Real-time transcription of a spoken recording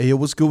Hey, yo,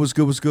 what's good, what's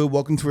good, what's good?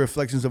 Welcome to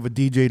Reflections of a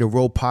DJ, the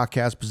Road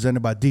podcast presented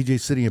by DJ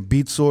City and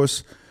Beat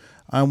Source.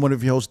 I'm one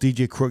of your hosts,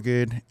 DJ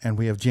Crooked, and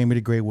we have Jamie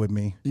the Great with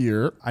me.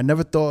 Yeah. I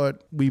never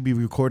thought we'd be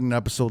recording an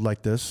episode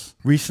like this.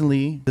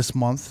 Recently, this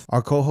month,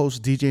 our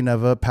co-host, DJ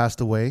Neva,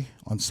 passed away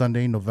on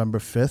Sunday, November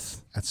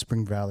 5th at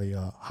Spring Valley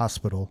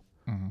Hospital.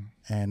 Mm-hmm.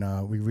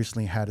 And we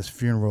recently had his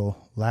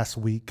funeral last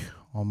week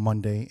on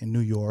Monday in New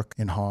York,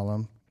 in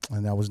Harlem.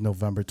 And that was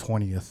November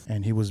 20th.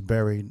 And he was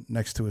buried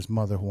next to his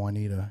mother,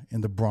 Juanita, in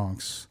the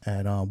Bronx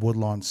at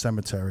Woodlawn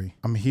Cemetery.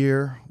 I'm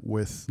here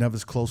with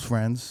Neva's close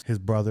friends, his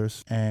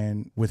brothers,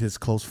 and with his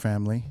close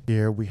family.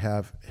 Here we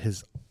have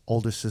his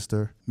older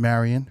sister,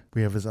 Marion.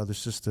 We have his other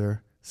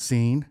sister,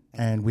 Scene.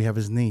 And we have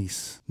his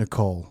niece,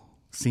 Nicole,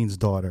 Scene's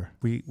daughter.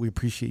 We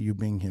appreciate you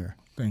being here.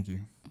 Thank you.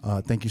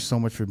 Thank you so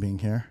much for being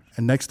here.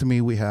 And next to me,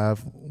 we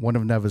have one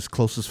of Neva's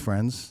closest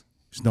friends.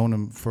 He's known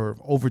him for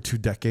over 2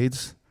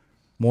 decades.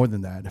 More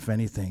than that, if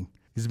anything.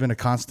 He's been a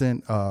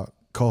constant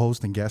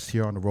co-host and guest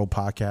here on the Road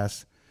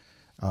podcast,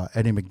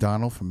 Eddie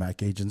McDonald from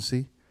Mac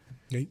Agency.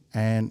 Hey.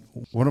 And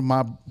one of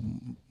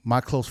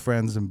my close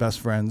friends and best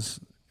friends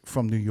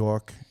from New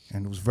York,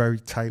 and was very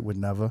tight with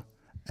Neva,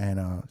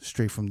 and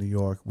straight from New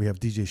York, we have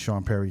DJ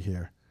Sean Perry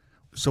here.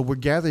 So we're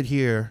gathered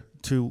here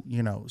to,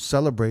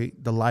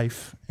 celebrate the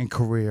life and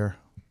career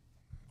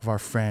of our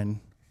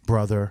friend,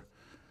 brother,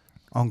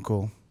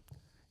 uncle,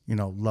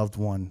 loved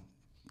one,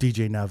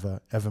 DJ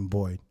Neva, Evan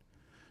Boyd.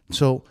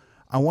 So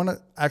I want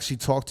to actually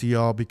talk to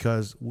y'all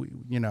because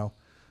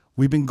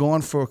we've been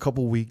gone for a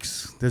couple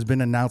weeks. There's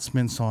been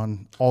announcements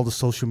on all the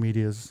social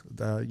medias,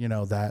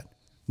 that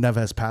Neva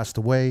has passed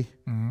away.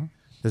 Mm-hmm.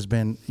 There's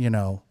been,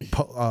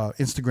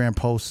 Instagram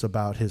posts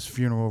about his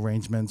funeral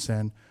arrangements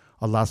and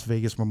a Las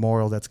Vegas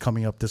memorial that's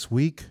coming up this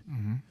week.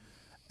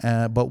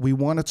 Mm-hmm. But we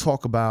want to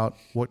talk about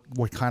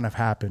what kind of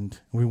happened.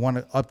 We want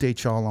to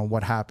update y'all on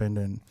what happened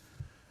and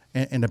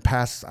in the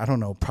past, I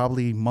don't know,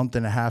 probably month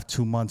and a half,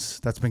 2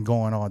 months that's been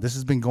going on. This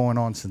has been going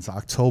on since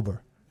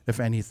October, if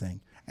anything.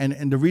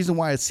 And the reason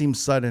why it seems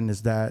sudden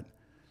is that,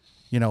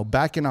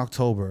 back in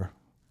October,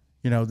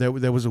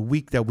 there was a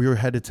week that we were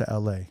headed to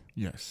LA.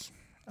 Yes.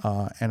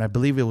 And I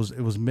believe it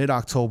was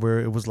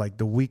mid-October. It was like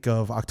the week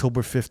of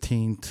October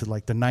 15th to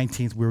like the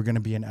 19th, we were going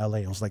to be in LA.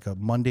 It was like a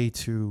Monday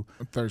to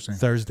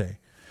Thursday.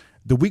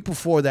 The week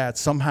before that,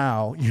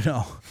 somehow,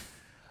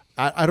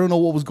 I don't know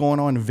what was going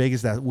on in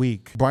Vegas that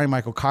week. Brian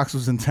Michael Cox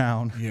was in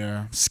town.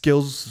 Yeah.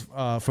 Skills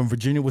from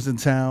Virginia was in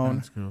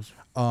town.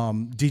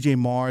 DJ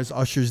Mars,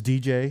 Usher's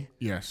DJ,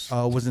 yes,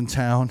 was in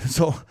town.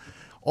 So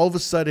all of a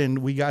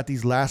sudden, we got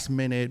these last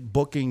minute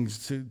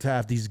bookings to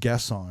have these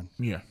guests on.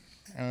 Yeah.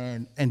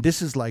 And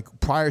this is like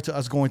prior to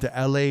us going to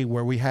LA,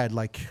 where we had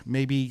like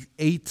maybe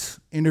 8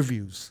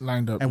 interviews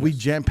lined up. And we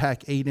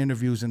jam-packed 8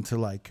 interviews into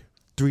like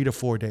 3 to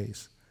 4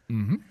 days.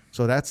 Mm-hmm.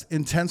 So that's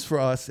intense for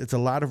us. It's a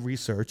lot of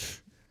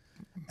research.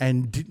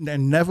 And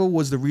Neva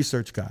was the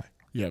research guy.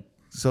 Yep.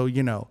 So,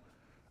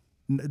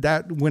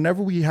 that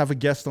whenever we have a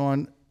guest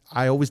on,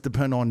 I always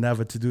depend on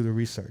Neva to do the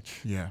research.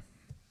 Yeah.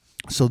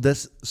 So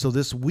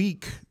this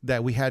week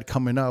that we had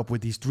coming up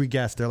with these 3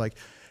 guests, they're like,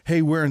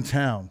 hey, we're in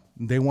town.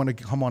 They want to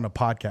come on a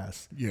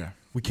podcast. Yeah.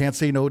 We can't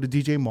say no to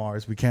DJ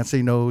Mars. We can't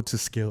say no to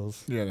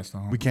Skills. Yeah, that's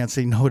not. We can't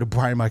say no to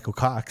Brian Michael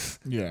Cox.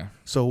 Yeah.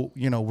 So,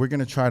 we're going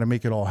to try to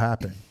make it all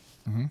happen.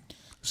 Mm-hmm.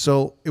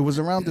 So it was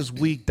around this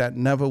week that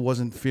Neva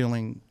wasn't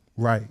feeling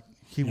right.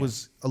 He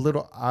was a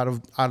little out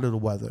of the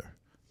weather.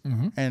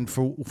 Mm-hmm. And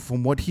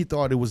from what he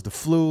thought, it was the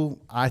flu.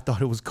 I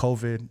thought it was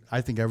COVID.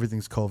 I think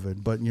everything's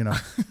COVID, but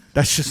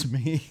that's just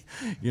me.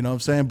 You know what I'm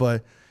saying?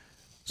 But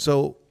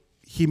so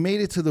he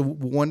made it to the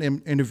one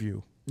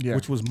interview,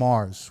 which was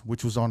Mars,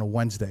 which was on a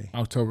Wednesday,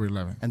 October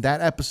 11th. And that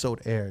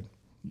episode aired,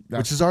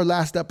 which is our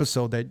last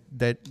episode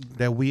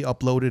that we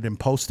uploaded and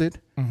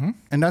posted. Mm-hmm.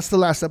 And that's the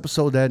last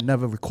episode that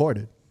Neva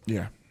recorded.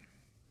 Yeah.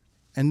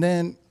 And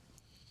then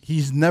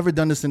he's never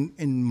done this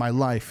in my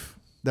life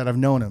that I've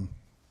known him.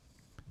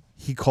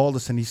 He called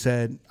us and he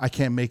said, I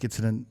can't make it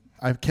to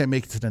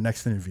the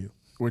next interview.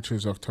 Which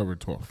is October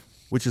 12th.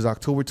 Which is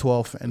October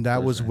 12th, and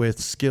that was with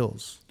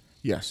Skills.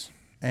 Yes.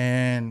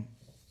 And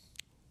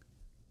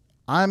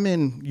I'm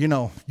in, you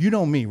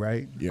know me,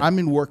 right? Yeah. I'm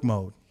in work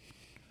mode.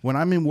 When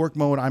I'm in work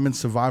mode, I'm in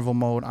survival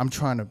mode. I'm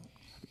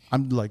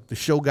like, the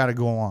show got to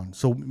go on.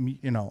 So,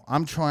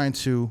 I'm trying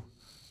to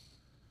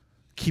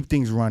keep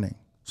things running.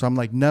 So I'm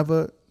like,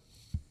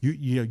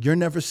 you're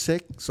never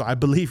sick, so I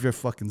believe you're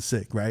fucking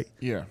sick, right?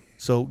 Yeah.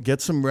 So get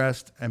some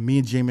rest, and me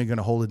and Jamie are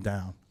gonna hold it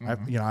down.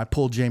 Mm-hmm. I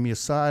pulled Jamie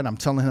aside. I'm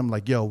telling him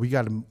like, yo, we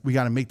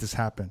gotta make this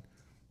happen.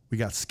 We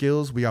got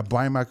Skills. We got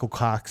Brian Michael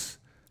Cox.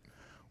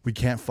 We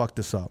can't fuck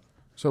this up.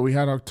 So we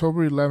had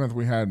October 11th.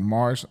 We had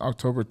Mars.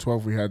 October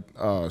 12th. We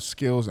had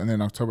Skills, and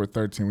then October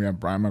 13th we had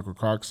Brian Michael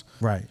Cox.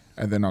 Right.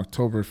 And then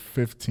October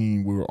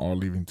 15th we were all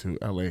leaving to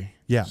LA.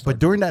 Yeah, but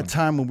during that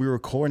time when we were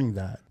recording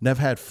that, Nev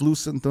had flu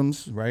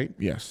symptoms, right?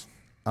 Yes.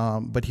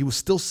 But he was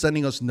still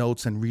sending us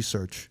notes and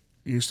research.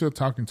 You're still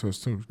talking to us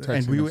too,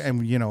 and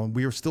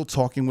we were still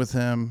talking with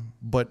him.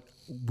 But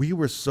we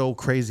were so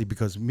crazy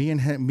because me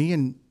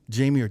and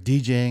Jamie are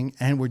DJing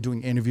and we're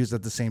doing interviews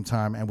at the same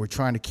time, and we're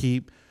trying to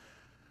keep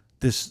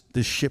this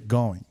ship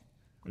going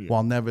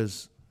while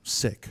Neva's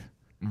sick.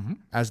 Mm-hmm.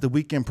 As the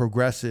weekend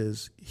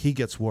progresses, he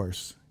gets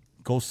worse,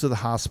 goes to the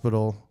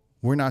hospital.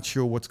 We're not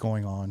sure what's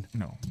going on.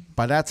 No.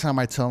 By that time,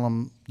 I tell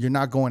him, you're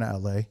not going to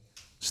L.A.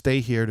 Stay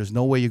here. There's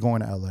no way you're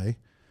going to L.A.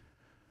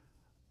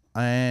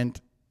 And,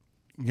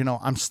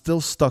 I'm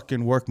still stuck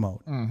in work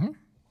mode. Mm-hmm.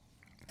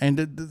 And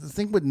the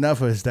thing with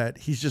Neva is that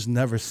he's just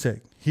never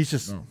sick. He's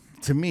just,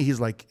 to me, he's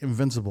like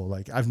invincible.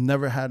 Like, I've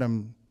never had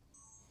him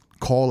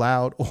call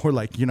out or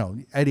like,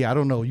 Eddie, I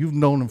don't know. You've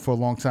known him for a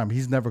long time.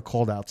 He's never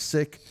called out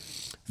sick.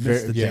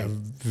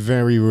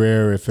 Very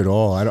rare, if at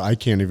all. I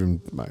can't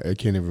even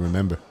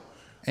remember.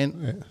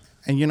 And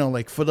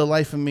like for the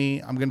life of me,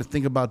 I'm gonna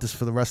think about this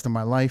for the rest of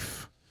my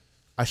life.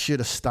 I should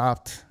have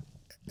stopped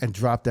and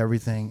dropped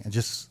everything and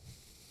just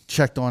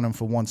checked on him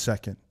for 1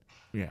 second.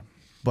 Yeah.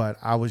 But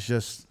I was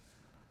just,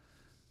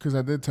 because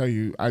I did tell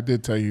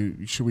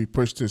you, should we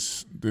push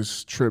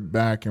this trip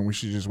back and we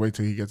should just wait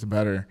till he gets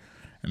better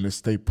and let's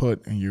stay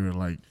put? And you were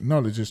like, no,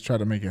 let's just try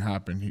to make it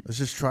happen. Let's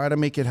just try to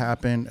make it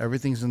happen.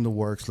 Everything's in the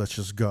works. Let's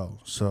just go.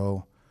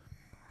 So,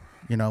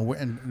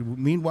 and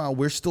meanwhile,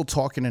 we're still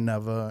talking to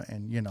Neva,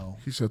 and,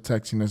 he's still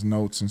texting us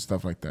notes and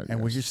stuff like that.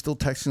 And we're just still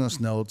texting us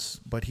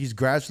notes, but he's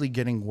gradually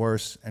getting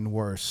worse and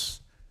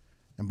worse.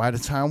 And by the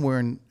time we're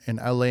in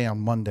LA on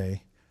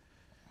Monday,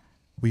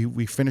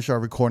 we finish our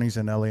recordings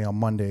in LA on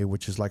Monday,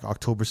 which is like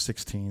October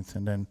 16th.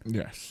 And then,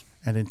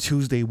 and then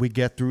Tuesday, we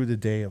get through the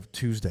day of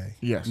Tuesday.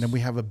 Yes. And then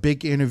we have a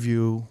big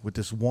interview with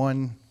this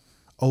one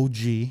OG.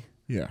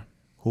 Yeah.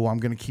 Who I'm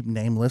going to keep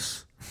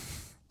nameless.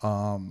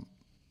 And,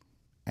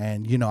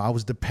 I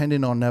was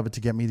dependent on Neva to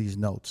get me these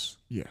notes.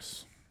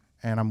 Yes.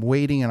 And I'm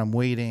waiting.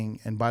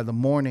 And by the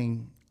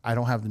morning, I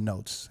don't have the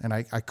notes. And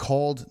I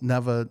called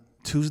Neva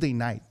Tuesday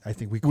night. I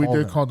think we called him. We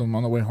did call him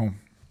on the way home.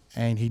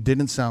 And he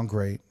didn't sound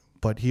great.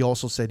 But he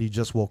also said he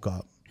just woke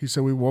up. He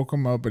said we woke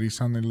him up, but he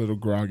sounded a little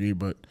groggy.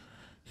 But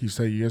he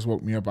said, you guys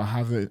woke me up. I'll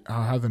have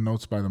the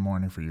notes by the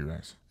morning for you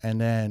guys. And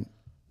then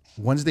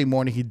Wednesday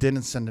morning, he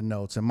didn't send the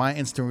notes. And my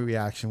instant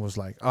reaction was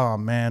like, oh,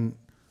 man,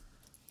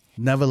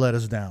 Neva let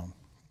us down.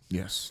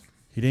 Yes.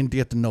 He didn't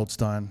get the notes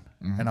done.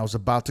 Mm-hmm. And I was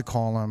about to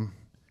call him.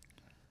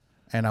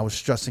 And I was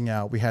stressing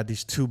out. We had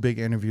these 2 big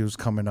interviews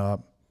coming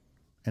up.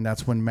 And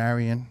that's when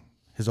Marion,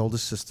 his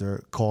oldest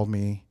sister, called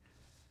me.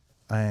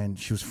 And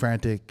she was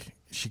frantic.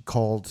 She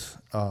called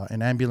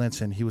an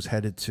ambulance, and he was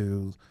headed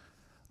to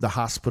the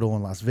hospital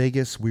in Las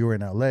Vegas. We were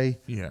in L.A.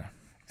 Yeah.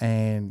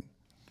 And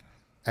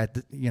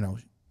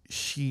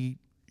she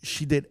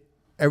did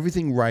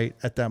everything right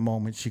at that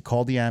moment. She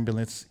called the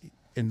ambulance.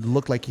 And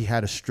looked like he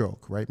had a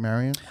stroke, right,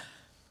 Marion?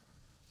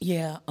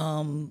 Yeah.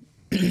 A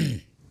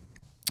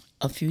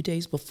few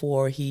days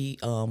before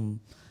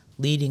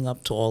leading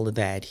up to all of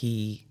that,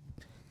 he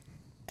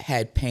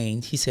had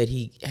pains. He said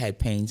he had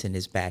pains in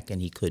his back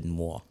and he couldn't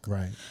walk.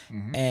 Right.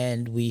 Mm-hmm.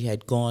 And we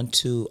had gone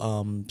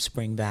to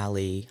Spring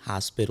Valley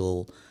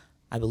Hospital,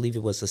 I believe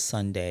it was a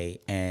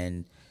Sunday,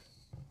 and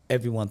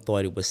everyone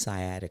thought it was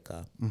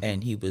sciatica. Mm-hmm.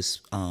 And he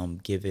was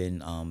given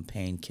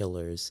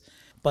painkillers.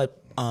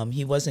 But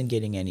he wasn't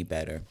getting any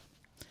better.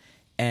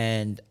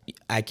 And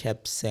I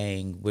kept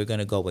saying, we're going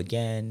to go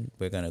again.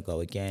 We're going to go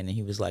again. And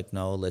he was like,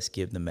 no, let's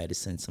give the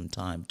medicine some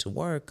time to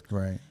work.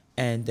 Right.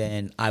 And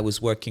then I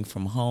was working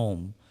from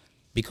home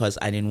because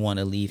I didn't want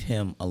to leave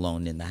him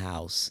alone in the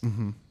house.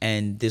 Mm-hmm.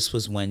 And this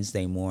was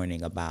Wednesday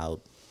morning,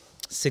 about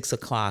 6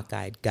 o'clock.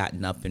 I'd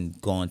gotten up and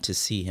gone to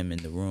see him in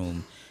the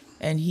room.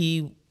 And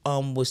he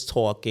was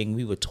talking.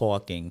 We were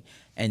talking.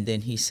 And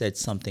then he said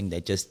something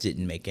that just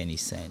didn't make any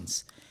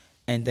sense.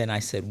 And then I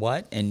said,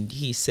 what? And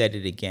he said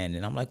it again.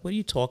 And I'm like, what are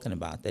you talking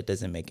about? That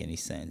doesn't make any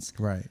sense.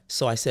 Right.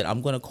 So I said,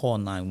 I'm going to call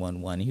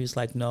 911. And he was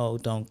like, no,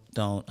 don't.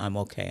 I'm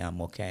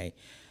okay.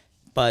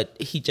 But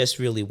he just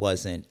really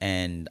wasn't.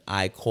 And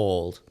I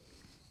called,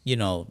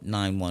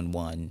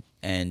 911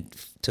 and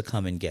to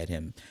come and get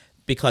him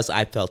because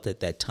I felt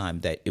at that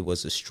time that it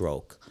was a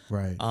stroke.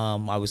 Right.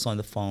 I was on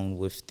the phone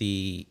with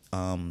the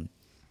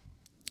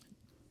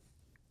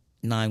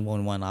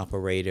 911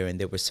 operator, and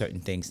there were certain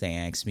things they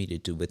asked me to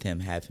do with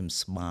him, have him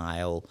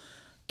smile,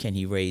 can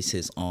he raise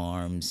his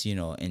arms,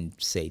 and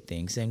say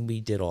things. And we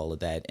did all of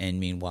that. And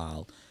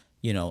meanwhile,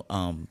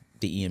 the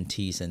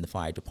EMTs and the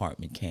fire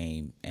department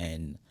came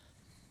and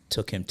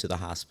took him to the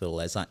hospital.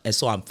 And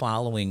so I'm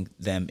following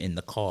them in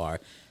the car,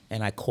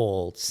 and I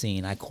called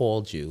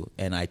you,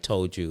 and I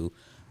told you,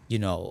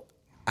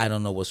 I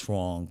don't know what's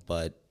wrong,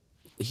 but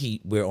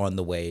we're on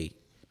the way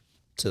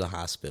to the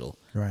hospital.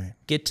 Right.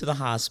 Get to the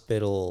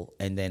hospital,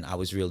 and then I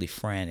was really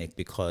frantic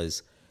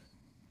because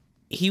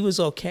he was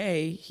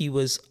okay. He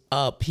was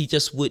up. He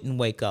just wouldn't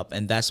wake up,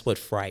 and that's what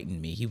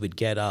frightened me. He would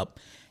get up,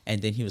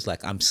 and then he was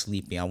like, I'm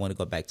sleepy. I want to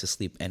go back to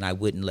sleep, and I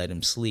wouldn't let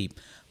him sleep.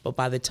 But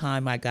by the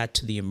time I got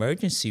to the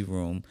emergency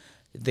room,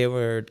 there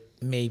were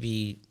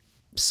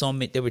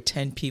there were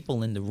 10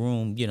 people in the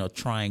room,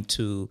 trying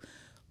to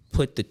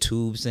put the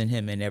tubes in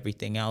him and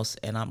everything else.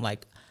 And I'm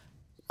like,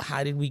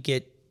 how did we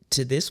get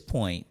to this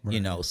point,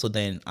 so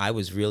then I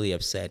was really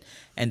upset.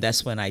 And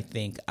that's when I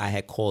think I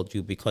had called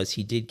you, because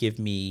he did give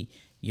me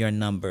your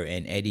number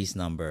and Eddie's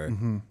number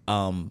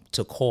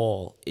to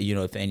call,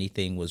 if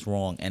anything was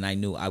wrong. And I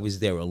knew I was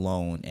there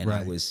alone, and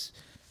I was,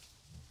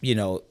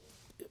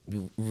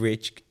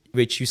 Rich,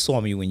 you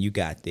saw me when you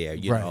got there,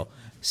 you know.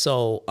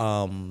 So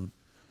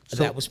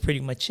that was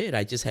pretty much it.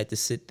 I just had to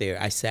sit there.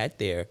 I sat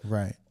there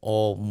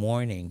all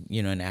morning,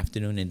 in the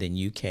afternoon, and then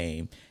you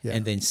came,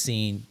 and then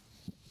seeing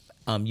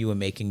you were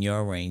making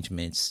your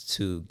arrangements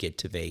to get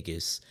to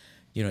Vegas,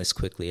 as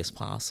quickly as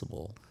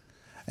possible.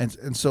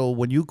 And so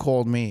when you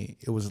called me,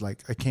 it was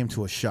like I came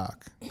to a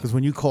shock, because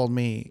when you called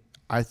me,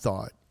 I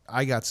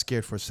got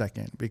scared for a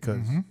second, because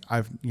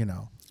I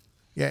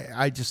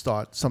just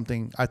thought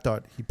I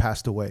thought he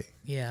passed away.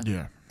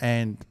 Yeah.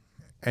 And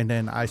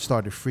then I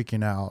started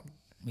freaking out.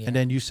 Yeah. And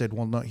then you said,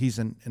 well, no, he's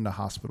in the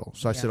hospital.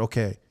 So I said,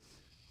 okay,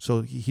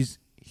 so he's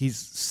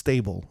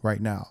stable right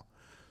now.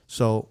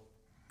 So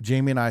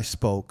Jamie and I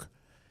spoke.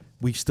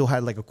 We still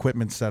had like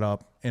equipment set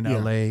up in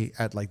LA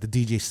at like the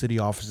DJ City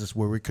offices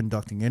where we're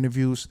conducting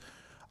interviews.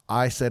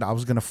 I said I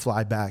was going to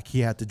fly back.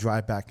 He had to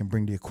drive back and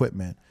bring the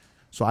equipment.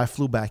 So I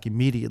flew back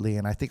immediately,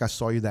 and I think I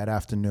saw you that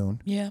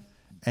afternoon. Yeah.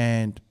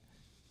 And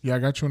I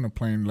got you on the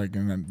plane like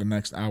in the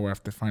next hour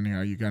after finding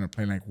out you got on a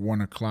plane like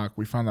 1 o'clock.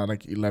 We found out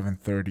like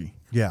 11:30.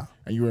 Yeah.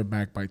 And you were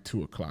back by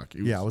 2 o'clock.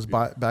 I was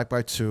back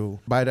by 2.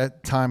 By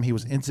that time, he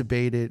was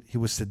intubated. He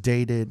was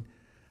sedated.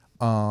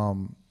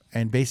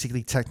 And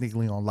basically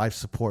technically on life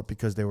support,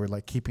 because they were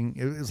like keeping,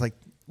 it was like.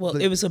 Well,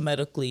 it was a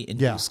medically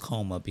induced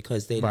coma,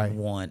 because they didn't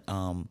want,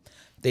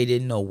 they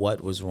didn't know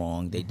what was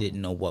wrong. They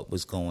didn't know what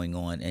was going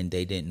on, and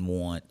they didn't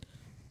want,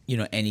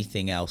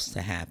 anything else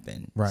to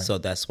happen. Right. So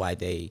that's why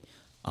they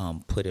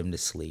put him to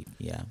sleep.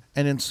 Yeah.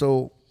 And then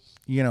so,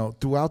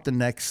 throughout the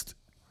next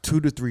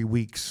 2 to 3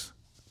 weeks,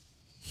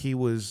 he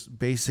was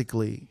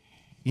basically,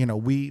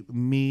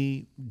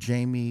 me,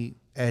 Jamie,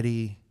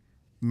 Eddie,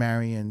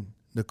 Marion,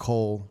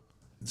 Nicole,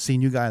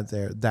 seen you guys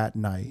there that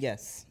night.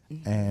 Yes.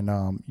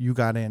 And you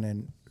got in,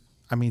 and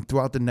I mean,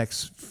 throughout the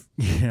next,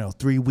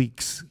 3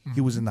 weeks, he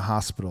was in the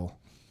hospital,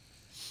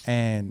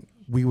 and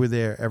we were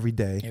there every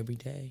day. Every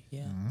day,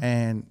 yeah.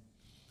 And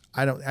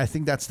I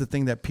think that's the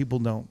thing that people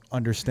don't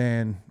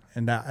understand,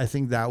 and I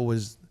think that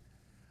was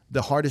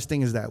the hardest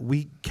thing, is that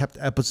we kept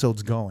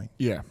episodes going.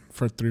 Yeah,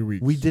 for 3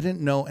 weeks. We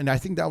didn't know, and I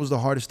think that was the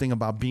hardest thing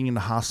about being in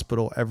the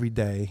hospital every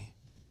day.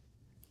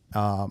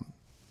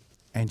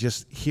 And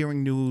just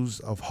hearing news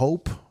of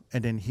hope,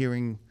 and then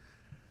hearing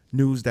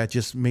news that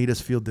just made us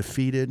feel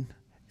defeated.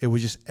 It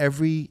was just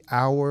every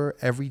hour,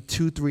 every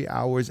 2-3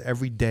 hours,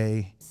 every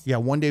day. Yeah,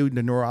 one day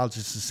the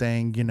neurologist is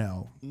saying,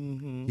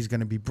 he's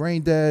going to be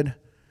brain dead.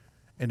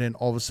 And then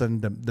all of a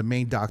sudden the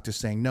main doctor's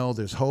saying, no,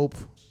 there's hope.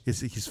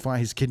 He's fine.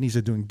 His kidneys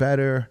are doing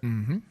better.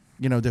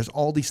 Mm-hmm. There's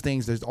all these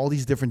things. There's all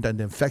these different, the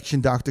infection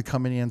doctor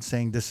coming in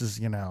saying this is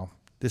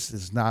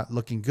not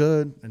looking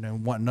good. And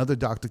then another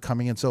doctor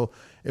coming in. So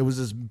it was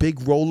this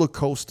big roller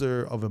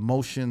coaster of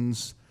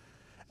emotions.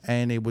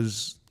 And it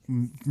was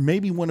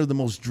maybe one of the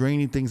most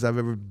draining things I've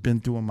ever been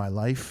through in my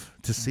life,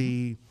 to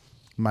see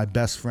my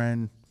best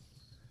friend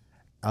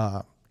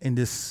in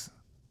this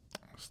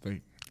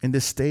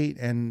state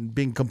and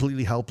being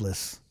completely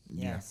helpless.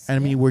 Yes. And I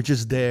mean, we're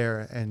just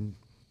there, and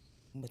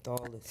with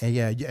all this.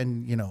 And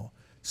and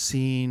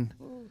seeing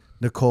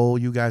Nicole,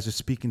 you guys are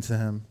speaking to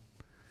him,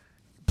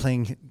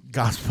 playing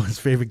his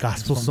favorite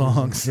gospel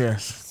songs.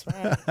 Yes.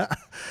 That's right.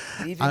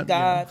 Even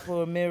God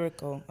for a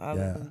miracle.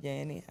 Hallelujah.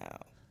 Anyhow.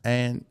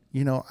 And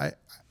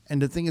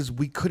and the thing is,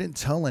 we couldn't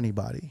tell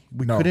anybody.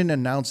 We couldn't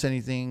announce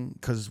anything,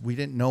 because we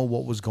didn't know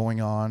what was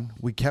going on.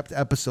 We kept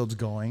episodes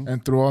going.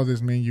 And through all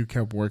this, you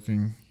kept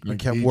working. We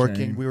kept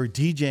working. We were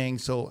DJing.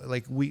 So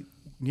like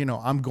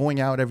I'm going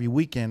out every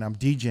weekend. I'm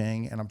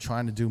DJing, and I'm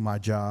trying to do my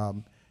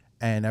job.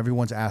 And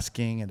everyone's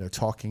asking, and they're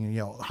talking,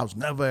 how's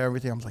Neva,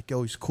 everything. I'm like,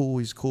 yo, he's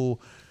cool.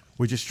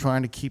 We're just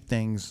trying to keep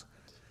things,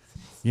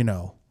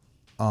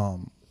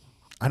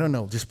 I don't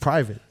know, just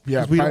private.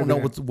 Yeah, we don't know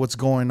what's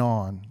going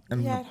on.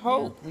 And we had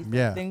hope. We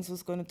thought things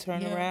was going to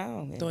turn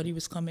around. Thought he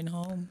was coming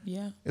home.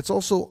 Yeah. It's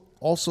also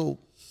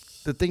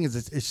the thing is,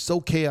 it's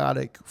so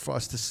chaotic for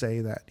us to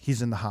say that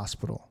he's in the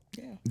hospital.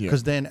 Yeah.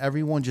 Because then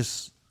everyone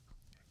just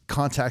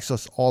contacts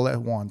us all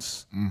at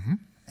once. Mm-hmm.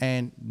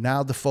 And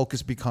now the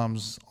focus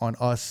becomes on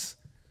us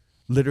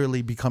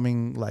literally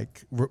becoming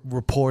like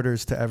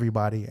reporters to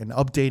everybody and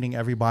updating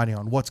everybody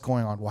on what's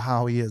going on,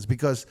 how he is.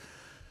 Because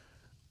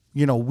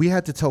we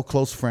had to tell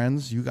close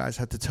friends. You guys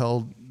had to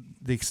tell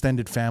the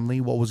extended family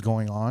what was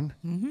going on,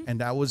 and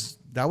that was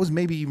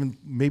maybe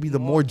the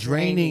more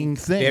draining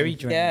thing. Very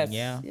draining,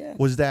 yeah.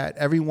 Was that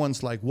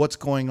everyone's like, "What's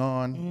going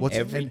on?" What's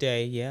every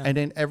day, yeah. And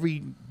then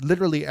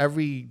literally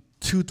every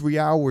 2-3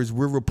 hours,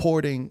 we're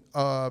reporting.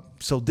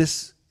 So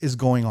this is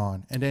going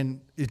on, and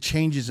then it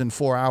changes in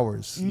 4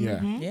 hours.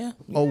 Mm-hmm. Yeah.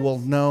 Oh well,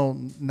 no.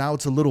 Now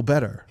it's a little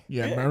better.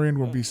 Yeah, Marion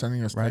will be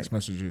sending us text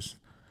messages,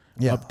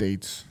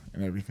 updates,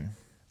 and everything.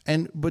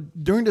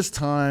 But during this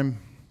time,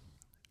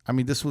 I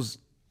mean, this was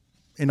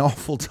an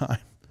awful time.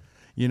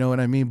 You know what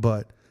I mean?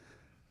 But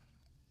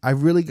I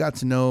really got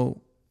to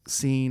know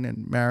Scene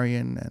and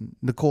Marion and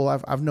Nicole.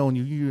 I've known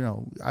you. You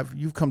know,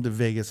 you've come to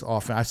Vegas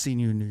often. I've seen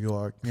you in New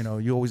York. You know,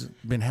 you always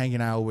been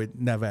hanging out with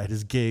Neva at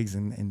his gigs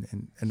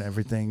and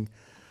everything.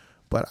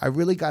 But I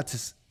really got to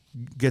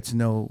get to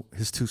know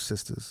his two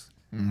sisters,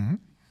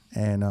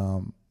 and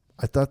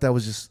I thought that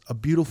was just a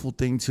beautiful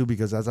thing too.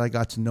 Because as I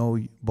got to know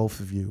both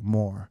of you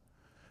more,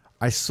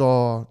 I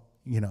saw,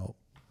 you know,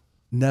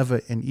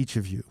 Neva in each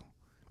of you,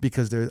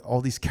 because there are all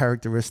these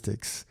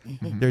characteristics.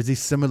 There's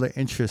these similar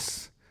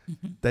interests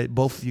that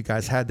both of you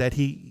guys had that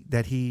he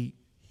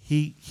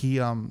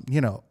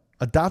you know,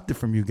 adopted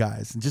from you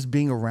guys, and just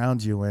being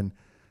around you, and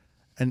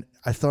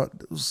I thought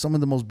it was some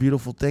of the most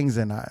beautiful things.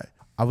 And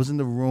I was in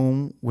the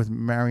room with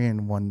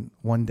Marion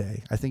one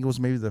day. I think it was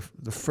maybe the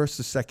first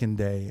or second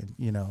day,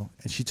 you know,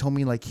 and she told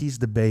me like he's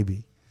the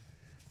baby,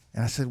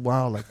 and I said,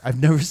 wow, like I've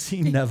never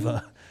seen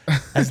Neva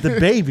as the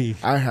baby.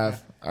 I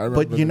have.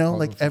 But you know,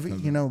 like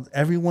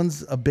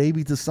everyone's a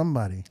baby to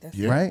somebody,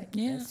 right?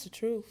 Yeah, that's the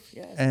truth.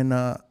 Yeah. And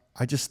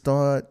I just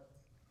thought,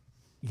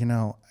 you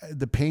know,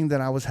 the pain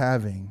that I was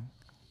having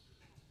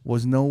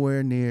was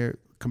nowhere near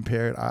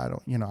compared. I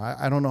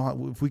don't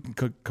know if we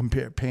can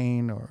compare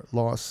pain or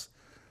loss,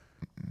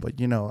 but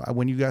you know,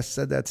 when you guys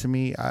said that to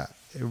me,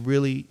 it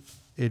really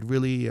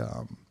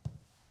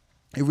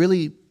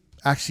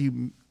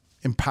actually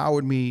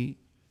empowered me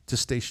to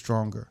stay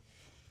stronger.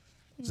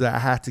 So that I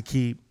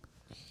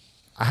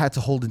had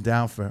to hold it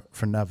down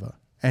for Neva.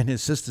 And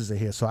his sisters are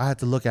here, so I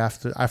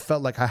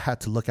felt like I had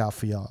to look out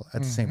for y'all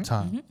at the same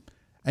time.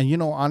 And you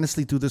know,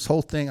 honestly, through this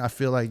whole thing, I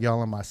feel like y'all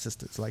are my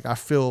sisters. Like I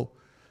feel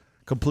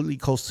completely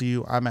close to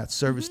you. I'm at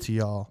service to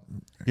y'all.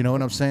 You know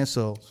what I'm saying?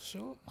 So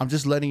I'm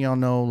just letting y'all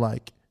know,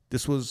 like,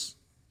 this was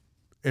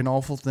an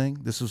awful thing.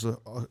 This was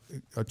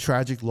a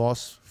tragic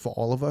loss for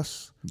all of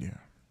us. Yeah.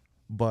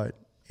 But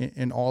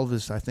in all of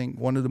this, I think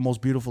one of the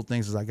most beautiful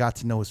things is I got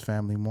to know his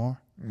family more.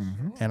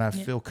 And I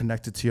feel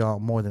connected to y'all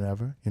more than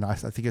ever. You know, I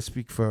think I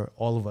speak for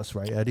all of us,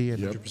 right, Eddie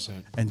and,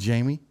 100%. and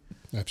Jamie.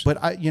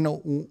 Absolutely. But you know,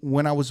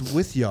 when I was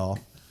with y'all,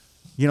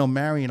 you know,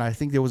 Marion, I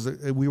think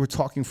we were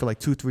talking for like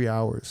 2-3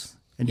 hours,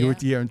 and you were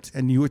here,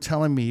 and you were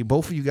telling me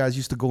both of you guys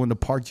used to go into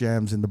park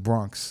jams in the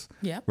Bronx,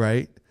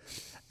 right?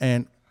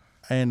 And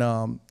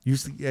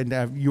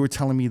you were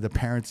telling me the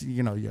parents,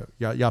 you know,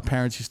 y'all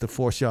parents used to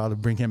force y'all to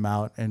bring him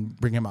out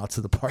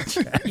to the park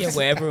jams. Yeah,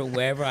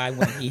 wherever I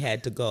went, he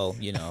had to go.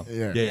 You know.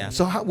 Yeah.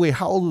 So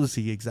how old was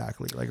he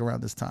exactly? Like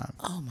around this time?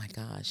 Oh my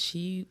gosh,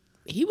 he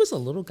was a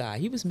little guy.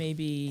 He was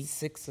maybe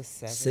 6 or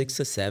 7. 6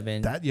 or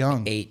 7. That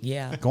young? 8.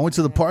 Yeah. Going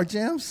to the park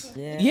jams?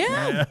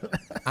 Yeah.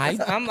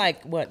 I'm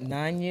like what,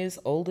 9 years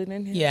older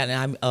than him. Yeah, and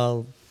I'm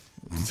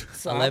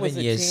So 11 I was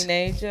a years.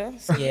 teenager.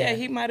 So yeah,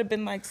 he might have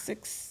been like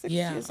 6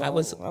 years old.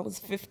 I was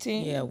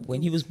 15. Yeah,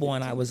 when he was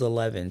born, I was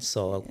 11.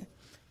 So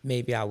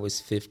maybe I was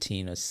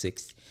 15 or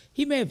 6.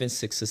 He may have been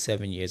 6 or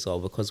 7 years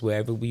old, because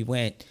wherever we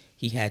went,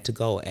 he had to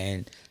go.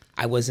 And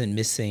I wasn't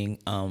missing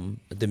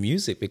the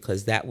music,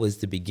 because that was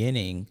the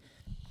beginning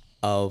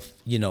of,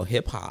 you know,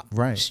 hip hop.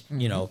 Right.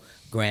 You know,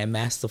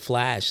 Grandmaster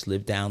Flash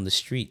lived down the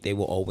street. They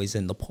were always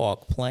in the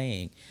park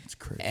playing. That's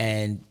crazy.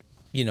 And,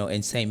 you know,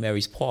 in St.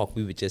 Mary's Park,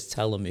 we would just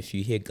tell them, if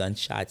you hear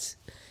gunshots,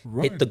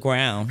 hit the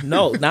ground.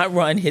 No, not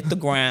run, hit the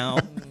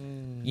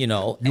ground. You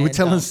know. You were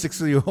telling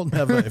 6-year-old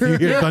Neva, if you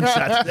hear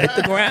gunshots, hit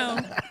the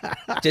ground.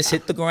 Just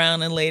hit the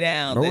ground and lay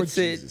down. Lord That's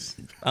Jesus.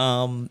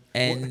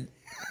 it.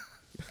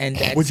 And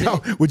that's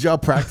would y'all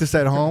practice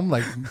at home?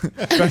 Like,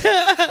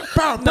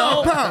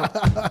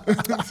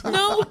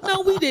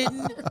 No, we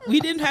didn't. We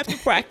didn't have to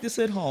practice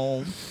at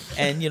home.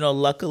 And, you know,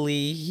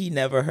 luckily he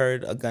never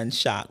heard a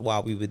gunshot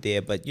while we were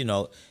there. But, you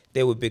know,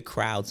 there were big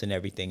crowds and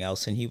everything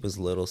else, and he was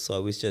little, so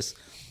it was just,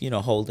 you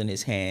know, holding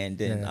his hand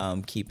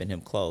and keeping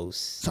him close.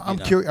 So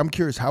I'm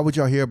curious, how would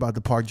y'all hear about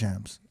the park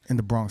jams in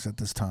the Bronx at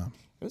this time?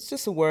 It's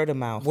just a word of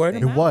mouth.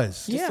 It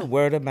was. Just a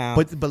word of mouth.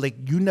 But like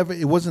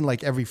it wasn't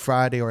like every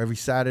Friday or every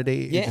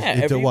Saturday.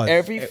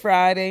 Every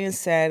Friday and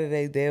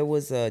Saturday there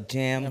was a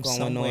jam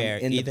going on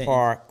in the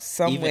park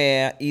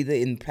somewhere, either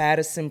in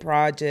Patterson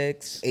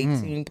Projects,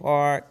 18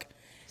 Park,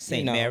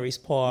 St. Mary's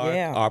Park,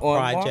 our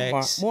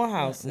projects, more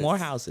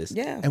houses.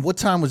 Yeah. And what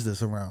time was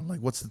this around? Like,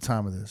 what's the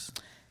time of this?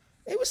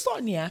 It was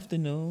starting in the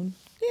afternoon.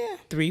 Yeah.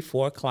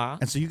 3-4 o'clock.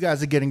 And so you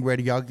guys are getting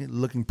ready. Y'all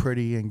looking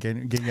pretty and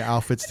getting your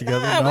outfits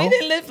together. We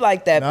didn't live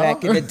like that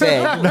back in the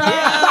day. It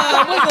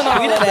wasn't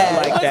all of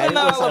that. It wasn't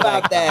all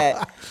about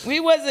that. We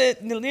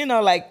wasn't, you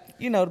know, like,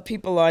 you know, the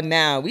people are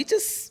now. We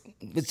just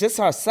was just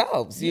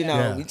ourselves, you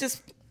know. We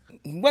just,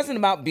 it wasn't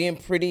about being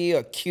pretty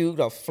or cute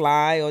or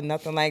fly or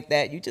nothing like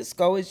that. You just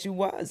go as you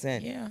was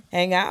and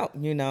hang out,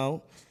 you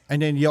know.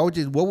 And then y'all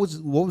just, what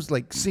was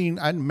like seeing,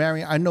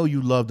 Marion, I know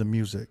you love the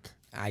music.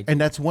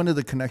 And that's one of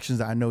the connections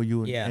that I know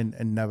you Yeah.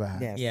 and Neva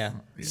had. Yes. Yeah.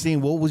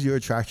 Seeing what was your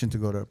attraction to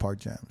go to the park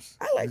jams?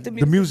 I like the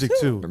music. The music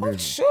too. Oh,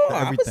 sure.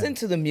 I was Everything.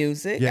 into the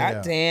music. Yeah, I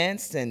yeah.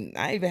 danced, and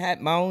I even had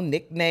my own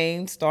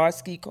nickname.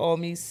 Starsky called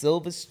me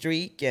Silver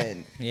Streak,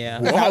 and Yeah.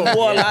 I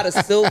wore a lot of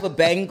silver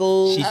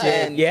bangles. She did,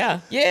 and-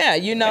 yeah. Yeah,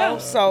 you know.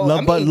 So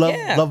Love Bug,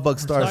 yeah. Love Bug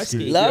Starsky.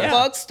 Starsky. Love Yeah.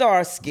 Bug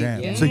Starsky.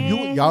 Damn. Yeah. So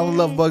y'all and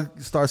Love Bug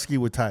Starsky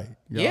were tight.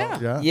 Y'all-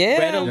 Yeah. Yeah.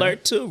 Red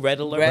Alert too. Red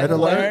Alert. Red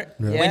Alert? Alert.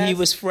 When he yes.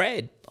 was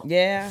Fred.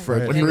 Yeah.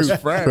 Fred. When he was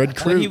Fred.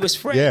 When he was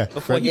Fred. Yeah.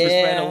 Before he was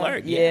Red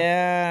Alert.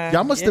 Yeah.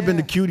 Y'all must have been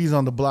the cuties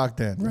on the block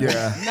then.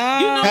 Yeah.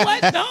 You know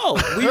what? No,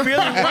 we really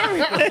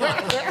weren't.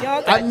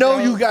 Y'all got I know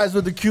jokes. you guys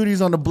were the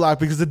cuties on the block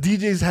because the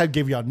DJs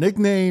gave y'all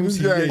nicknames.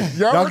 Yeah,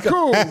 y'all were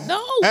cool.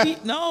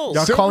 No.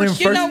 Y'all call him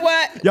first. You know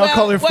what? Y'all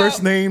call him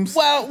first names.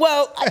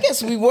 Well, I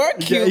guess we were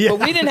cute, Yeah. but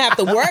we didn't have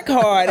to work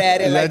hard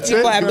at it. Like That's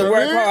people it, have to baby.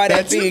 work hard at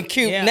That's being it.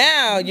 cute Yeah.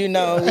 now. You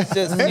know, it's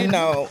just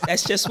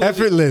That's just what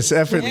Effortless.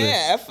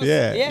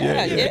 Yeah, Yeah.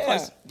 yeah.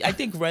 Because I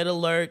think Red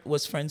Alert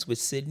was friends with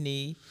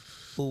Sydney,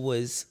 who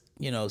was,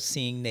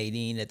 seeing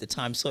Nadine at the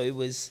time. So it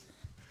was,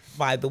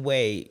 by the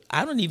way,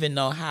 I don't even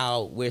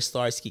know where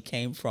Starsky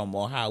came from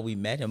or how we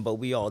met him, but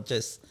we all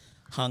just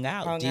hung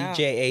out.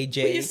 DJ,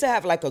 AJ. We used to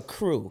have like a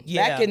crew.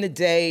 Yeah. Back in the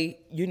day,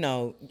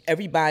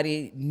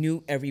 everybody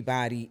knew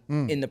everybody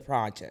in the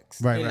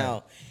projects. Right, you right.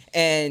 know.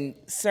 And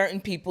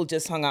certain people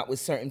just hung out with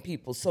certain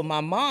people. So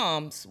my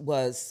mom's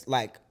was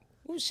like,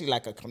 what was she,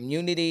 like a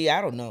community?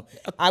 I don't know.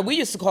 We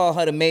used to call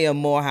her the mayor of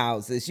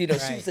Morehouses. She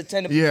Right. was a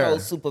tenant Yeah. patrol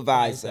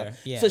supervisor.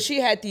 Yeah. So she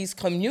had these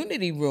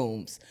community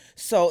rooms.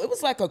 So it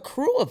was like a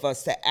crew of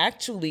us that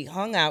actually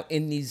hung out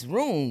in these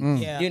rooms,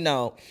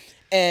 Yeah.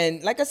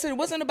 And like I said, it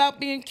wasn't about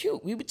being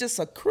cute. We were just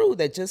a crew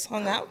that just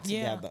hung out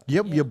Yeah. together.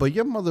 Yeah, but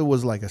your mother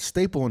was like a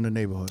staple in the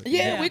neighborhood.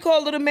 Yeah, Yeah. we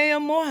called her the Mayor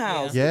of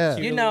Morehouse. Yeah.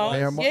 You know,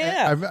 Mayor Mo-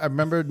 yeah. I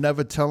remember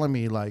Neva telling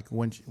me like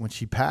when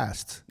she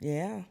passed,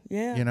 Yeah,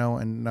 yeah.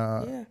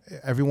 and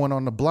everyone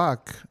on the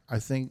block, I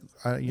think,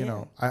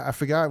 I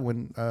forgot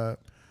when.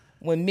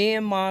 When me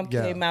and Mom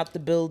Yeah. came out the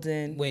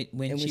building, When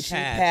and she she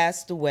passed.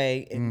 passed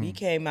away, and we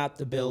came out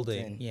the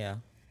building. building, Yeah.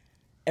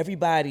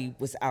 everybody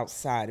was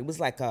outside. It was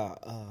like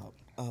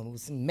it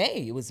was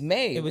May. It was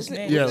May. It was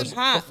May. It wasn't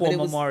hot, Before but it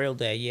was, Memorial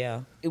Day,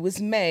 yeah. it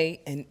was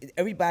May, and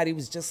everybody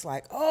was just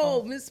like,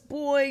 "Oh, Miss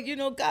Boyd,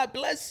 God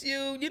bless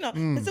you,"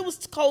 because it was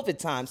COVID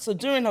time. So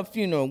during her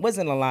funeral, it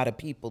wasn't a lot of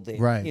people there.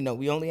 Right.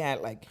 We only had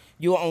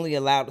you were only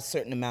allowed a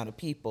certain amount of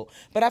people.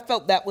 But I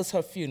felt that was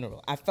her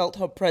funeral. I felt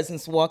her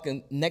presence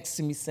walking next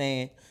to me,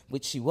 saying,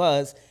 which she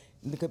was.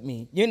 Look at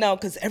me,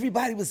 because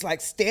everybody was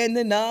like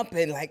standing up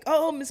and like,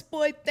 "Oh, Miss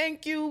Boyd,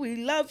 thank you, we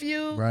love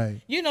you."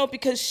 Right.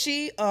 Because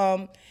she,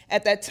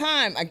 at that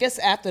time, I guess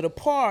after the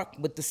park,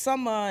 with the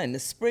summer and the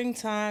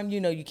springtime,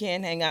 you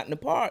can't hang out in the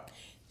park.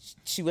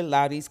 She would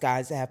allow these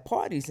guys to have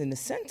parties in the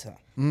center.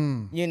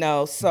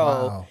 So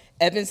Wow.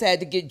 Evans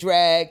had to get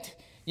dragged,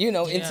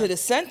 into the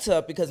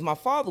center because my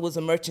father was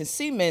a merchant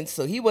seaman,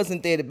 so he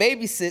wasn't there to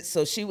babysit.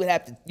 So she would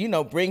have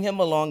to, bring him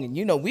along,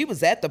 and we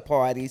was at the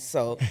party,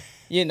 so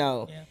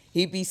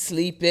he'd be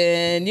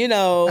sleeping,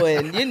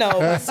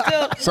 but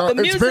still So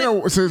the music.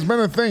 it's been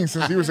a thing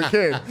since he was a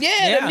kid.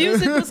 The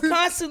music was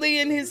constantly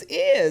in his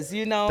ears,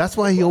 That's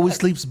why he always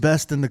sleeps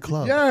best in the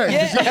club. Yeah,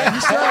 he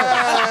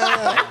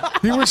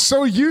said. He was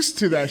so used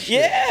to that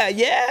shit.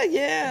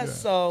 Yeah.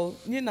 So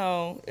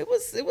it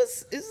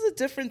was a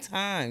different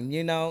time,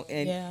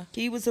 and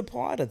he was a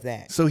part of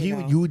that. So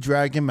you would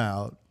drag him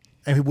out,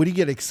 and would he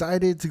get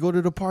excited to go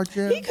to the park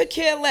jam? He could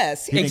care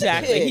less. He was a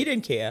Exactly. kid. He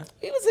didn't care.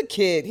 He was a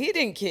kid. He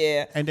didn't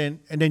care. And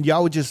then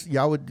y'all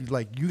would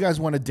like, you guys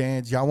want to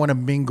dance, y'all want to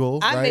mingle.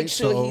 I right? make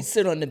sure So- he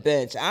sit on the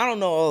bench. I don't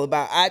know all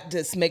about. I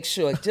just make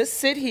sure, just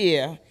sit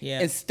here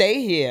Yeah. and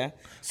stay here.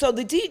 So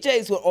the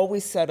DJs were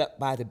always set up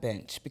by the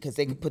bench because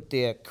they could put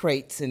their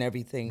crates and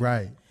everything.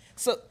 Right.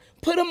 So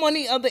put him on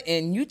the other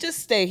end. You just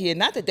stay here.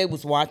 Not that they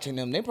was watching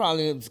him. They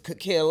probably could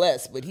care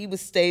less. But he would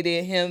stay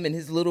there. Him and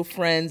his little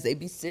friends. They'd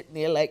be sitting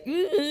there like,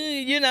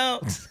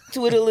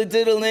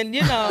 twiddle-a-diddling,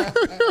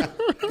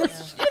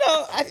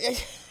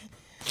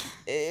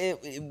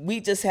 we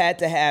just had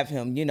to have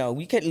him.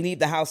 We couldn't leave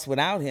the house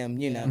without him.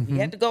 He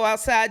had to go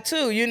outside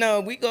too.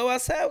 We go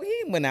outside.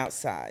 He went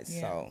outside.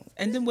 Yeah. So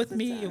And then with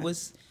me, it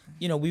was,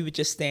 we would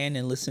just stand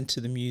and listen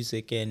to the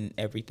music and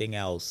everything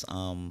else.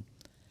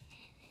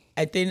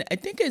 I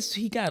think as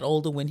he got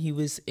older, when he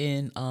was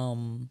in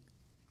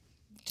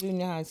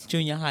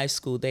junior high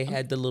school, they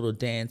had the little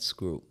dance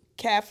group.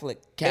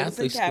 Catholic. It was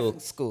in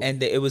Catholic school.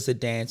 And it was a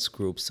dance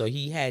group. So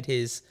he had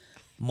his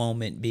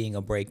moment being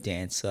a break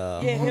dancer.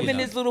 Yeah, him and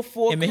his little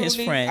four him and his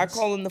cronies. friends. I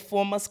call them the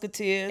Four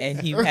Musketeers. And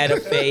he had a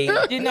fade.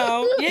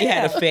 Yeah. He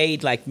had a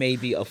fade like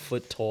maybe a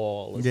foot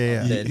tall. Or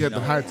Yeah. something, He had the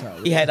high top.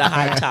 He had a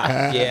high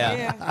top.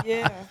 Yeah.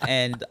 Yeah.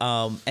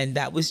 And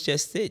that was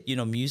just it.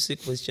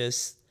 Music was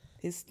just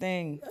His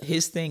thing.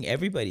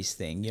 everybody's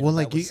thing. Well,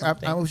 that like was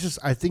something.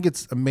 I think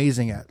it's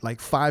amazing at like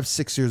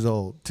 5-6 years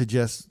old to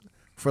just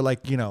for like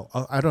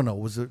I don't know,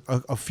 was it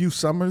a few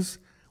summers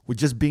with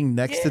just being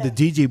next to the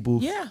DJ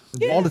booth Yeah.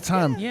 all the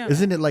time? Yeah.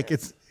 Isn't it like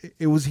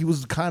it was he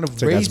was kind of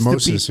It's like raised to be.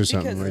 osmosis or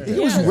something Because- like He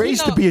that. was Yeah,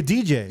 raised to be a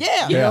DJ.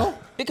 Yeah. Yeah.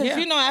 Because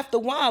Yeah. after a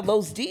while,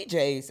 those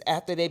DJs,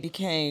 after they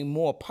became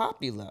more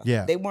popular,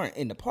 Yeah. they weren't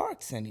in the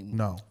parks anymore.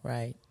 No,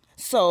 Right.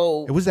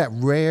 So it was that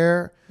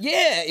rare.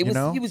 yeah, it was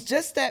know? it was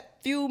just that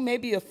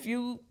maybe a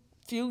few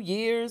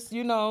years,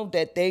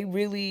 that they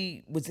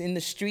really was in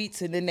the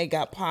streets, and then they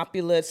got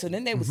popular. So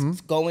then they was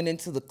going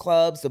into the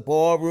clubs, the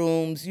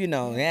ballrooms, they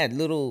had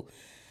little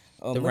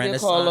The what do they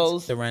call Renaissance.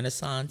 those? The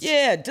Renaissance.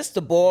 Yeah, just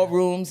the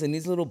ballrooms and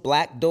these little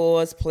black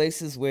doors,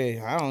 places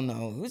where I don't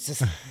know. It was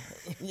just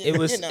It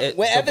was the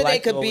wherever they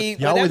black could door be,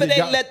 was- Y'all whenever was-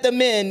 they y'all- let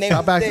them in, they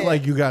Stop was acting there.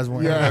 like you guys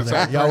weren't. Yeah, over there.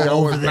 exactly. Y'all were Y'all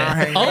over was there. not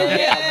hanging Oh out.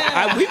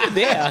 yeah, we were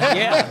there.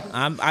 Yeah,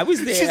 I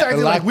was there. She's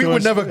acting like we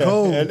would never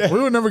go We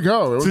would never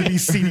go. to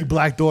these seedy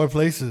black door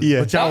places.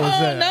 Yeah. But y'all was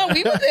Oh there. no,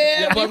 we were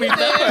there. But we were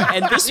remember, there.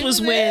 and this We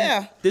was were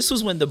when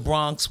there. the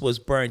Bronx was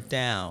burnt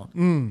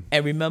down.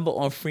 And remember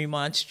on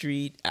Fremont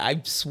Street,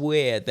 I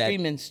swear that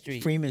Freeman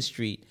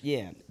Street.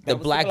 Yeah, the that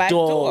was black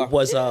door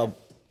was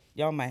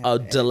y'all might a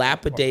have that.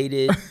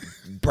 dilapidated,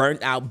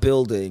 burnt out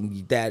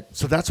building that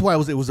So that's why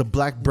it was a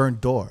black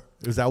burnt door.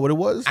 Is that what it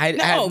was? I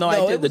had no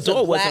idea. it The was door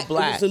a wasn't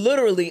black. It was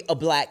literally a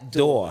black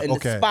door, and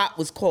Okay. the spot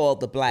was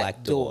called the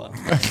Black Door.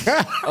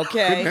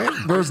 Okay.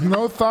 There's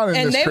no thought in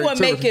And this. they were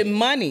creativity. making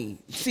money.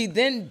 See,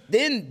 then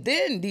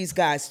these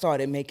guys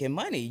started making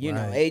money. You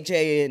know,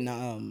 AJ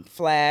and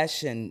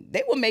Flash, and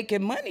they were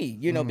making money.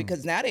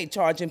 Because now they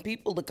charging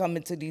people to come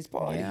into these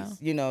parties.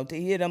 Yeah. To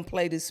hear them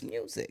play this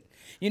music.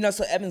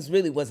 So Evans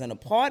really wasn't a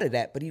part of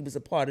that, but he was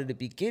a part of the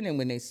beginning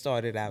when they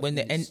started out in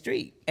the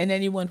street. and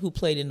anyone who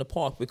played in the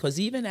park, because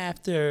even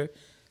after,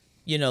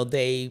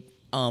 they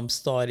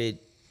started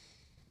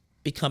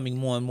becoming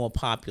more and more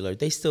popular,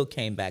 they still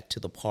came back to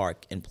the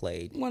park and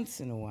played. Once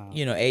in a while.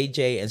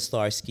 AJ and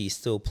Starsky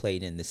still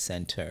played in the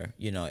center,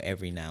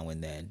 every now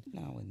and then.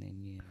 Now and then,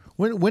 yeah.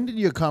 When did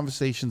your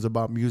conversations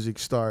about music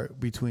start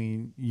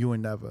between you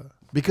and Neva?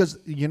 Because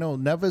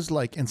Neva's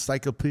like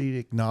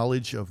encyclopedic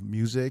knowledge of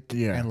music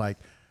and like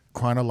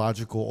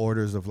chronological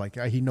orders of like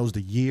he knows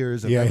the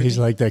years. Of Yeah, everything. he's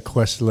like that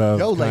Questlove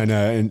kind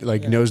of,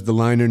 and knows the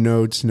liner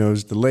notes,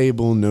 knows the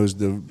label, knows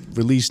the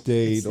release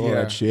date, all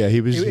that shit. Yeah,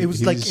 he was. It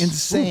was like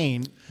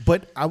insane.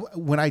 But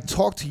when I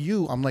talk to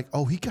you, I'm like,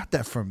 oh, he got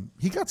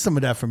some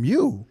of that from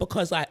you.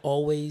 Because I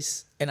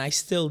always, and I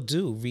still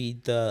do,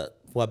 read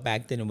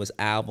back then it was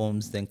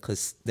albums, then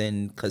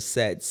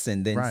cassettes,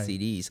 and then Right.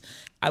 CDs.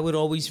 I would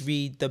always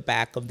read the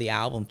back of the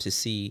album to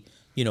see,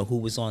 who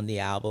was on the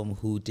album,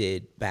 who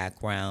did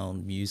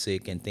background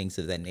music and things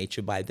of that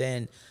nature. By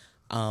then,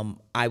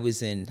 I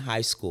was in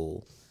high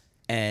school,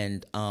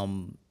 and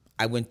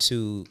I went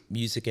to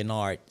music and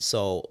art.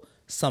 So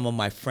some of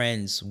my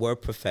friends were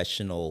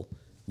professional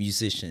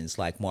musicians,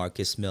 like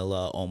Marcus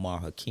Miller, Omar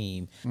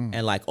Hakim,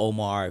 and like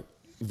Omar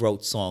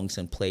wrote songs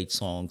and played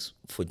songs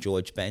for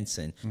George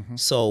Benson.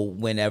 So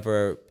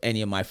whenever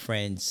any of my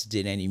friends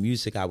did any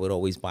music, I would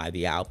always buy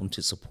the album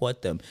to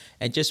support them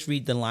and just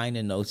read the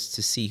liner notes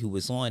to see who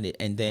was on it.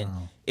 And then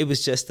it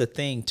was just a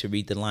thing to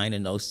read the liner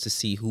notes to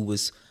see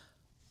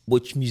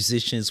which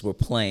musicians were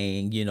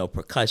playing,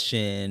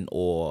 percussion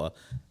or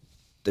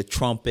the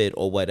trumpet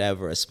or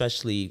whatever,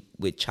 especially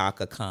with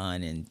Chaka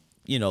Khan and,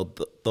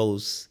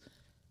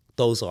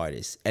 those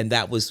artists. And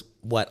that was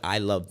what I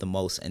loved the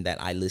most and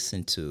that I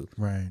listened to,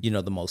 Right.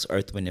 The most,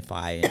 Earth, Wind, and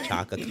Fire and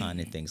Chaka Khan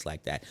and things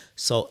like that.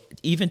 So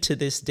even to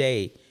this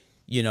day,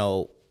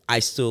 I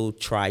still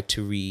try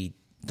to read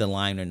the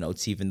liner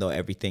notes, even though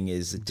everything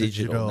is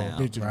digital now.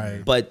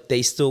 Right. But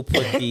they still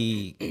put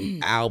the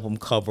album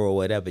cover or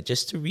whatever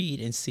just to read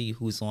and see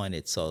who's on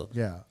it. So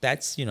Yeah.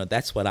 that's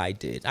what I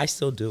did. I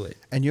still do it.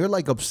 And you're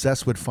like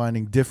obsessed with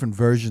finding different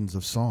versions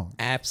of songs.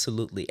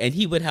 Absolutely. And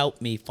he would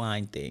help me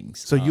find things.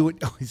 So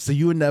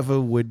you and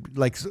Neva would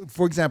like,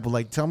 for example,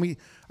 like tell me.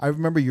 I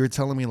remember you were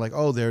telling me like,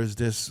 oh,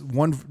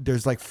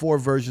 there's like 4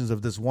 versions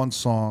of this one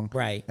song,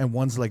 Right. And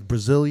one's like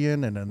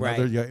Brazilian and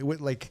another Right. yeah,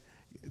 like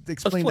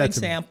explain For that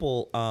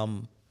example,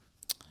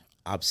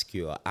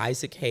 obscure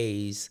Isaac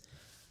Hayes.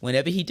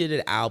 Whenever he did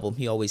an album,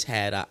 he always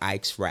had a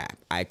Ike's Rap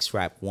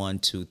 1,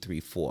 2, 3,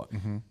 4.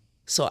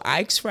 So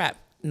Ike's Rap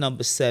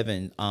number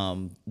 7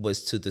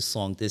 was to the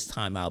song "This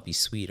Time I'll Be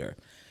Sweeter."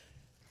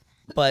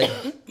 But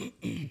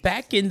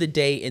back in the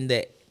day, in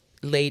the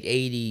late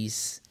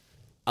 '80s,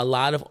 a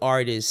lot of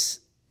artists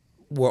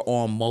were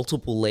on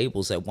multiple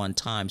labels at one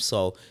time.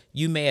 So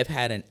you may have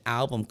had an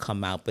album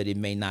come out, but it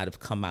may not have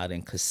come out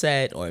in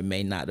cassette or it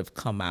may not have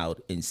come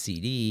out in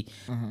CD.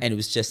 And it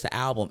was just the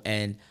album.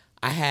 And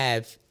I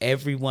have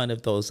every one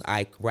of those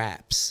Ike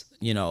raps,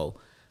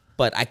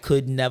 but I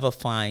could never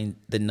find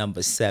the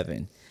number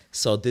 7.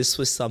 So this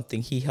was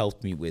something he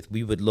helped me with.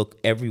 We would look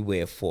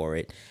everywhere for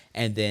it.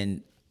 And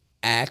then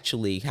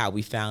actually how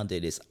we found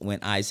it is when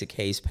Isaac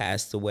Hayes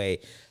passed away,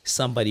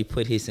 somebody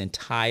put his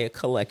entire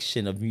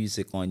collection of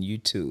music on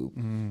YouTube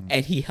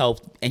and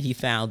he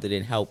found it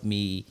and helped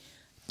me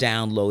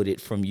download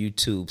it from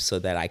YouTube so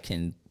that I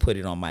can put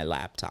it on my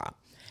laptop.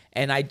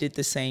 And I did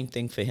the same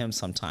thing for him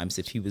sometimes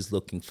if he was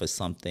looking for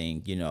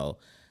something,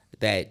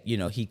 that, you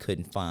know, he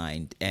couldn't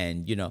find.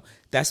 And, you know,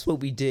 that's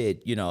what we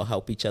did, you know,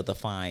 help each other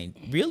find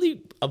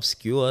really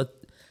obscure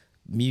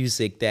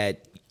music.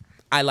 That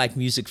I like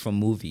music from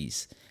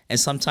movies. And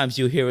sometimes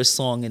you'll hear a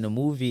song in a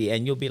movie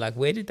and you'll be like,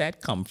 where did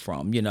that come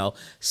from? You know,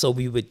 so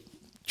we would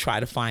try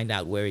to find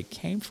out where it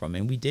came from,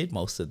 and we did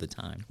most of the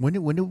time.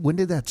 When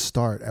did that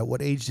start? At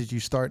what age did you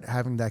start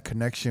having that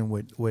connection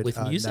with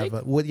music?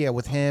 Neva?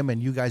 With him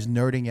and you guys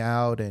nerding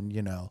out and,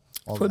 you know,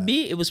 all For that?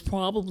 me, it was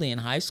probably in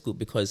high school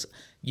because,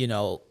 you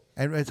know.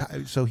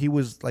 And so he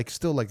was like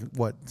still like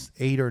what,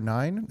 8 or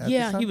 9?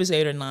 Yeah, he was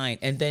 8 or 9.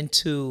 And then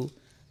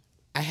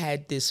I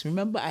had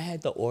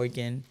the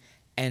organ,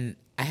 and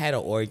I had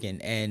an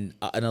organ and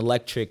an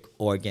electric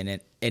organ,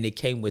 and it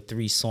came with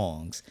 3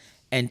 songs.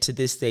 And to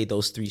this day,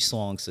 those 3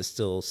 songs are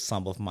still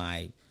some of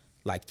my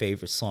like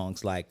favorite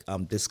songs, like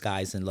This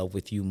Guy's in Love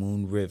with You,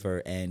 Moon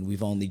River, and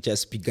We've Only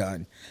Just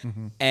Begun.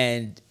 Mm-hmm.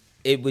 And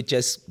it would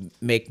just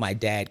make my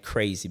dad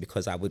crazy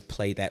because I would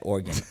play that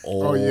organ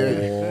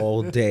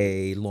all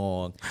day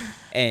long.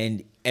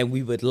 And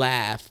we would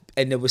laugh,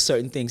 and there were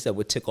certain things that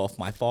would tick off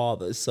my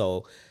father.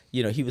 So,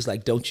 you know, he was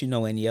like, don't you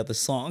know any other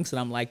songs? And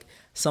I'm like,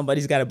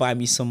 somebody's got to buy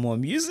me some more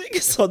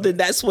music. So then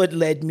that's what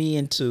led me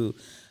into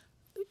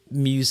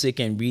music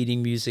and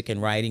reading music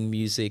and writing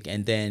music.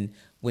 And then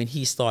when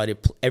he started,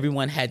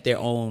 everyone had their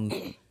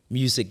own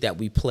music that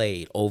we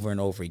played over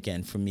and over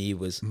again. For me, it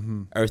was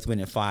Earth,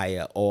 Wind, and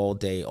Fire all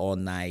day, all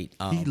night.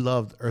 He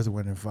loved Earth,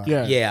 Wind, and Fire.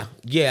 Yeah.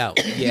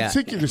 He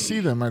took you to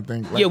see them, I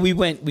think. Yeah, we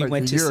went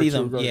to see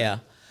them. Yeah.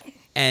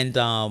 And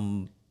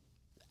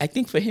I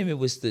think for him it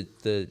was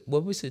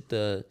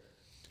the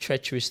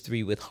Treacherous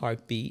 3 with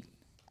Heartbeat.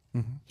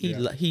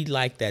 Mm-hmm. He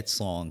liked that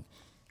song.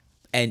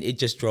 And it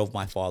just drove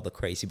my father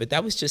crazy. But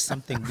that was just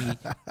something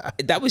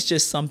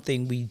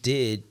we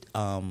did,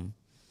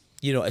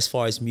 you know, as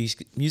far as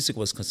music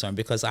was concerned,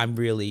 because I'm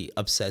really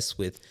obsessed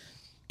with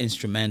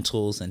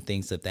instrumentals and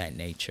things of that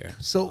nature.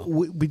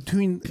 So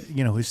between,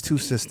 you know, his 2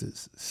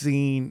 sisters,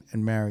 Scene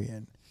and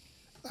Marion,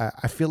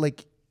 I feel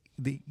like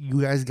you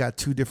guys got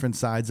 2 different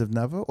sides of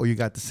Neva, or you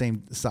got the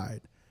same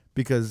side?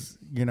 Because,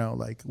 you know,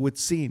 like with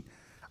Scene,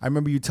 I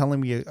remember you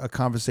telling me a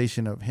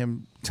conversation of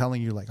him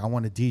telling you, like, I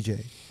want to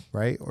DJ,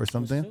 right? Or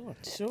something.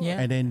 Sure. Yeah.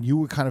 And then you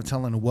were kind of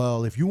telling him,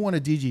 well, if you want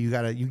to DJ,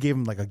 you gave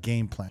him like a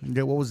game plan.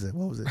 Yeah, what was it?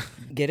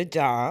 Get a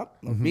job,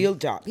 a real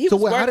job. He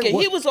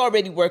was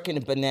already working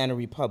in Banana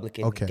Republic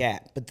in the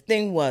Gap. But the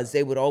thing was,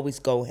 they would always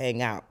go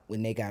hang out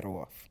when they got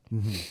off.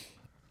 Mm-hmm.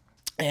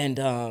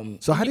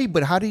 And so how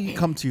did he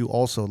come to you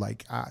also?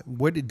 Like,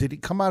 where did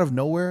it come out of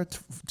nowhere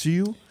to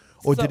you?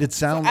 Or did it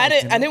sound I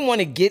like... I didn't want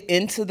to get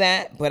into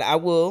that, but I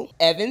will.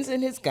 Evans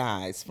and his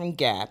guys from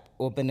Gap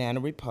or Banana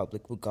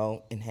Republic would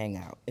go and hang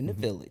out in the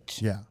village.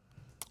 Yeah.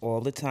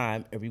 All the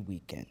time, every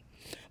weekend.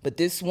 But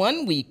this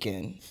one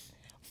weekend,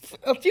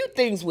 a few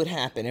things would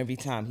happen every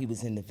time he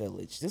was in the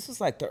village. This was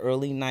like the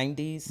early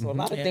 90s, so a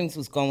lot of things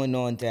was going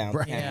on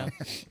downtown.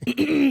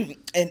 Right.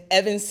 And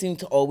Evans seemed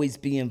to always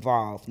be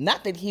involved.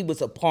 Not that he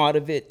was a part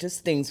of it,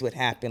 just things would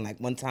happen. Like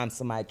one time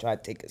somebody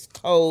tried to take his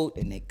coat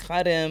and they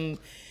cut him.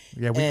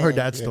 Yeah, we've heard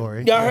that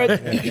story. Y'all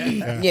heard?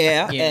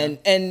 Yeah.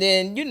 And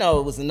then, you know,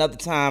 it was another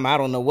time, I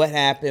don't know what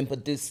happened,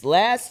 but this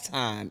last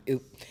time,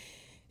 it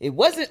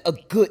wasn't a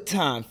good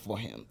time for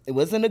him. It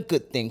wasn't a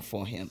good thing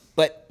for him.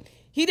 But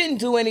he didn't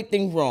do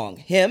anything wrong.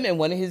 Him and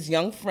one of his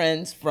young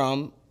friends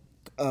from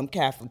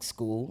Catholic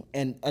school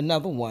and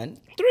another one,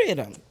 3 of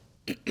them,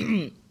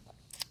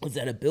 was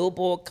at a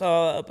billboard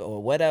club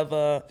or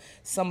whatever.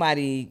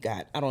 Somebody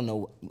got, I don't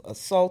know,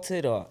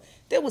 assaulted, or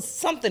there was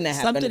something that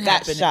happened. Something got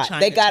happened shot.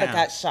 They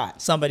got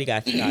shot. Somebody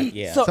got shot.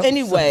 Yeah. So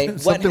anyway,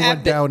 something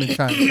went down in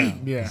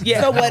Chinatown. Yeah.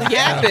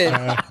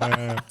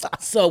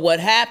 So what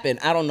happened?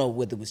 I don't know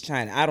whether it was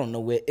China. I don't know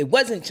where. It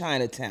wasn't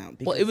Chinatown.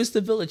 Well, it was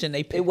the village, and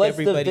they picked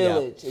everybody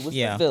up. It was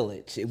the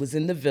village. It was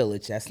in the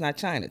village. That's not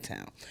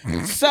Chinatown.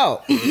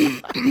 So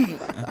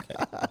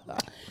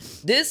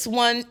this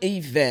one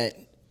event,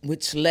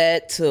 which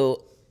led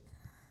to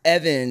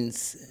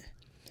Evans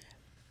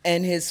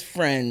and his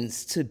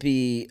friends to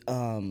be,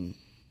 I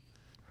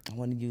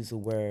want to use a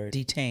word.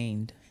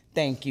 Detained.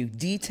 Thank you.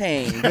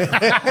 Detained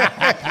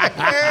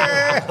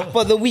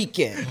for the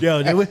weekend.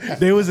 Yo,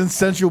 they was in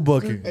central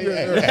booking.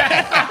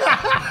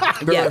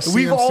 Yes.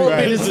 We've all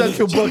been in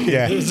central booking.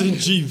 It was in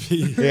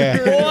GP.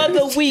 For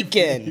the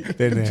weekend.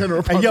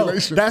 General And yo,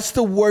 population. that's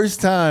the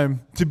worst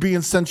time to be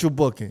in central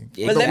booking.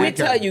 But let me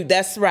tell you,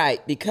 that's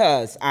right,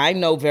 because I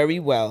know very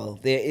well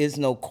there is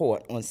no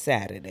court on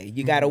Saturday.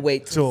 You got to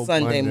wait till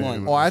Sunday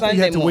morning. Oh, I think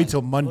you had to wait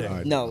till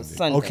Monday. No,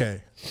 Sunday.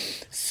 Okay.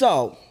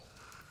 So.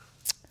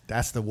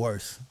 That's the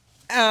worst.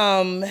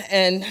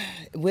 And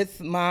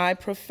with my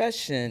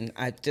profession,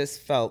 I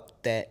just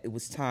felt that it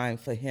was time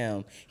for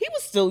him. He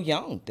was still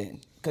young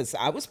then, because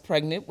I was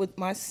pregnant with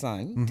my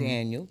son,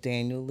 Daniel.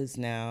 Daniel is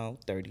now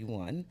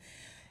 31.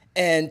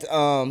 And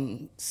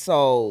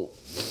so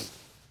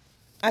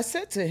I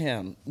said to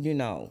him, you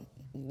know,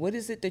 what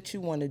is it that you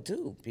want to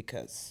do?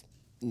 Because,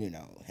 you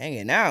know,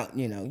 hanging out,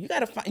 you know, you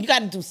got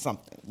to do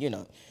something, you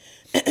know.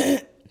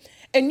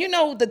 And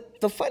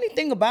the funny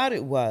thing about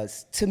it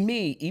was, to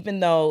me, even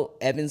though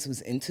Evans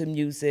was into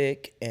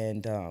music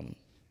and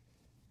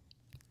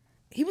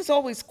he was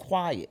always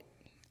quiet.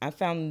 I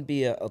found him to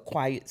be a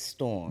quiet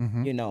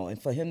storm,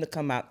 and for him to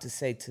come out to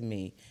say to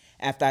me,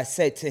 after I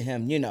said to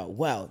him,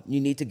 well,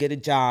 you need to get a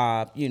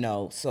job,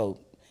 so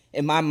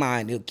in my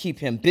mind, it'll keep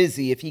him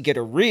busy if he get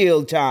a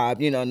real job,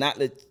 not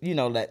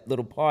that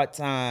little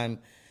part-time,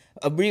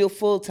 a real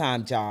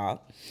full-time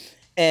job.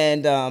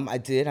 And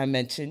I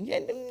mentioned, you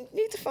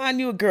need to find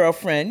you a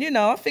girlfriend.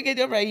 I figured,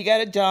 all right, you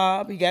got a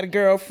job, you got a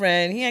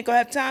girlfriend. He ain't gonna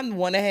have time to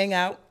want to hang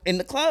out in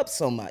the club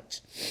so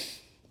much.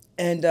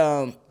 And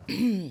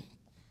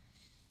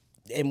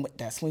and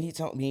that's when he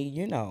told me,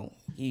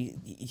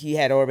 he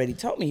had already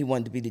told me he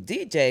wanted to be the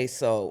DJ.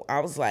 So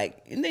I was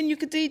like, and then you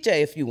could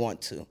DJ if you want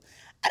to.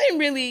 I didn't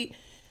really,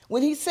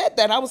 when he said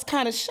that, I was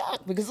kind of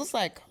shocked because it's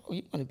like, oh,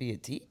 you want to be a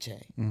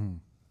DJ? Mm-hmm.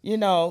 He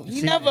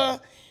never,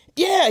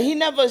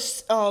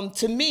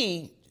 to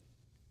me,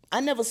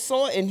 I never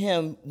saw in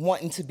him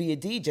wanting to be a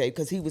DJ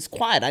because he was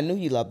quiet. I knew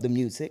he loved the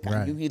music. Right.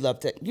 I knew he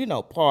loved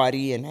to,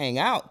 party and hang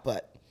out,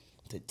 but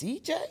the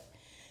DJ?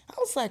 I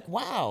was like,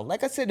 wow.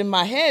 Like I said, in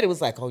my head, it was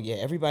like, oh, yeah,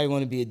 everybody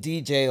want to be a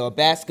DJ or a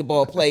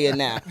basketball player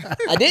now.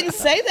 I didn't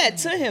say that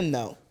to him,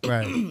 though.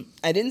 Right.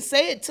 I didn't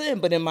say it to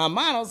him, but in my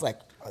mind, I was like,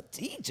 a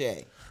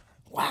DJ?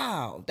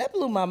 Wow, that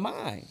blew my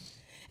mind.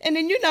 And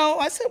then,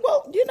 I said,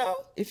 well,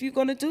 if you're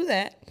going to do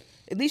that,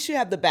 at least you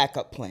have the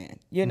backup plan.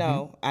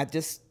 I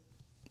just,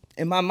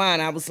 in my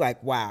mind, I was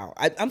like, wow.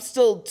 I'm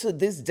still, to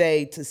this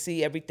day, to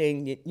see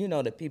everything,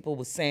 that people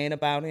were saying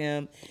about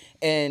him.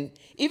 And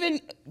even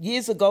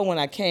years ago when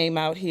I came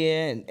out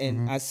here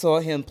and I saw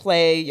him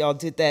play, y'all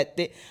did that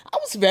thing, I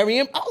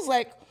was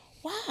like,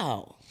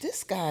 wow,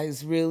 this guy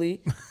is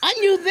really, I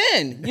knew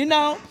then,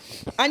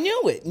 I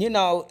knew it,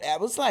 I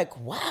was like,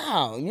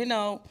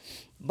 wow,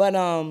 but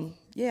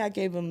yeah, I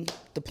gave him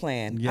the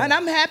plan. Yeah. And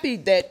I'm happy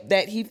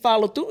that he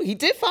followed through. He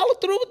did follow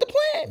through with the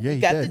plan. Yeah, he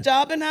got the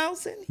job in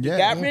housing. He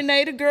got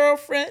Renee the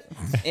girlfriend.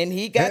 And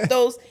he got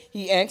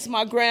he asked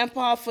my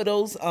grandpa for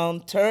those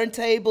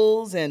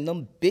turntables and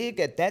them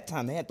big, at that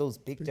time, they had those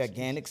big,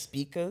 gigantic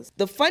speakers.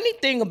 The funny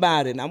thing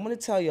about it, and I'm going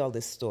to tell you all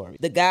this story.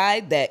 The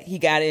guy that he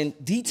got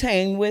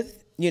detained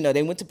with,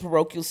 they went to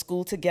parochial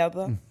school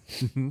together.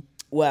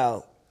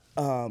 Well,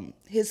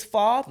 his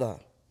father,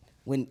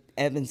 when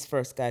Evans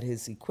first got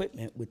his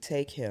equipment, would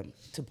take him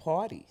to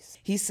parties.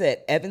 He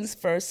said Evans'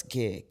 first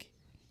gig,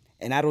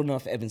 and I don't know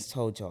if Evans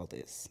told y'all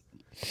this,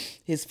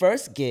 his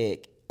first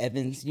gig,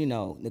 Evans,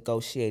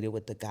 negotiated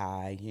with the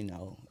guy,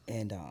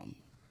 and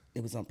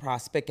it was on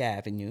Prospect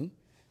Avenue,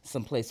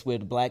 someplace where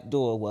the black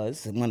door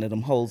was, one of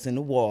them holes in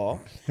the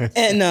wall.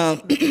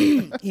 And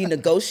he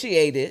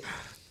negotiated.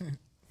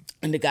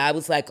 And the guy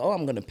was like, oh,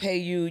 I'm going to pay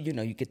you.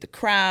 You get the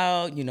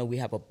crowd. We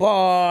have a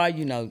bar.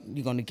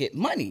 You're going to get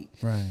money.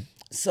 Right.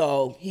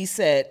 So he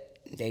said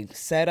they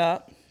set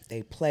up.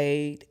 They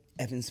played.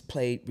 Evans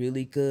played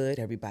really good.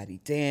 Everybody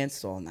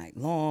danced all night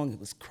long. It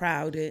was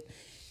crowded.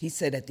 He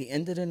said at the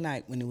end of the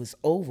night, when it was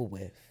over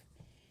with,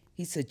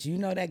 he said,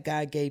 that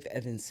guy gave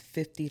Evans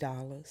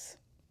 $50?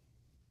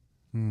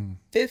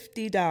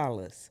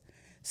 $50.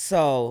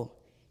 So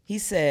he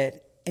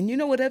said, and you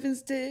know what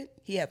Evans did?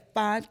 He had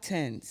 5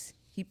 tens.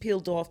 He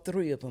peeled off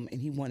 3 of them, and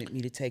he wanted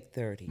me to take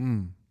 30.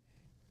 And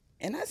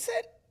I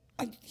said,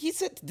 he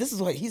said, this is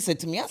what he said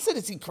to me. I said,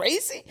 is he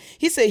crazy?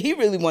 He said he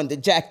really wanted to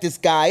jack this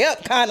guy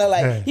up, kind of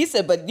like, he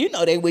said, but,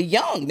 they were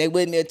young. They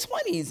were in their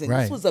 20s, and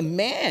this was a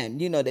man,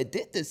 that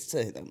did this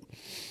to them.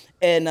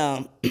 And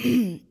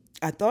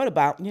I thought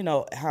about,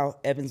 how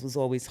Evans was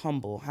always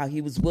humble, how he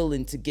was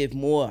willing to give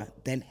more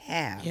than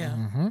half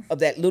of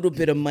that little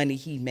bit of money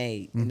he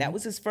made. And that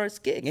was his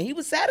first gig, and he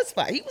was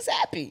satisfied. He was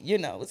happy,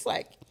 It's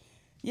like,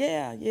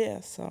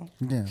 so.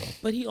 Yeah.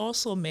 But he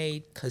also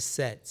made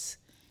cassettes.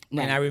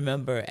 Right. And I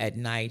remember at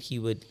night he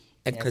would,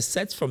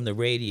 cassettes from the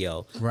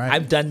radio. Right.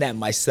 I've done that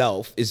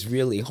myself. It's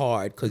really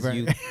hard because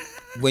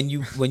when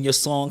your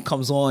song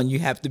comes on, you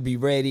have to be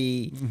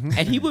ready.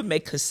 And he would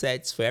make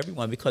cassettes for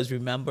everyone because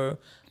remember,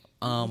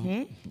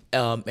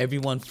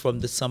 everyone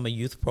from the summer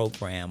youth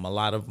program, a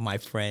lot of my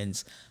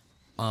friends,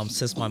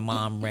 since my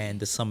mom ran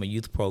the summer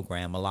youth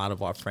program, a lot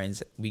of our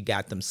friends, we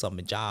got them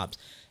summer jobs.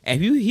 And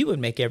he would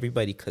make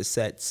everybody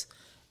cassettes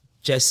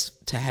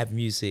just to have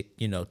music,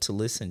 to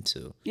listen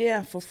to.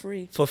 Yeah, for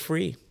free. For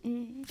free.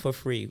 For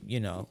free,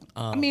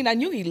 I mean, I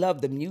knew he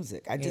loved the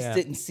music. I just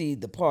didn't see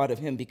the part of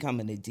him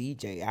becoming a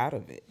DJ out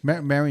of it.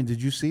 Marion,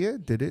 did you see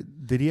it?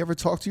 Did he ever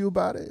talk to you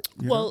about it?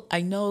 Well,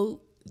 I know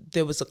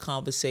there was a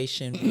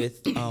conversation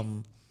with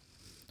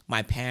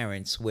my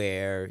parents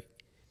where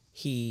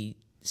he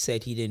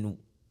said he didn't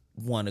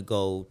want to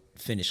go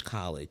finish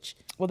college.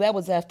 Well, that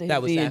was after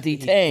he being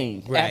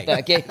detained. Right. After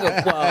I gave him,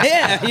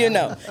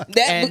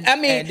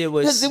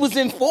 because it was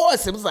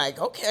enforced. It was like,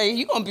 okay,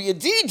 you're going to be a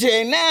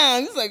DJ now.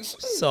 And it's like,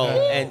 so,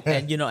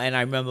 and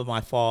I remember my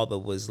father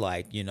was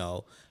like, you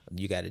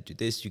got to do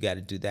this, you got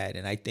to do that.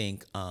 And I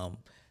think,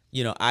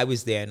 I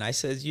was there and I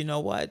says, you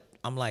know what?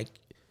 I'm like,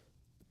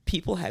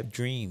 people have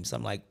dreams.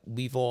 I'm like,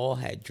 we've all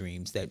had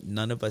dreams that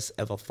none of us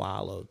ever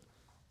followed.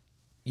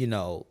 You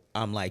know,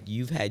 I'm like,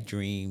 you've had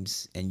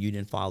dreams and you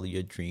didn't follow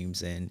your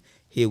dreams, and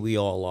here we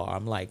all are.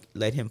 I'm like,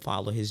 let him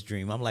follow his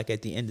dream. I'm like,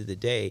 at the end of the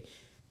day,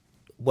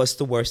 what's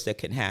the worst that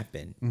can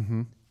happen?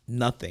 Mm-hmm.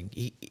 Nothing.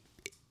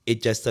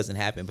 It just doesn't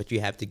happen, but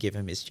you have to give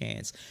him his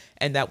chance.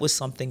 And that was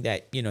something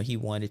that, you know, he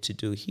wanted to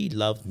do. He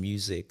loved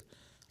music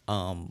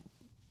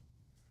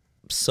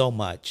so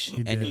much.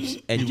 He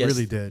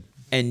really did.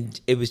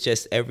 And it was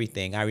just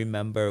everything. I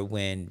remember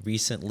when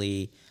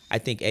recently, I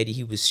think Eddie,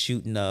 he was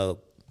shooting a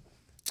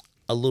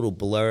little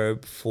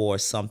blurb for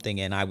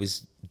something, and I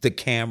was the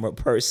camera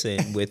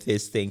person with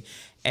his thing.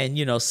 And,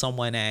 you know,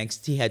 someone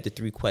asked, he had the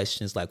 3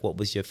 questions, like, what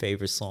was your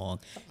favorite song?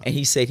 And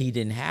he said he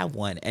didn't have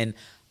one. And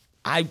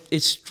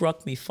it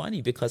struck me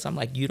funny because I'm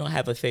like, you don't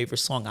have a favorite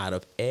song out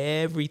of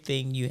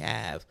everything you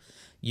have,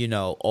 you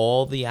know,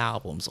 all the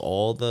albums,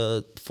 all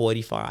the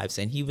 45s.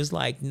 And he was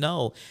like,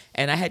 no.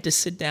 And I had to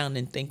sit down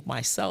and think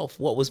myself,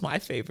 what was my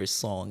favorite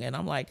song? And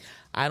I'm like,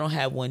 I don't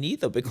have one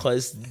either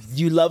because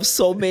you love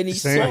so many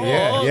songs.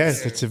 Yeah,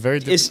 yes, it's a very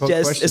difficult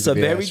question. It's a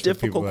very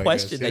difficult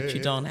question that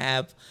you don't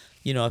have,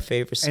 you know, a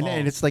favorite song.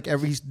 And it's like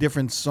every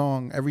different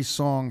song, every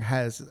song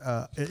has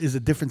is a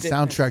different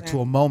soundtrack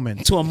to a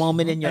moment. To a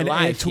moment in your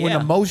life. And to an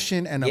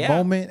emotion and a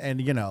moment. And,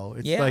 you know,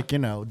 it's like, you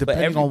know,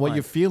 depending on what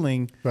you're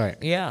feeling, right?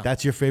 Yeah,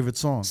 that's your favorite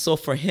song. So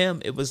for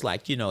him, it was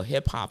like, you know,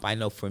 hip hop. I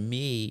know for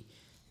me,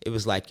 it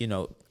was like, you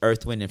know,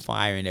 Earth, Wind and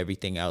Fire and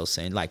everything else.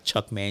 And like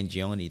Chuck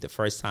Mangione, the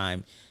first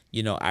time,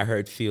 you know, I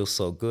heard Feel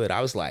So Good,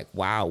 I was like,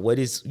 wow, what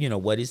is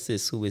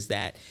this? Who is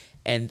that?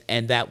 And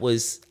that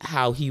was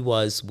how he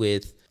was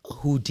with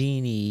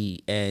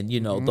Houdini and, you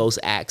know, those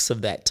acts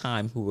of that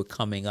time who were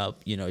coming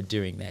up, you know,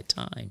 during that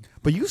time.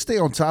 But you stay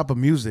on top of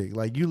music.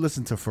 Like, you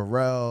listen to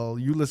Pharrell,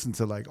 you listen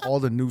to like all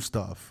the new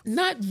stuff.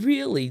 Not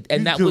really.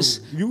 And that was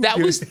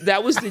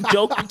the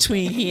joke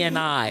between he and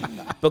I,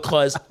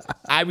 because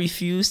I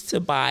refused to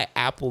buy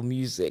Apple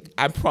Music.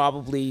 I'm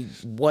probably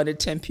one of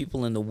 10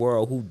 people in the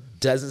world who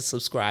doesn't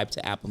subscribe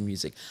to Apple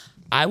Music.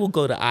 I will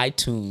go to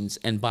iTunes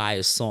and buy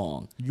a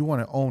song. You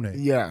want to own it.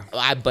 Yeah.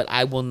 But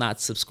I will not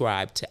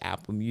subscribe to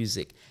Apple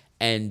Music.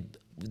 And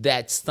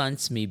that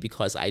stunts me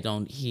because I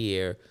don't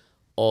hear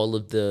all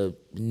of the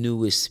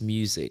newest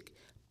music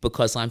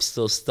because I'm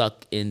still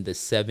stuck in the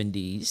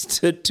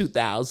 70s to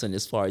 2000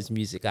 as far as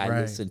music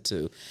I listen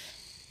to.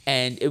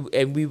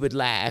 And we would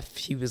laugh.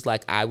 He was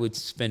like, I would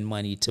spend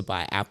money to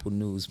buy Apple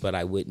News, but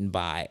I wouldn't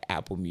buy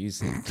Apple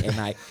Music.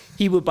 And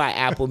he would buy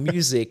Apple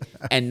Music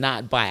and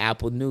not buy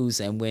Apple News.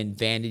 And when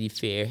Vanity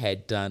Fair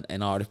had done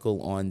an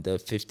article on the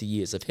 50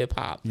 years of hip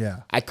hop,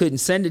 I couldn't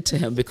send it to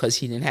him because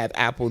he didn't have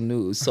Apple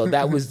News. So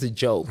that was the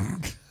joke,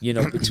 you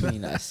know,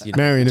 between us. You know,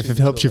 Marion, if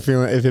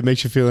it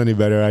makes you feel any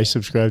better, I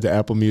subscribe to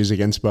Apple Music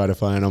and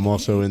Spotify, and I'm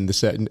also in the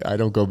set. I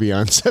don't go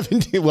beyond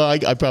 70. Well,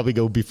 I probably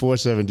go before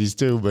 70s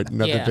too, but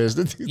nothing past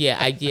it.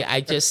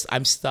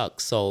 I'm stuck.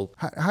 So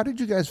how did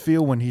you guys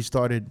feel when he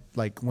started,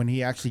 like when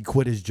he actually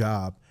quit his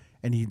job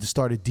and he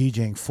started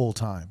DJing full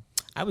time?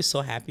 I was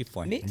so happy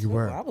for him. Me too. You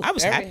were. I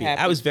was happy.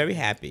 I was very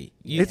happy.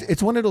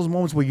 It's one of those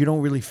moments where you don't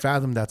really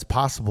fathom that's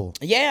possible.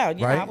 Yeah,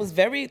 you right? know,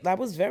 I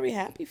was very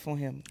happy for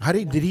him. How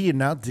did he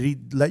announce? Did he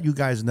let you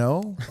guys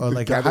know, or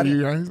like how did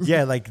you guys?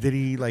 Yeah, like did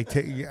he like?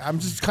 I'm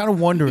just kind of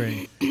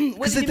wondering.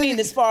 What do you mean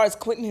as far as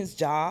quitting his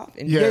job?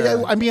 And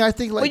yeah. I mean, I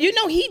think like. Well, you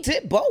know, he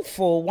did both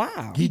for a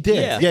while. He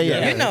did.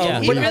 Yeah. You know,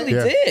 he really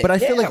did. But I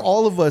feel like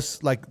all of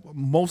us, like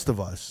most of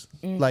us,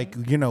 like,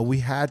 you know, we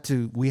had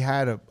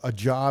a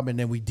job and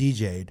then we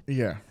DJ'd.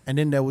 Yeah. And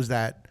then there was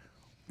that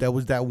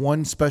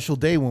one special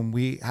day when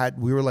we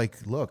were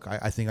like, look,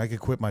 I think I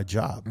could quit my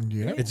job.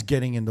 Yeah. It's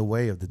getting in the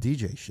way of the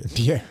DJ shit.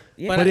 Yeah.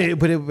 But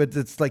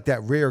it's like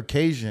that rare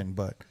occasion,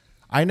 but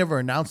I never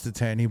announced it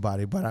to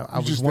anybody, but I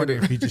was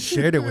wondering if he just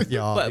shared it with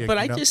y'all. But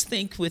I just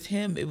think with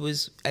him, it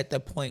was at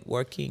the point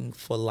working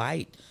for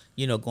Light,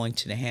 you know, going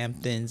to the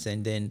Hamptons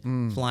and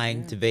then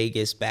flying to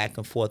Vegas back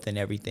and forth and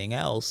everything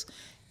else.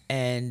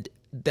 And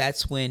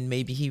that's when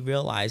maybe he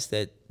realized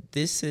that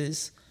this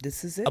is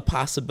it. a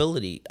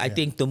possibility. I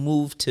think the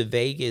move to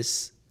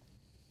Vegas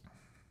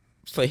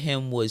for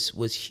him was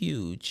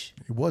huge.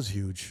 It was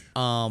huge.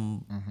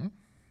 And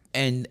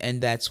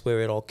that's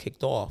where it all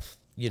kicked off.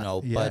 You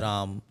know, but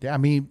I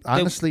mean,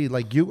 honestly,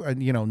 like you and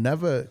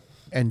Neva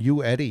and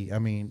you, Eddie. I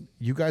mean,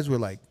 you guys were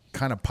like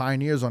kind of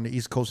pioneers on the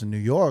East Coast in New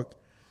York,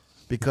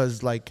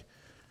 because like,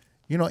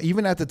 you know,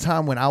 even at the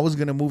time when I was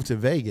gonna move to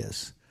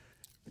Vegas,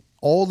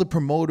 all the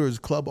promoters,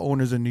 club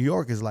owners in New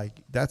York is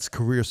like, that's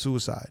career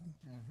suicide.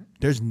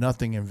 There's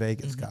nothing in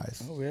Vegas,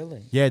 guys. Oh,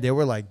 really? Yeah, they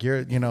were like,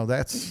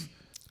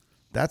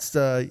 that's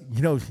the,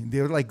 you know,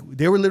 they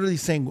were literally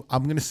saying,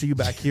 I'm going to see you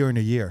back here in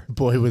a year.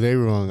 Boy, were they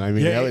wrong. I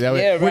mean, were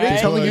they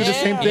telling you the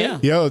same thing?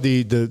 Yo,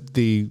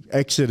 the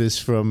exodus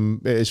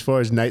from, as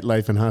far as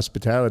nightlife and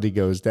hospitality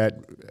goes, that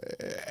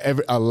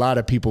a lot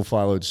of people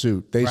followed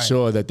suit. They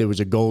saw that there was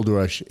a gold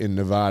rush in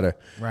Nevada.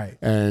 Right.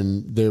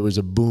 And there was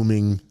a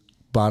booming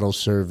bottle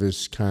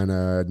service kind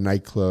of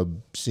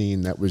nightclub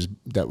scene that was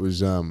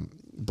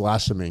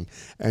blossoming.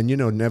 And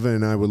Neva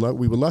and I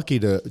we were lucky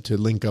to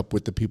link up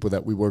with the people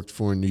that we worked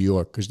for in New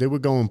York because they were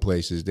going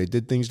places. They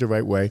did things the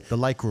right way. The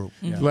Light Group.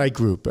 Yeah. Light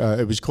Group.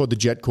 It was called the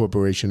Jet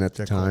Corporation at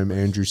the time.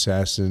 Andrew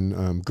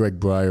Sasson, Greg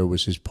Breyer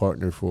was his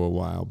partner for a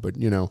while. But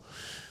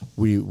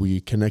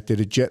we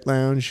connected at Jet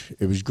Lounge.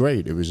 It was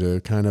great. It was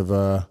a kind of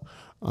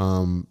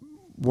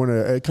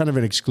kind of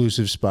an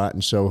exclusive spot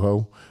in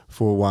Soho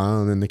for a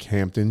while, and then the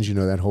Hamptons,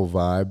 that whole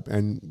vibe.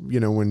 And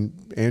when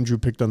Andrew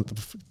picked up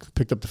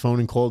the phone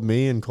and called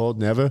me and called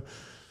Neva,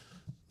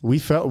 we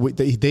felt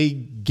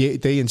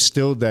they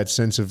instilled that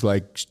sense of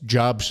like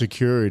job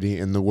security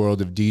in the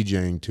world of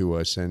DJing to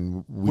us,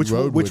 and we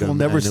rode with we'll them,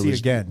 never and see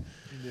again.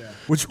 Yeah.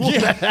 Which we'll,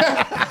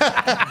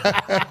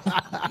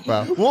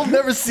 we'll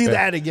never see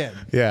that again.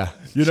 Yeah,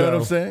 you know what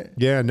I'm saying?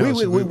 Yeah. No.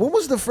 Wait, when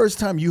was the first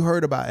time you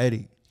heard about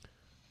Eddie?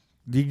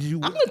 Did you?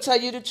 I'm gonna tell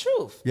you the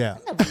truth. Yeah. I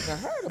never even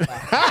heard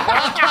about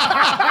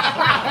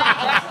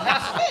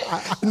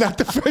it. Not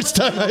the first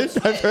time I've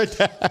heard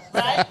that.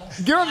 Right?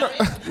 Get on the.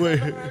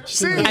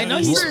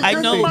 I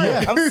know.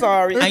 I'm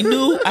sorry. I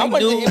knew. I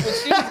wanted to hear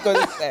what she was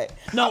gonna say.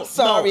 No, I'm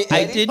sorry, I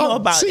Eddie. did know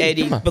about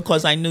Eddie come on.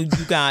 because I knew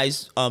you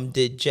guys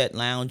did Jet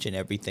Lounge and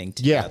everything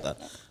together.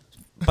 Yeah.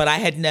 But I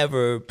had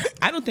never.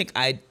 I don't think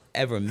I'd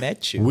ever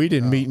met you. We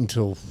didn't meet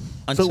until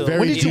Until- very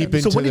when did deep you,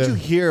 into so when did the you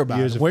hear about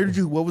years it?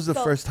 of- What was the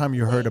first time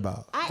you heard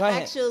about? Go I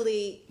ahead.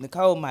 actually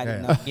Nicole might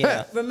have known.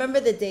 Yeah.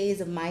 remember the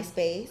days of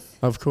MySpace.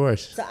 Of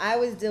course. So I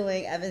was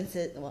doing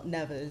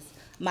Neva's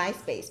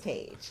MySpace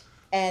page.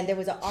 And there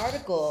was an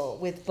article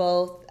with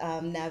both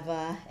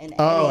Neva and Eddie.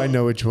 Oh, I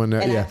know which one.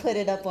 And Yeah. I put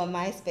it up on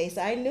MySpace.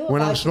 So I knew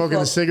When about I'm smoking you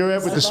the for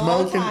cigarette with a the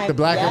long smoke and time. the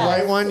black and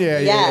white one, yeah.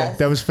 Yes.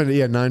 That was funny.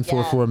 Yeah,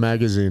 944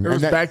 magazine. It was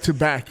And that, back to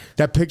back.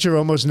 that picture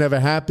almost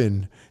never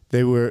happened.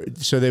 They were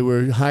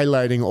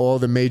highlighting all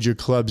the major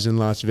clubs in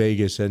Las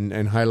Vegas and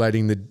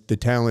highlighting the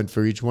talent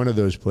for each one of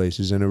those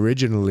places. And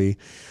originally,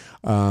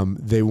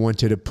 they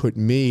wanted to put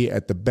me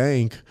at the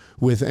bank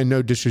with, and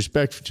no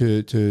disrespect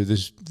to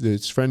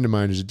this friend of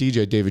mine who's a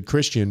DJ, David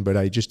Christian, but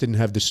I just didn't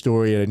have the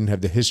story. I didn't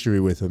have the history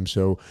with him.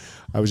 So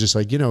I was just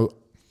like,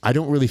 I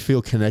don't really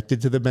feel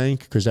connected to the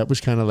bank because that was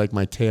kind of like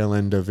my tail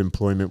end of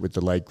employment with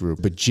the Light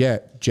Group. But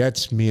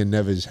Jet's me and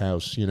Neva's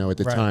house, at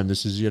the time.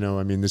 This is,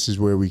 this is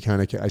where we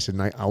kind of, I said,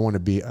 I want to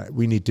be,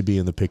 we need to be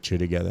in the picture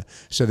together.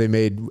 So they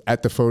made,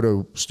 at the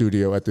photo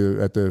studio, at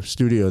the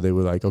studio, they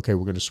were like, okay,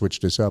 we're going to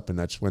switch this up. And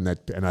that's when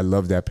and I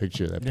love that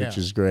picture. That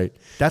picture's great.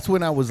 That's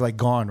when I was like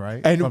gone,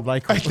 right? And From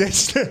Light Group.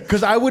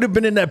 Because I would have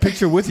been in that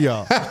picture with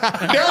y'all.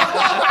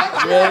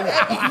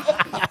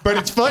 But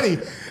it's funny.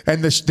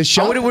 And the I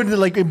shop, would have been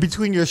like in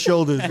between your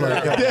shoulders.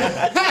 Like,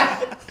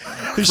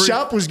 the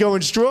shop was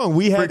going strong.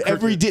 We had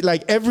every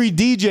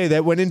DJ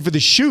that went in for the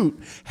shoot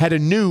had a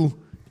new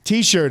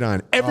T-shirt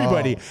on.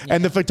 Everybody.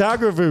 And the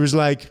photographer was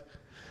like,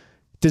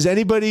 does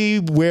anybody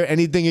wear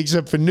anything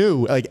except for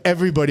new? Like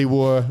everybody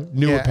wore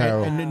new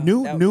apparel. And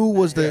new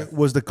was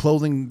the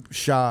clothing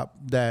shop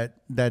that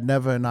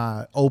Neva and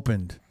I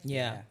opened.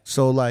 Yeah.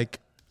 So like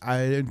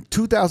in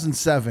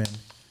 2007,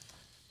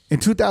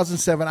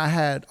 I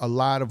had a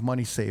lot of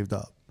money saved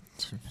up,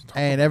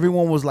 and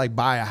everyone was like,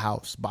 buy a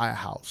house.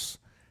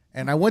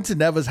 And I went to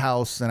Neva's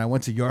house and I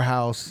went to your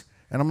house,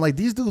 and I'm like,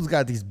 these dudes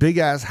got these big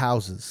ass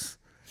houses,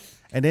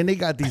 and then they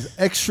got these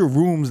extra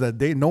rooms that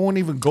no one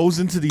even goes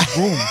into these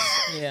rooms.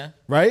 Yeah.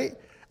 Right?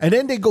 And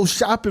then they go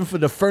shopping for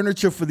the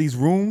furniture for these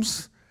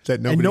rooms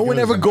That and no one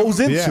ever goes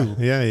into.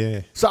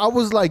 Yeah. So I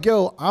was like,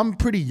 yo, I'm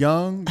pretty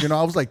young.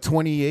 I was like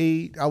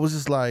 28. I was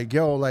just like,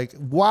 yo, like,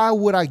 why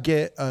would I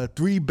get a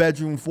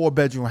 3-bedroom,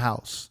 4-bedroom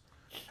house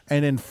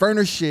and then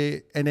furnish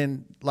it and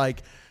then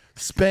like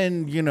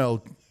spend,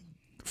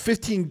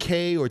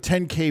 $15K or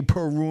 $10K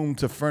per room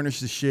to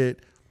furnish the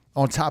shit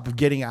on top of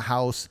getting a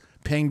house,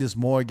 paying this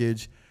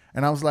mortgage.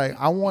 And I was like,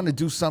 I want to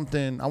do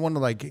something. I want to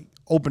like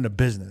open a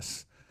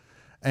business.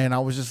 And I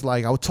was just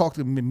like, I would talk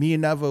to me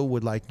and Neva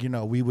would like,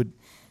 we would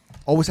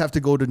always have to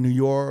go to New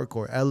York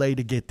or LA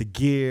to get the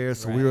gear.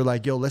 So we were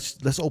like, yo,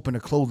 let's open a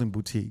clothing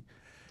boutique.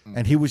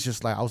 And he was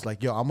just like, I was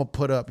like, yo, I'm gonna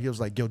put up. He was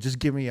like, yo, just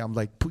give me. I'm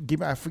like, give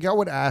me. I forgot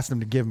what I asked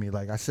him to give me.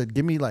 Like I said,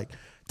 give me like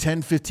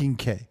 10,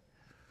 15K.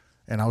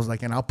 And I was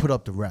like, and I'll put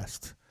up the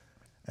rest.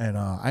 And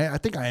I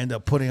think I ended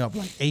up putting up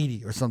like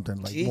 80 or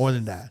something, like more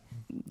than that.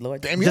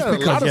 Lord, Damn, you had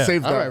a lot of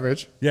saved All up. right,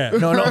 Rich. Yeah,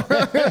 no.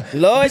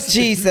 Lord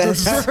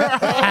Jesus.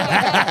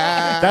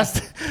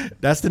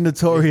 That's the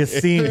notorious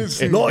scene.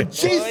 Lord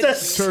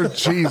Jesus.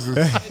 Church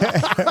Jesus.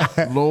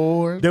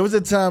 Lord. There was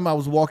a time I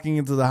was walking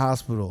into the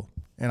hospital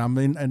and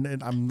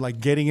and I'm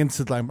like getting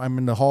into like I'm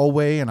in the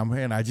hallway and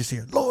I just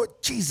hear Lord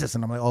Jesus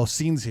and I'm like, oh,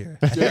 scene's here.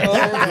 Yes,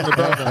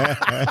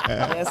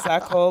 I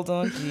called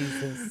on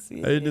Jesus.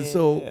 Yeah. And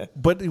so,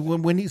 but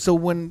when we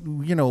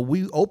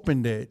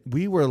opened it,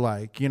 we were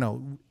like,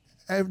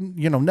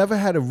 never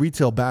had a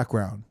retail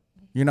background.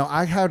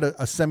 I had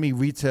a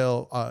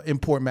semi-retail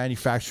import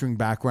manufacturing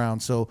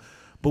background. So,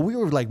 but we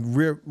were like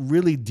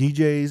really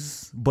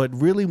DJs. But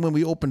really, when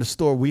we opened the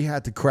store, we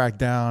had to crack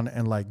down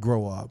and like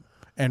grow up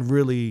and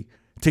really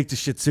take the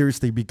shit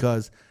seriously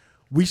because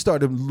we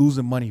started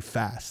losing money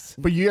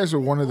fast. But you guys were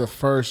one of the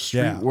first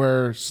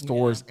streetwear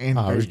stores in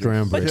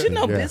Vegas.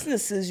 But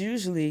businesses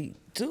usually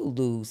do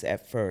lose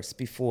at first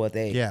before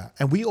they. Yeah,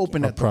 and we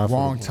opened at the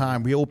wrong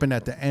time. We opened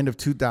at the end of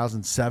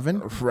 2007,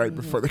 right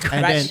before the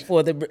crash. Right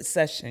before the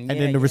recession. And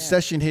then the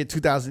recession hit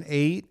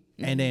 2008,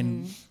 and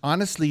then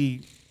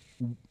honestly,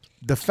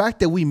 the fact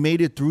that we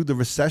made it through the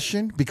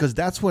recession, because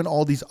that's when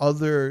all these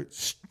other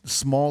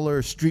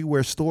smaller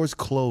streetwear stores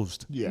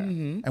closed. Yeah.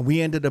 And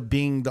we ended up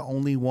being the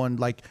only one,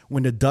 like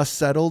when the dust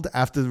settled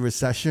after the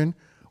recession,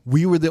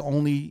 we were the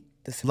only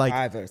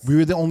survivors. We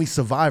were the only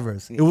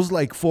survivors. It was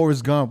like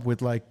Forrest Gump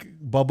with like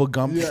Bubba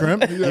Gump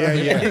shrimp.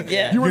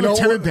 Yeah. You were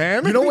Lieutenant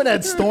Dan? You know when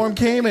that storm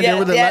came and they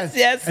were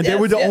they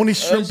were the only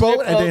shrimp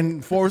boat, and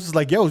then Forrest was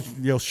like, yo,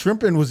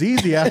 shrimping was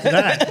easy after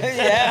that.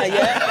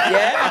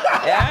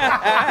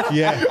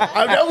 Yeah.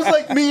 That was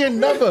like me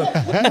and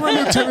Neva. You were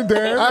Lieutenant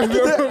Dan?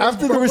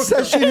 After the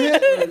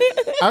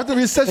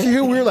recession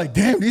hit, we were like,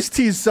 damn, these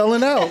teas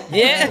selling out.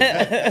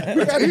 Yeah.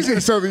 It's easy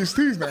to sell these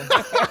teas now.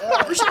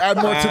 We should add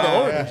more to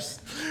the orders.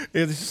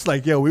 It's just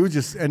like, we were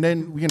just, and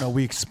then,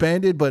 we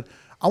expanded, but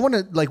I want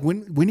to, like,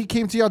 when he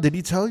came to y'all, did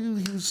he tell you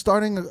he was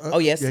starting?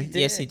 Yes, he did.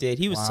 Yes, he did.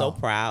 He was so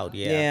proud.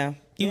 Yeah.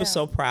 He was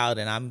so proud,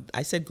 and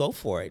I said, go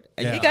for it.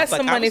 And he got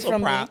some money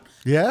from me.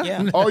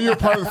 Yeah? Oh, you're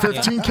part of the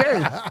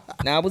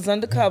 15K. Now I was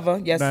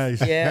undercover. Yes.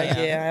 Nice.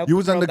 Yeah. You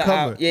was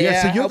undercover.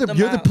 Yeah. So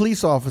you're the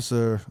police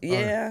officer.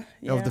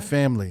 Of the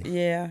family.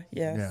 Yes, I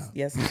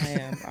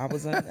am. I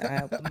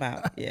helped them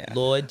out. Yeah.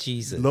 Lord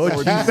Jesus.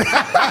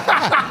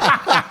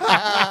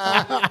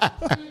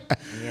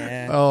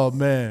 Yeah. Oh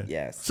man.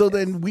 Yes. So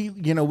then we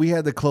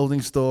had the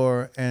clothing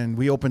store, and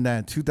we opened that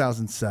in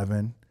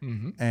 2007,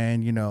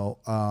 and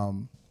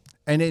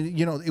and then,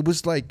 it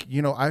was like,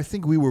 I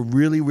think we were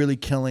really, really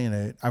killing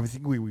it. I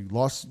think we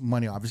lost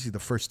money, obviously, the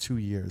first 2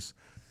 years.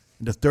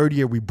 In the third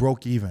year, we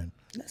broke even.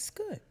 That's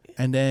good.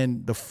 And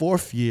then the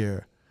fourth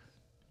year,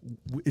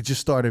 it just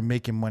started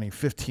making money,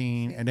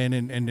 15. And then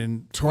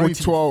in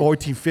 2012,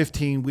 14,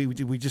 15,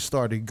 we just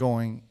started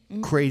going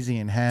crazy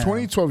in ham.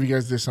 2012, you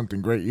guys did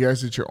something great. You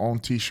guys did your own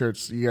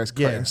T-shirts. You guys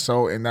cut and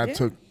sew, and that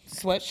took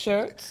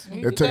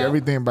sweatshirts. It took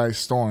everything by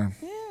storm.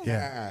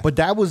 Yeah. But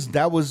that was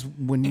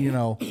when,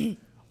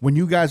 when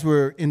you guys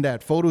were in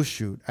that photo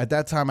shoot. At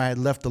that time, I had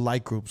left the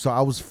light group, so I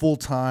was full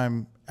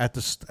time at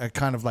the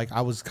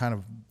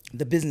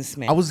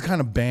businessman. I was kind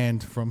of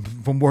banned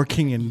from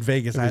working in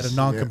Vegas. I had a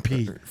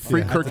non-compete.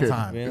 Free cricket.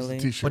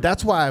 Really? But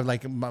that's why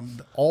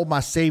all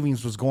my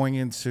savings was going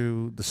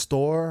into the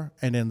store,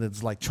 and then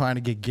it's like trying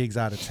to get gigs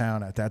out of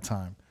town at that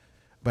time.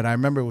 But I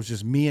remember it was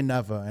just me and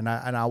Neva, and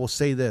I will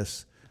say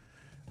this: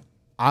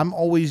 I'm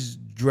always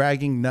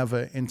dragging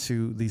Neva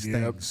into these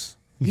things.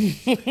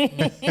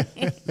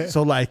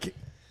 So like,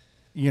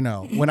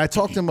 when I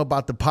talked to him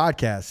about the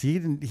podcast, he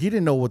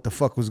didn't know what the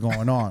fuck was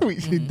going on.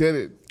 He did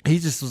it. He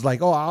just was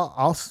like, I'll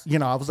I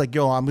was like,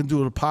 I'm gonna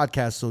do the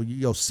podcast, so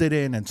sit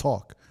in and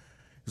talk.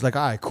 He's like,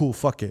 all right, cool,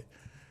 fuck it.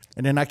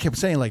 And then I kept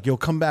saying like,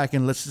 come back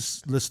and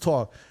let's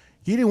talk.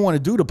 He didn't want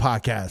to do the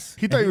podcast.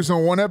 He thought he was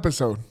on one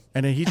episode.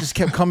 And then he just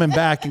kept coming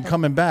back and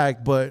coming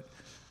back. But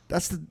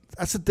that's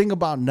the thing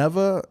about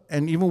Neva,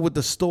 and even with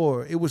the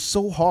store, it was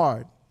so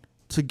hard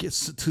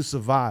to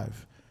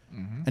survive.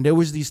 Mm-hmm. And there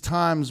was these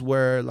times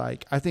where,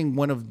 like, I think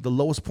one of the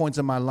lowest points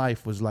in my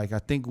life was like, I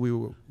think we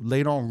were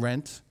late on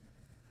rent.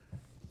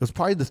 It was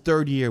probably the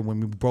third year when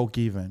we broke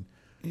even.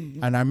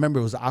 Mm-hmm. And I remember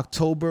it was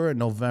October and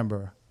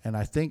November. And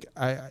I think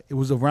it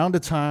was around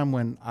the time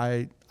when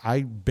I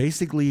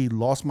basically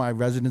lost my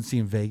residency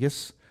in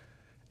Vegas,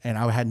 and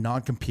I had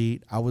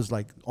non-compete. I was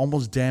like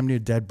almost damn near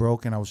dead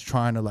broke, and I was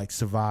trying to like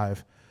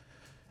survive.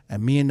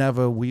 And me and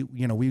Neva,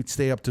 we'd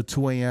stay up to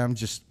 2 a.m.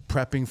 just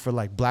prepping for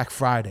like Black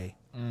Friday.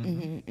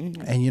 Mm-hmm,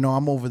 mm-hmm. And,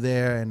 I'm over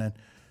there, and then,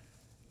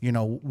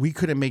 we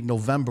couldn't make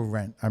November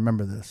rent. I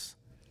remember this.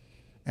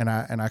 And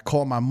I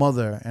called my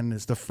mother, and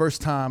it's the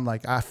first time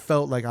like I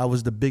felt like I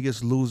was the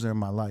biggest loser in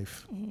my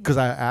life. Because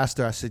I asked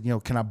her, I said,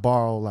 can I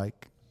borrow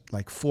like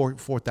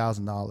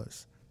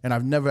 $4,000? And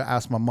I've never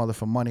asked my mother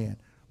for money, and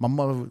my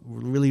mother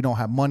really don't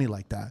have money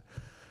like that.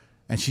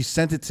 And she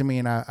sent it to me,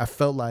 and I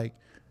felt like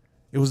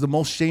it was the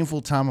most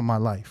shameful time of my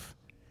life.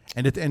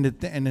 And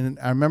then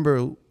I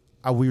remember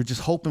we were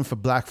just hoping for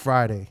Black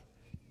Friday,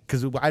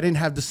 because I didn't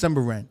have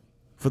December rent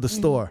for the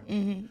store.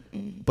 Mm-hmm,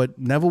 mm-hmm. But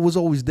Neva was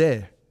always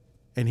there.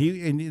 And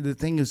the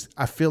thing is,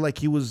 I feel like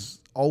he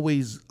was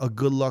always a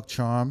good luck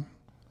charm.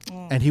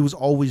 And he was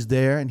always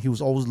there, and he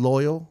was always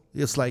loyal.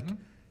 It's like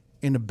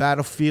in the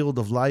battlefield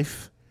of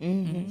life,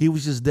 he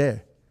was just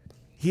there.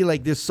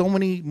 There's so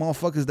many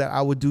motherfuckers that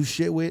I would do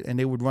shit with, and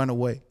they would run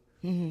away.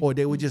 Or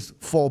they would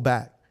just fall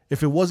back.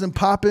 If it wasn't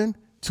popping,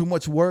 too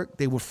much work,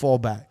 they would fall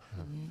back.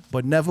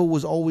 But Neva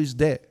was always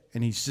there,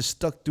 and he's just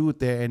stuck through it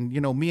there. And,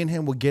 me and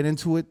him would get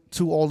into it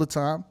too all the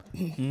time.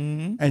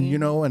 And,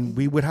 and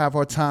we would have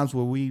our times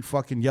where we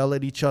fucking yell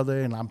at each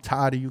other, and I'm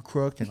tired of you,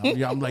 crook.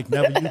 And I'm like,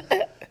 Neva,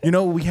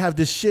 we have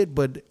this shit,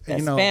 but,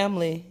 that's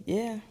family,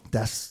 yeah.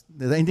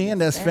 In the end,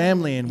 that's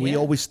family, and we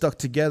always stuck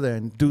together.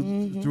 And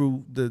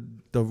through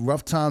the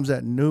rough times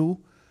at New,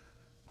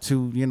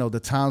 to, you know, the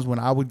times when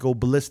I would go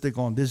ballistic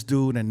on this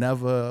dude and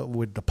never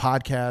with the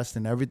podcast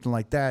and everything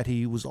like that,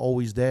 he was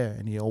always there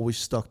and he always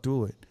stuck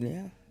through it.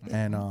 Yeah.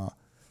 And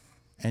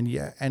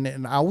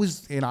I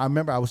always, you know, I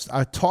remember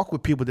I talk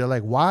with people, they're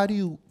like, why do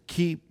you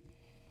keep,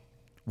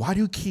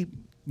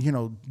 you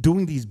know,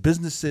 doing these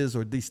businesses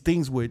or these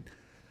things with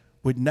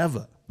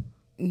Neva?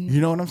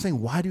 You know what I'm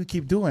saying? Why do you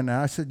keep doing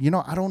that? I said, you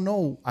know, I don't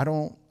know. I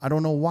don't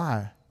know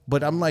why.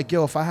 But I'm like,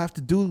 yo, if I have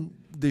to do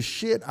this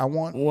shit, I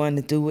want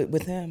to do it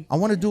with him. I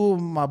want to do it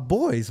with my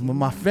boys, with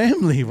my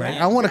family, right?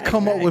 I want to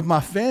come up with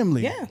my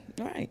family. Yeah,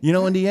 right. You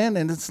know, in the end,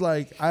 and it's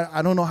like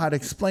I don't know how to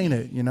explain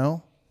it, you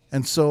know?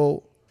 And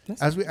so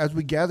as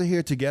we gather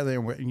here together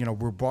and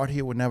we're brought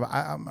here with Neva,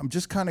 I'm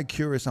just kind of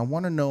curious. I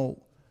want to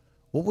know,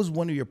 what was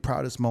one of your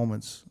proudest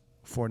moments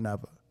for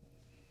Neva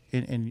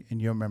in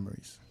your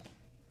memories?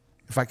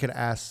 If I could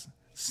ask,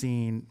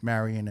 seeing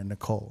Marion and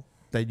Nicole,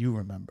 that you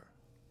remember.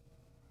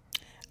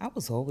 I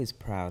was always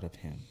proud of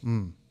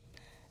him.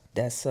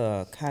 That's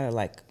kind of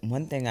like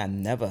one thing I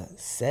never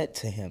said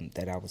to him,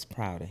 that I was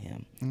proud of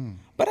him.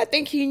 But I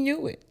think he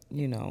knew it,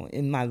 you know,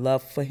 in my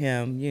love for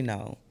him, you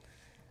know.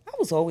 I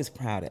was always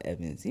proud of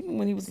Evans. Even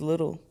when he was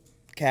little,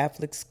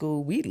 Catholic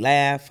school, we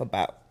laugh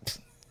about...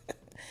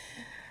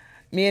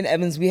 Me and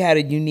Evans, we had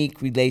a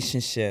unique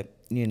relationship,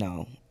 you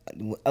know,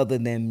 other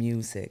than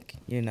music,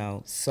 you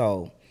know.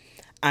 So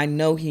I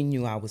know he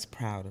knew I was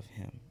proud of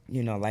him.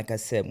 You know, like I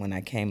said, when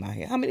I came out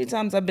here, how many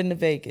times I've been to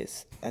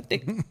Vegas? I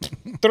think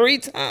 3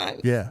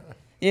 times. Yeah.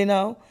 You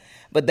know,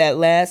 but that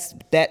last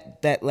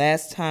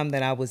time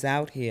that I was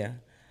out here,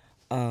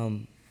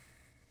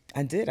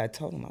 I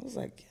told him, I was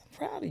like,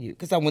 I'm proud of you,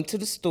 because I went to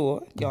the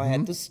store. Y'all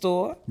had the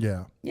store.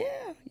 Yeah. Yeah.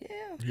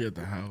 He had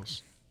the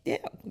house.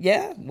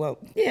 Yeah. Well,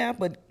 yeah,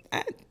 but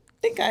I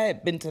think I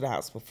had been to the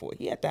house before.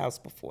 He had the house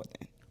before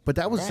then. But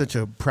that was such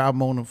a proud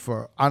moment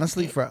for us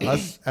as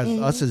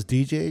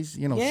DJs.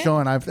 You know, Yeah.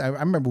 Sean, I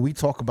remember we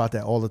talk about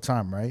that all the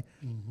time, right?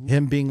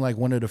 Him being like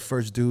one of the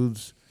first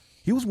dudes.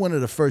 He was one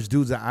of the first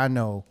dudes that I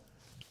know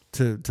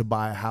to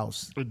buy a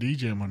house. For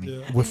DJ money.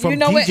 You You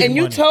know what? And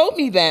you told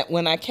me that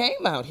when I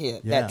came out here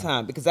Yeah. that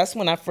time, because that's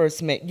when I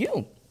first met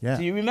you. Yeah.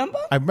 Do you remember?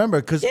 I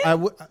remember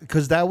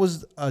because that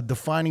was a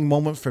defining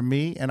moment for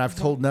me, and I've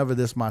told Neva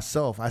this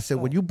myself. I said,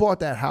 when you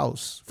bought that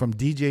house from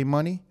DJ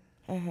Money,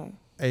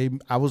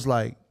 I was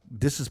like,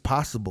 this is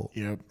possible.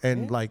 Yep.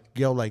 And like,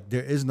 yo, like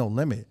there is no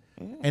limit.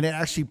 And it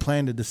actually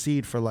planted the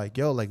seed for like,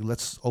 yo, like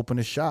let's open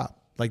a shop.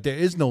 Like there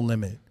is no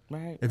limit.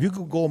 Right. If you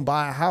could go and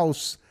buy a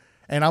house,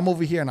 and I'm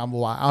over here and I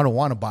don't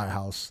want to buy a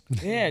house.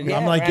 Yeah,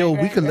 I'm like, yo,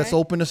 right, let's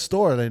open a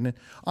store. And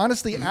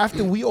honestly,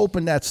 after we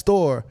opened that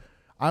store,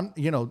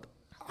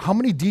 how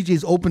many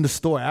DJs opened the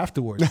store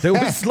afterwards? There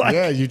was like,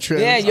 you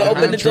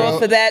opened the door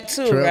for that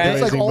too, right?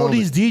 it's like all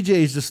these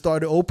DJs just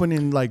started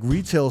opening like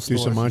retail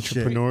stores. Do some and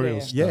shit.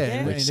 entrepreneurial stuff. Yeah,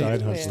 like and side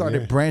they hustle.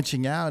 started Yeah.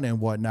 branching out and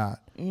whatnot.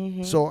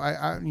 So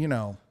I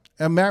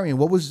and Marion,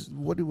 what was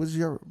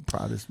your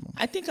proudest moment?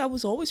 I think I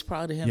was always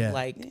proud of him. Yeah.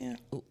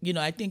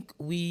 I think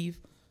we've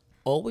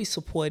always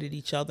supported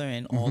each other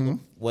in all of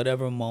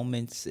whatever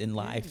moments in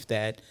life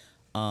that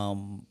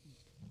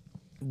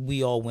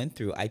we all went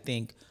through. I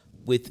think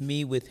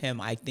with him,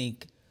 I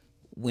think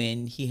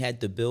when he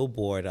had the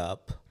billboard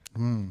up,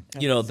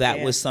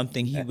 that was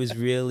something he was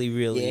really,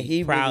 really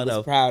he proud really was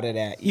of. proud of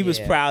that. He was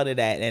proud of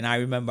that. And I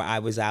remember I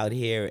was out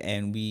here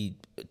and we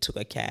took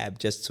a cab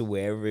just to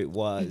wherever it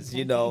was,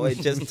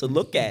 and just to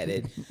look at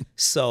it.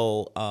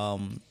 So,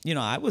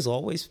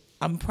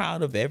 I'm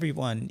proud of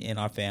everyone in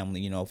our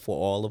family, for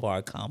all of our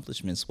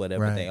accomplishments,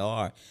 whatever they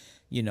are,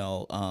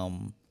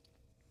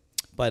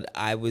 but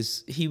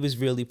he was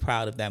really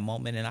proud of that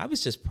moment. And I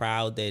was just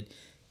proud that,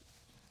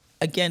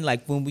 again,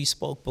 like when we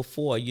spoke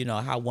before,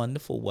 how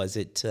wonderful was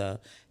it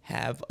to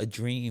have a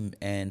dream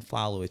and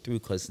follow it through,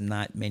 because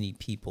not many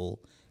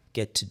people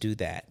get to do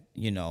that.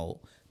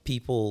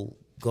 People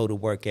go to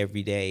work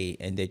every day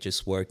and they're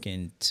just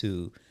working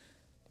to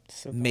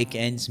make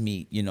ends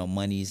meet.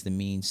 Money is the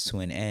means to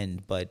an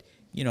end. But,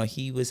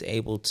 he was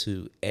able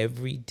to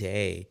every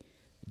day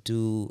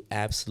do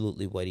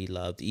absolutely what he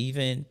loved,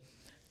 even,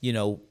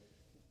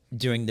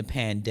 during the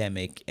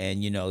pandemic.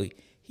 And,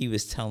 he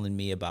was telling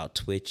me about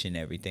Twitch and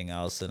everything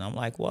else. And I'm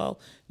like, well,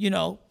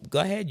 go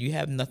ahead. You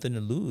have nothing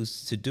to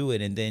lose to do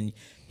it. And then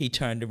he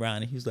turned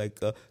around and he was like,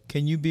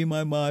 can you be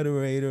my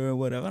moderator or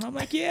whatever? And I'm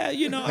like, yeah,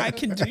 I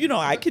can do,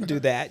 I can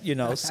do that,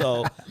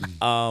 So,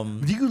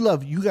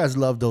 you guys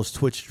love those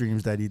Twitch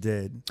streams that he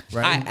did,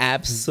 right? I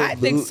absolutely I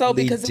think so,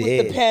 because it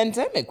was the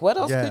pandemic. What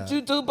else could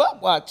you do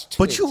but watch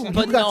Twitch?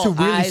 But you got to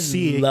really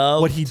see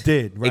what he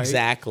did, right?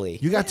 Exactly.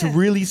 You got to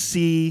really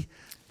see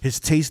his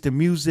taste in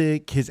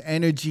music, his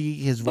energy,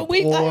 his rapport. But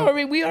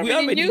we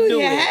already knew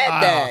he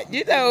had that.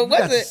 It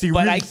wasn't.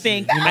 But I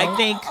think,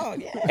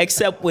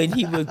 except when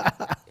he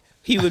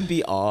would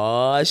be,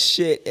 oh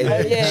shit. That got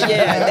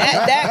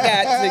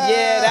to,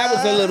 that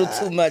was a little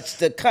too much,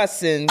 the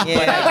cussing. Yeah.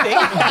 But I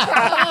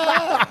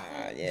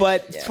think,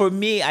 But for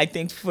me, I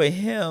think for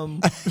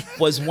him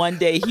was one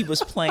day he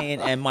was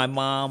playing and my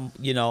mom,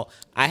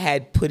 I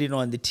had put it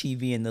on the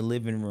TV in the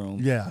living room.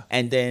 Yeah.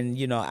 And then,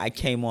 I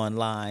came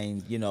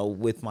online,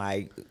 with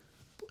my,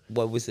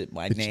 what was it,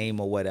 my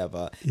name or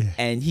whatever. Yeah.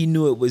 And he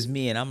knew it was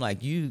me. And I'm like,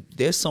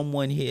 there's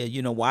someone here,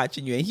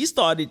 watching you. And he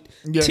started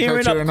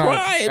tearing up,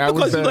 crying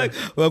because he's like,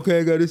 okay,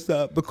 I got to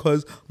stop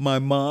because my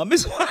mom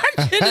is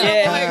watching.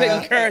 Yeah, he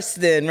didn't curse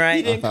then, right?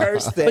 He didn't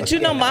curse then.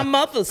 But my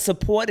mother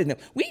supported him.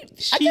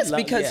 I guess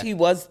because he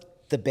was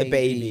the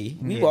baby.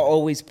 We were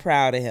always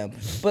proud of him.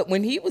 But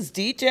when he was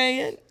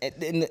DJing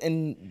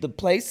in the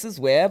places,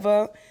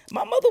 wherever,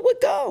 my mother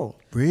would go.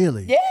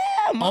 Really? Yeah,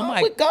 Mom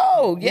would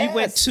go. Yes. We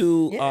went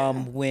to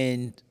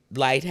when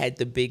Light had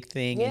the big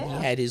thing and he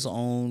had his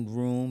own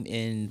room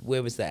in,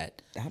 where was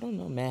that? I don't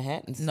know,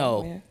 Manhattan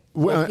No. somewhere.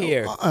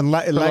 Here. On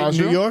Light,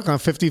 New York on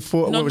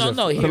 54. No, what was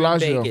no, it? here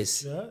Bellagio. in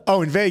Vegas.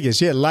 Oh, in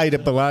Vegas. Yeah, Light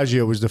at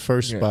Bellagio was the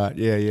first spot.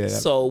 Yeah.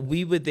 So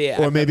we were there.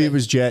 Or maybe it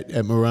was Jet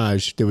at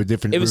Mirage. There were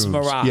different rooms. It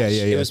was Mirage. Yeah.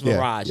 It was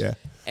Mirage. Yeah.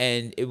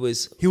 And it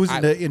was... He was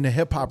in the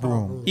hip hop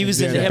room. He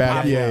was in the hip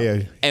hop room.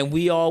 Yeah. And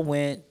we all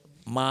went,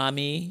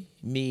 Mommy,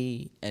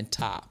 me, and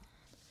Top.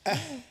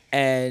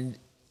 And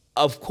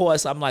of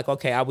course, I'm like,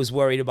 okay, I was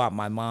worried about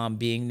my mom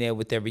being there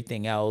with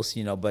everything else,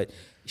 but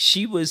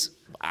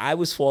I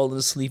was falling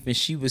asleep and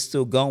she was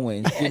still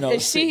going,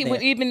 And she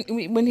would, even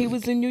when he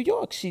was in New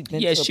York, she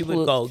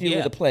would go. Few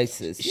of the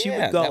places. She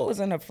would go. That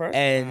wasn't her first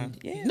time.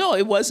 Yeah. No,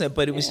 it wasn't,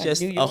 but it was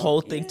just a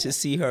whole thing to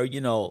see her, she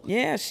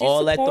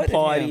all at the supported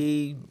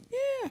party. him.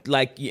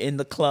 Like in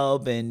the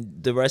club,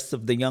 and the rest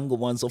of the younger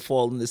ones are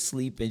falling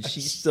asleep, and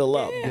she's still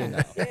up.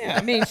 Yeah,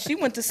 I mean, she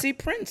went to see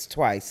Prince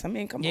twice. I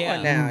mean, come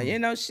on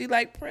now, she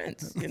liked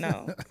Prince,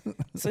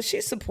 so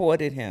she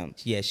supported him.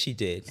 Yeah, she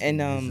did.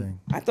 And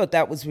I thought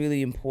that was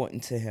really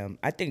important to him.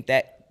 I think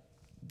that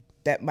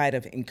might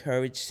have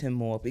encouraged him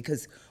more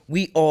because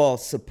we all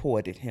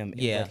supported him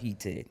in what he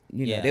did.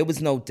 There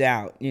was no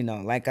doubt.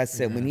 Like I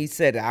said, when he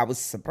said it, I was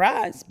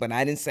surprised, but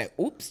I didn't say,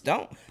 "Oops,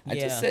 don't." I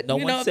just said,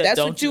 if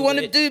that's what you want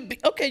to do,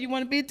 okay, you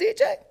want to be a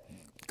DJ?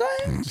 Go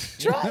ahead,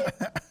 try it.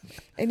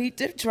 And he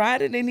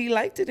tried it, and he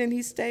liked it, and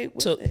he stayed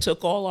with it.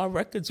 Took all our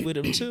records with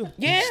him too.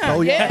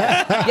 Yeah,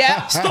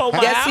 yeah. Stole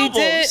my yes, albums.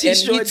 he did. He And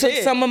sure he took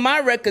did. some of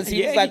my records.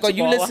 He was like, "Oh,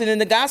 you listening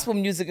to gospel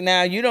music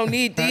now? You don't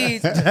need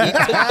these." He took them.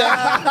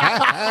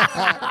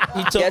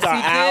 He took our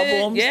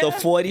albums, Yeah. the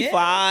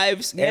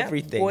 45s,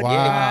 everything.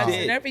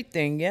 45s and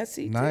everything. Yes,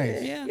 he Nice.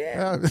 did.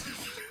 Yeah.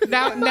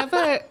 Now,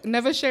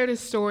 Neva shared a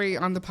story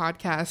on the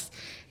podcast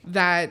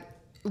that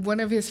one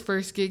of his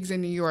first gigs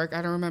in New York,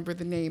 I don't remember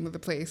the name of the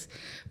place,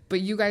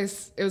 but you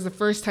guys, it was the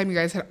first time you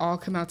guys had all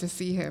come out to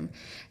see him,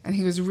 and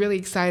he was really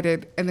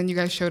excited, and then you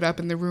guys showed up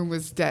and the room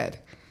was dead.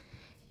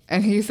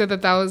 And he said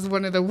that was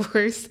one of the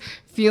worst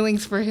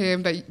feelings for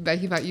him, that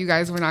he thought you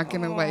guys were not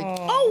going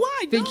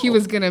to think he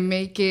was going to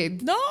make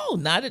it. No,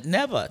 never,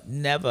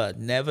 ever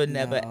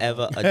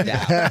a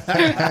doubt.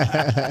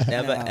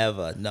 Never,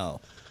 ever,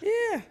 no.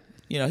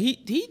 Yeah.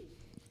 He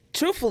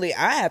truthfully,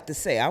 I have to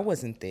say, I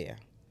wasn't there.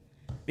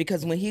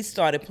 Because when he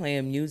started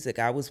playing music,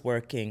 I was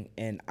working,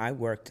 and I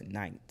worked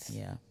nights.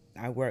 Yeah.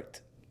 I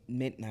worked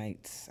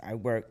midnights. I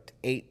worked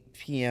 8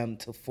 p.m.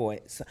 to 4.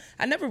 So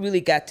I never really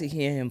got to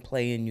hear him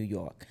play in New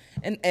York.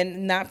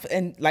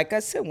 And like I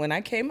said, when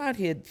I came out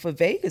here for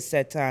Vegas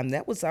that time,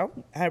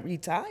 I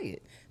retired.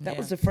 That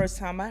was the first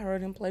time I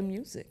heard him play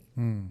music.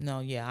 No,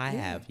 I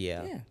have,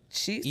 Yeah.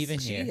 She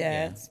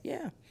has,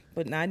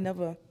 But I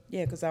never,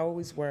 because I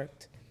always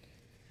worked.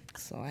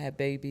 So I had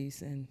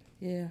babies and,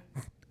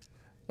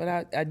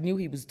 But I knew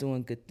he was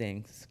doing good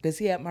things because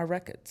he had my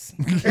records.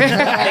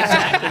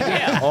 Exactly,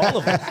 yeah, all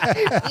of them.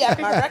 He had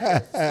my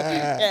records.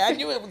 Yeah, I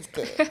knew it was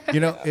good.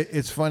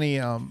 It's funny.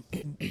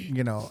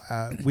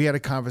 We had a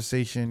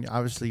conversation.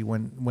 Obviously,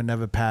 when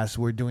Neva passed,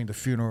 we were doing the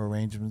funeral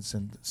arrangements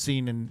and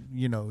scene, and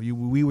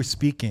we were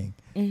speaking,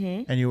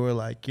 and you were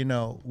like,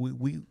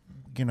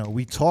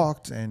 we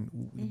talked,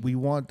 and we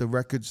want the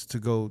records to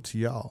go to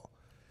y'all.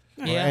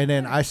 Yeah. And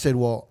then I said,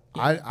 well,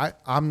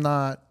 I'm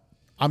not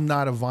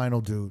a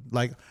vinyl dude.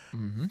 Like,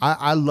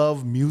 I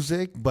love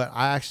music, but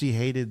I actually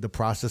hated the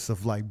process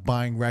of like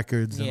buying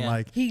records and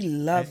like. He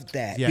loved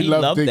that. Yeah. He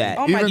loved that.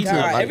 Oh my Even to,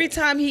 God! like- Every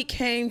time he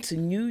came to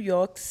New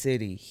York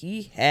City,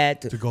 he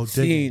had to go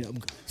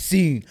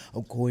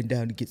I'm going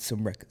down to get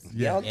some records.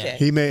 Yeah, okay.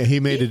 He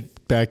made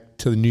it back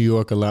to New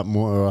York a lot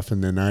more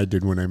often than I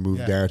did when I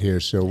moved out here.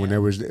 So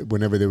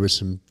whenever there was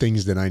some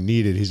things that I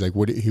needed, he's like,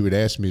 he would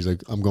ask me, he's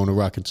like, I'm going to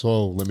Rock and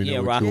Soul. Let me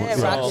know what you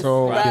want. Rock and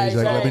Soul. He's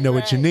like, let me know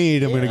what you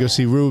need. I'm going to go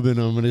see Ruben.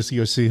 I'm going to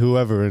go see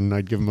whoever. And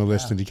I'd give him a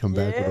list and he'd come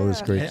back with all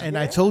this great stuff. And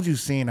I told you,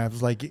 I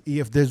was like,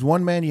 if there's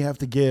one man you have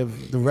to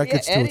give the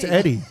records to, it's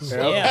Eddie.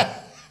 Yeah.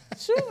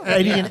 Sure.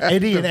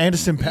 Eddie and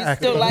Anderson Paak.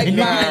 Still like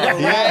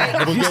vinyl,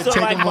 right? We'll You get still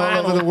take like them all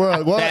vinyl? over the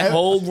world. Well, That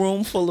whole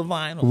room full of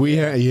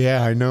vinyl.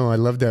 yeah, I know. I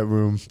love that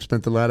room.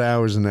 Spent a lot of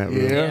hours in that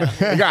room. Yeah.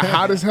 It got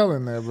hot as hell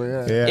in there, but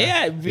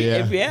yeah.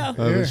 Yeah.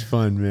 That was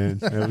fun, man.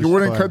 That was You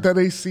wouldn't fun. cut that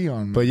AC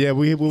on. But yeah,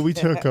 we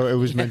took. It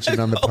was mentioned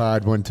on the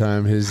pod one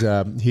time. His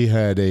he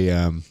had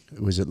a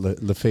was it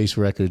LaFace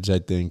Records, I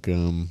think,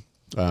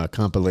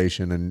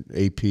 compilation, and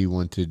AP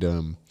wanted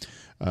you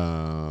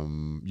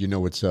know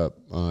what's up,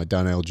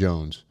 Donnell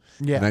Jones.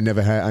 Yeah. And I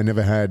never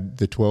had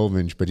the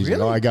 12-inch, but he's like,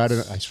 oh, I got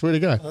it. I swear to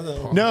God.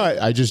 No,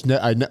 I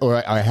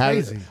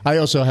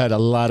also had a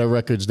lot of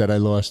records that I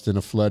lost in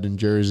a flood in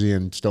Jersey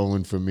and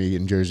stolen from me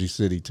in Jersey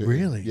City too.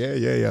 Really?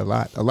 Yeah, a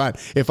lot.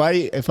 If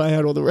I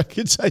had all the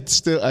records I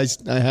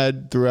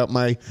had throughout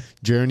my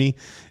journey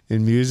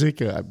in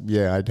music,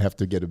 I'd have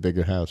to get a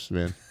bigger house,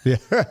 man. Yeah.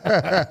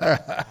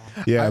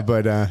 Yeah.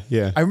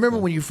 I remember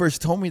when you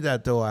first told me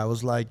that, though, I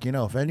was like,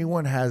 if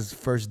anyone has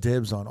first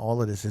dibs on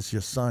all of this, it's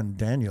your son,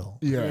 Daniel.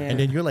 Yeah. And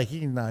then you're like, he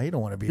don't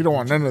want to be. You don't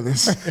want none of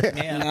this.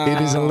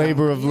 It is a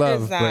labor of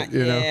love, but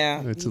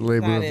it's a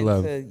labor of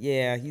love.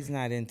 He's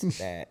not into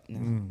that.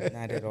 No,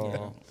 not at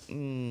all.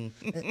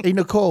 Hey,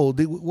 Nicole,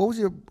 what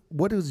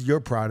was your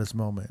proudest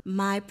moment?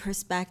 My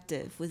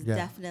perspective was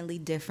definitely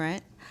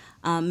different,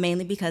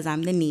 mainly because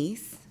I'm the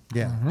niece.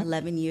 Yeah.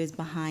 11 years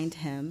behind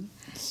him.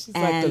 She's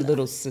like the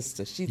little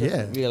sister. She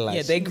doesn't realize.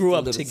 Yeah, they she's grew the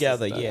up little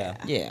together. sister.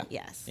 Yeah.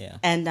 Yes. Yeah.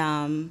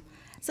 And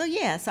so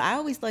I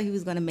always thought he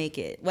was going to make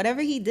it.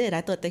 Whatever he did,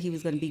 I thought that he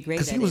was going to be great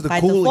at Because it. he was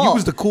by he default.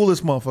 was the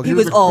coolest motherfucker. He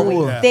was always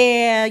cool.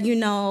 there,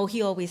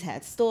 he always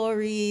had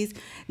stories.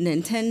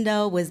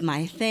 Nintendo was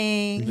my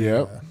thing.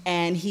 Yep.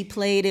 And he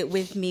played it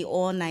with me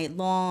all night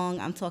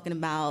long. I'm talking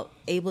about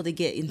able to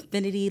get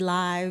infinity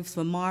lives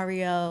for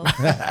Mario.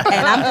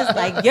 And I'm just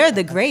like, you're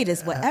the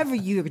greatest. Whatever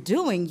you're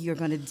doing, you're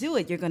going to do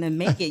it. You're going to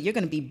make it. You're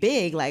going to be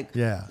big. Like,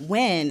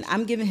 when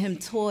I'm giving him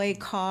toy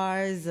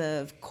cars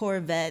of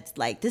Corvettes,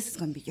 like, this is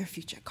going to be your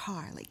future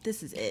car. Like,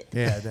 this is it.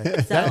 Yeah,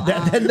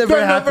 That never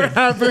happened.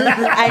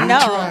 I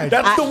know.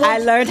 That's the one. I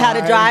learned how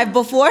to drive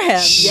before him.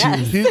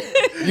 Yes.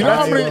 You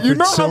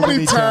know how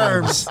many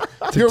times to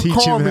he'll teach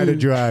call him how to me.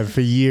 drive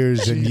for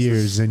years and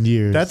years and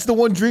years. That's the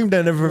one dream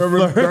that never.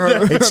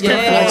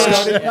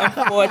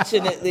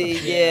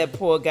 Unfortunately,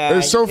 poor guy.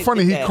 It's so He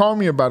funny. He that. called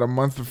me about a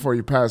month before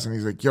he passed, and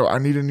he's like, "Yo, I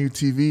need a new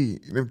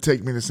TV.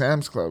 Take me to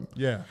Sam's Club."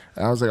 Yeah.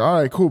 And I was like,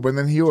 "All right, cool." But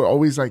then he would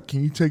always like,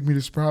 "Can you take me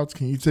to Sprouts?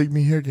 Can you take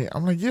me here?"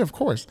 I'm like, "Yeah, of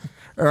course."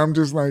 And I'm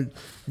just like,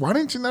 "Why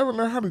didn't you never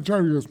learn how to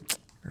drive?" He goes,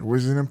 "It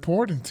wasn't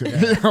important to me."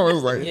 I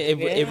was like, It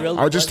really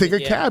 "I'll just take a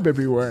wasn't, cab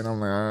everywhere." And I'm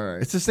like, "All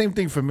right." It's the same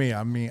thing for me.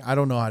 I mean, I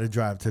don't know how to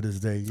drive to this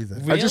day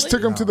either. I just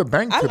took him to the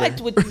bank I today.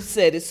 liked what you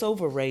said. It's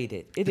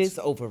overrated. It is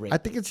overrated. I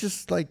think it's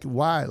just like,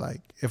 why?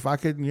 Like, if I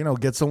could,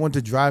 get someone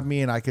to drive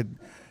me and I could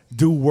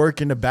do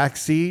work in the back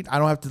seat, I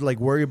don't have to like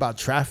worry about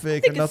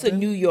traffic I or think it's a nothing.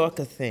 New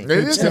Yorker thing. It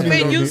is a New We're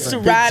Yorker used to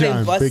thing. riding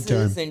Big buses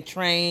time. and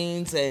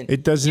trains, and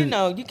It doesn't-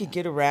 you could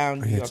get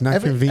around. New York. It's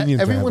not convenient.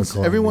 Everyone's to have a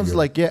car in everyone's New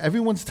like,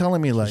 everyone's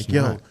telling me like,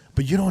 yo, not.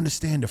 but you don't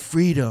understand the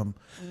freedom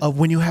of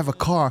when you have a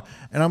car.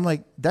 And I'm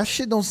like, that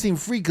shit don't seem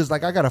free because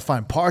like I gotta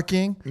find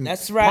parking.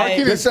 That's right.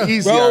 Parking is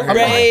easy. Road I'm like,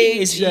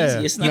 rage. It's easy. Yeah.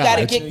 It's You not got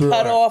to like- get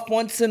cut off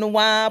once in a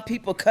while.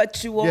 People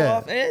cut you Yeah.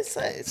 off. It's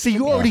See,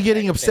 you're already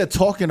getting upset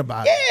talking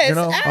about it. Yeah, You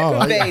know? it's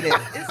aggravating.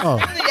 It's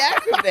really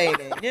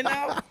aggravating,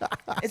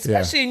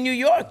 Especially in New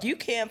York, you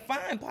can't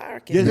find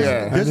parking. Yeah,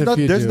 Yeah. there's, And if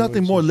you there's do,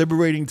 nothing it's more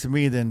liberating to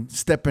me than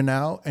stepping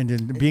out and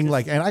then being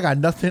like, and I got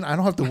nothing. I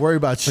don't have to worry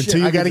about shit.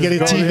 Until you I got to can get a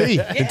just go TV.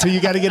 there. Until you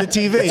got to get a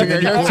TV. And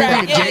then you All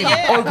right,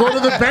 yeah. Or go to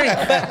the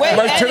bank. But wait,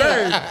 Like Eddie,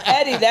 today.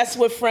 Eddie, that's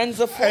what friends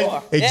are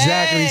for.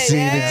 Exactly, Sean,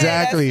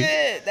 exactly. That's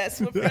it.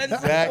 That's what friends are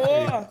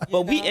for.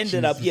 But we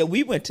ended up,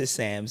 we went to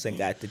Sam's and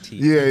got the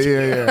TV.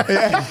 Yeah.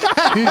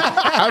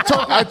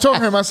 I told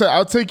him, I said,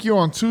 I'll take you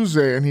on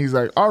Tuesday. And he's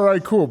like, all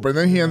right, cool. But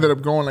then he ended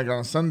up going like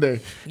on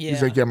Sunday. Yeah.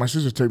 He's like, yeah, my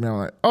sister took me. I'm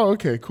like, oh,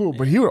 okay, cool.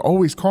 But he would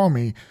always call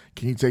me,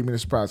 can you take me to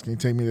Sprouts? Can you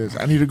take me to this?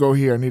 I need to go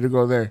here. I need to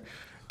go there.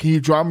 Can you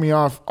drop me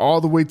off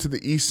all the way to the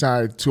east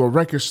side to a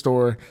record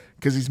store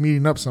because he's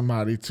meeting up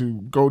somebody to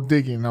go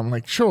digging? And I'm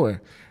like,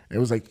 sure. It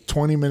was like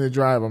 20-minute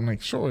drive. I'm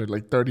like, sure.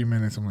 Like 30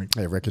 minutes. I'm like,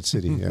 Hey, Record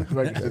City, yeah.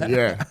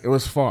 yeah, it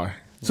was far.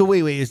 So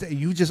wait,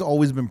 you just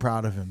always been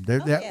proud of him.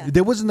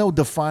 There was no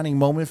defining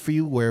moment for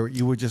you where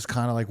you were just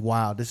kind of like,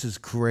 wow, this is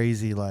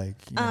crazy. Like,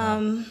 you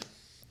know.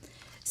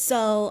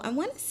 So I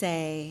want to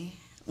say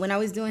when I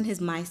was doing his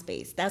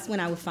MySpace, that's when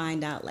I would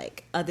find out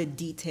like other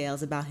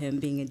details about him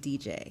being a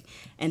DJ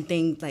and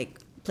things like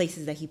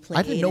places that he played.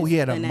 I didn't know he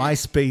had a and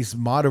MySpace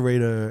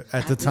moderator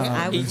at the time.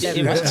 I was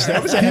He-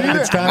 That was ahead of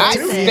its time, too.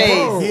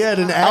 MySpace. He had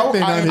an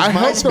admin on his I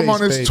helped him MySpace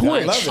on his page.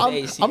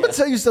 Twitch. I'm gonna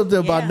tell you something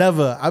about Yeah.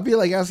 Neva. I'll be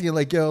like asking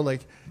like, yo,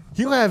 like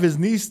he'll have his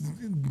niece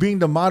being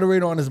the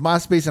moderator on his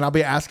MySpace, and I'll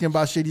be asking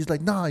about shit. He's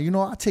like, nah,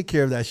 I'll take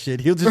care of that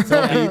shit. He'll just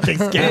tell me he takes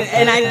care of it.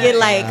 and I get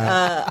like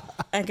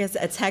I guess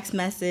a text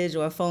message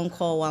or a phone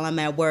call while I'm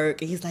at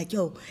work, and he's like,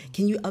 "Yo,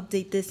 can you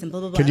update this and blah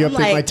blah blah." Can you I'm update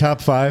like, my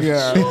top 5?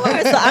 Yeah. Sure.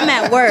 So I'm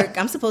at work.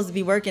 I'm supposed to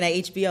be working at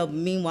HBO. But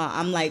meanwhile,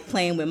 I'm like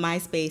playing with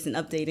MySpace and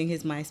updating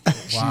his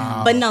MySpace.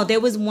 Wow. But no, there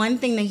was one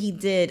thing that he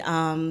did.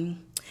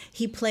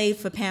 He played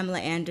for Pamela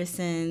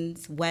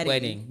Anderson's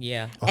wedding.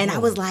 Yeah. And I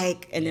was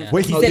like, and then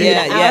Wait, he he sent me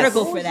did? the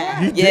article for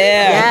that.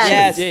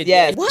 Yes. did.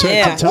 Yes. What?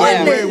 Yeah.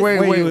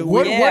 Wait.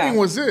 What Yeah. wedding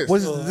was this?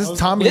 Was this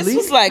Tommy This Lee?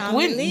 was like Tommy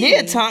when? Lee.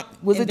 Yeah, Tom.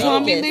 Was In it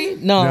Tommy Vegas.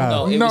 Lee? No. No.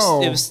 No, it No.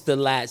 was the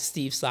last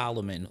Steve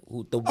Solomon.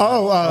 Rick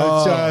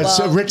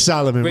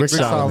Solomon. Rick Solomon.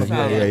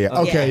 Solomon. Yeah.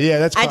 Okay, yeah,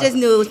 that's I fine. just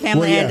knew it was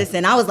Pamela Well, yeah.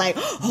 Anderson. I was like,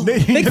 oh, Yeah,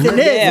 fixing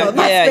this on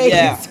MySpace.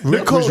 yeah.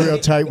 Rick was real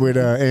tight with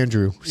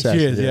Andrew. She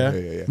is,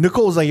 yeah.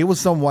 Nicole's like, it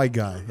was some white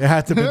guy. It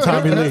had to be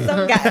Tommy Lee.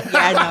 Some guy, yeah,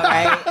 I know,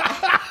 right?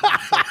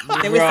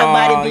 There was Wrong.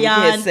 somebody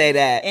beyond. You can't say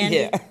that.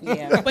 Andy.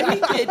 Yeah. But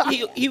he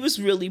did. He was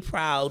really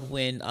proud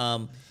when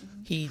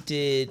he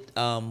did.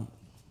 Who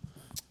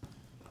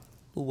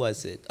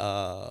was it?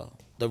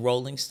 The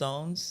Rolling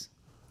Stones.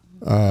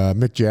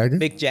 Mick Jagger.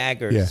 Mick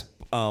Jagger's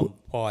Yeah.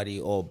 party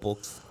or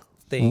books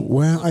thing.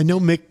 Well, I know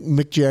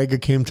Mick Jagger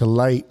came to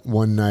Light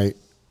one night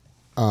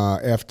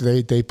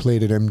after they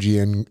played at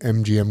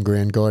MGM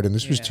Grand Garden.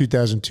 This was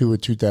 2002 or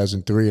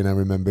 2003, and I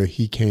remember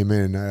he came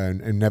in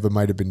and Never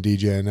might have been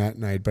DJing that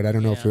night. But I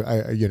don't know if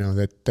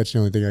that's the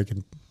only thing I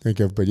can think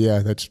of. But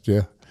yeah,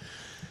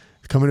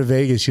 coming to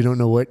Vegas, you don't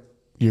know what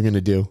you're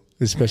gonna do.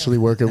 Especially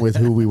working with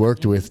who we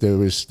worked with, there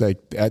was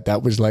like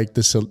that was like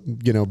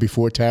the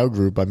before Tao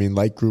Group. I mean,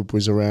 Light Group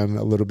was around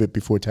a little bit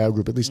before Tao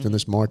Group, at least in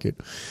this market,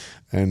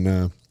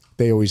 and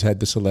they always had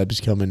the celebs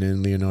coming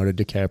in, Leonardo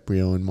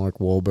DiCaprio and Mark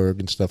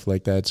Wahlberg and stuff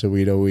like that. So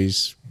we'd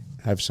always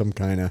have some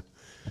kind of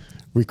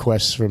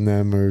requests from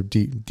them or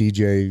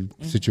DJ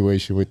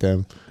situation with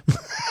them.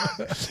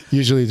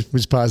 Usually it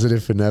was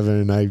positive for Neva,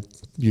 and I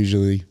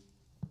usually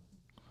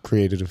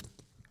created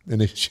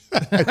an issue.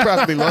 I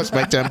probably lost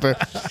my temper.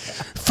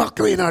 Fuck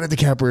Leonardo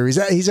DiCaprio.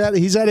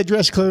 He's out of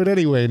dress code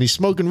anyway, and he's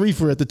smoking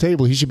reefer at the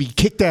table. He should be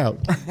kicked out.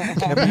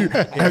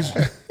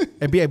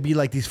 It'd be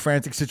like these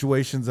frantic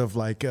situations of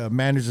like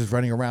managers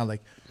running around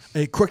like,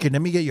 "Hey, Crooked,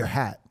 let me get your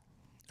hat."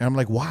 And I'm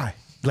like, "Why?"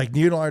 Like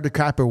Leonardo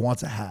DiCaprio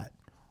wants a hat.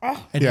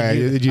 And Yeah,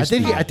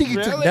 I think he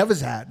took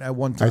Neva's hat at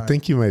one time. I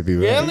think you might be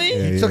right. Really?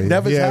 Yeah, He took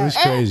Neva's yeah, hat. it was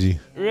crazy.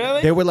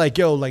 Really? They were like,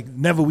 "Yo, like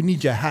Neva, we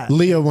need your hat."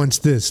 Leo wants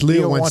this.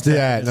 Leo wants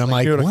that. And It's I'm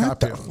like, Leonardo what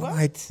the? DiCaprio.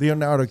 What?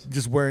 Leonardo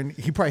just wearing.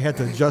 He probably had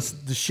to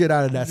adjust the shit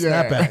out of that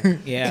Yeah. snapback.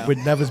 Yeah. With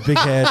Neva's big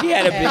head. He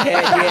had a big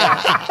head.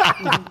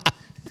 Yeah.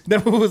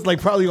 Neva was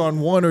like probably on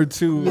one or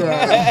two.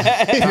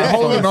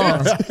 Holding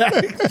on.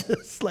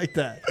 Just like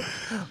that.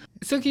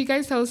 So can you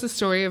guys tell us the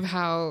story of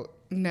how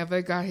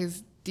Neva got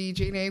his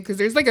DJ name? Because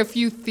there's like a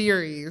few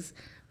theories,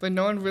 but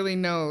no one really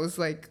knows.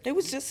 Like, It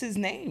was just his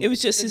name. It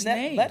was just The his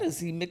name. Letters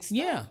he mixed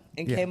Yeah. up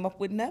and came up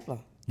with Never.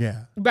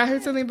 Yeah. but I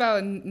heard something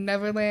about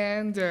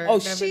Neverland or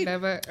Oh,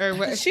 Never or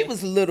what? She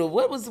was little.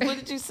 What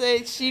did you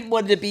say? She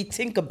wanted to be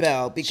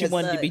Tinkerbell She because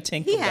wanted to be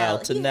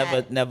Tinkerbell to he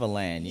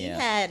Neverland. He Yeah.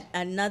 had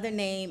another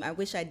name. I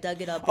wish I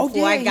dug it up Oh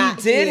before yeah, I got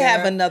he did here,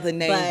 have another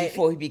name but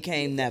before he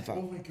became Never.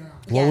 What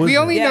was We it?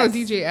 only know Yes.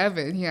 DJ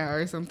Evan, yeah,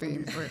 or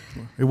something.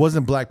 It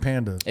wasn't Black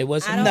Panda. It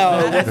wasn't. I don't No, know.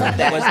 it wasn't that.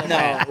 It wasn't No,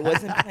 that. it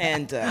wasn't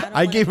Panda. don't I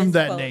wanna gave him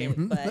that misquote name.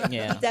 it, but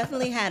Yeah. he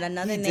definitely had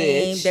another He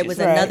name. did. There was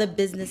She's right. another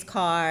business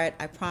card.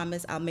 I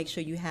promise I'll make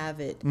sure you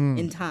have it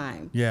in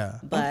time. Yeah.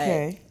 But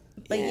Okay.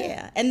 But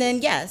yeah. And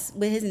then yes,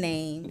 with his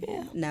name,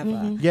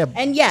 Never. Yeah.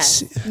 And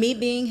yes, me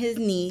being his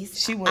niece,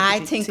 She wanted I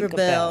to be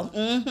Tinkerbell,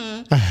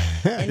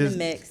 in the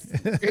mix.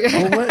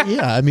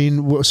 Yeah, I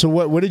mean, so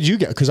what did you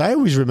get? Because I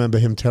always remember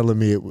him telling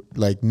me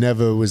like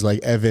Neva was like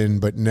Evan,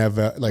 but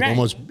never like Right.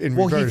 almost in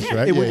Well, reverse,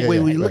 right? Wait,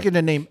 when you look right. at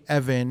the name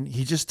Evan,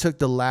 he just took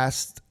the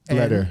last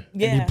Letter.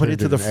 N and he Yeah. put it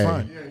to the Put it in A.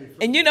 front.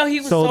 And you know, he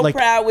was So, so like,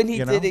 proud when he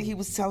you did know? it. He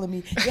was telling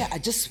me, "Yeah, I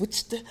just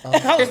switched it."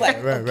 I was like,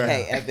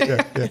 "Okay,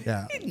 Evan."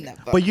 Yeah. Never.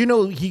 But you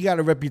know, he got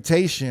a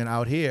reputation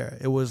out here.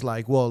 It was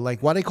like, well, like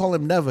why they call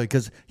him Never?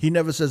 Because he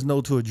never says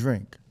no to a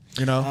drink.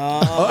 You know?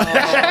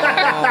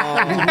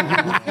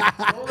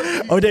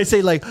 Or they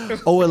say like,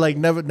 oh, well, like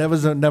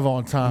never's never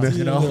on time.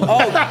 You know? Oh,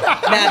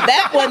 now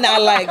that one I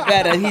like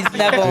better. He's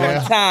never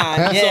on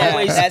time. Yeah,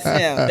 always- that's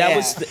him. That Yeah.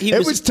 was. He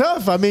It was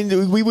tough. I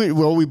mean,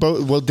 we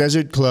both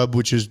Desert Club,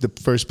 which is the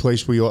first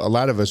place a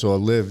lot of us all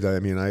lived. I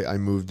mean, I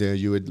moved there.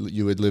 You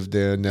had lived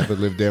there. Never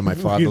lived there. My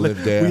father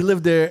lived there. We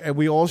lived there, and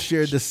we all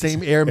shared the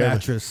same air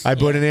mattress. I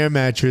bought an air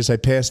mattress. I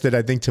passed it,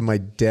 I think, to my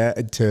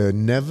dad, to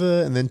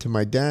Neva, and then to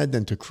my dad,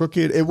 then to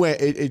Crooked.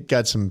 It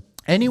got some.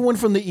 Anyone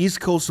from the East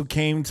Coast who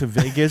came to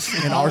Vegas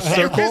in our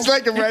circle, It's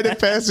like a rite of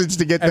passage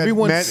to get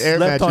everyone that air slept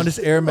mattress. on this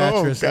air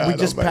mattress, Oh, and we God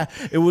just almighty.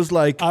 it was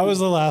like I was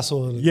the last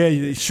one.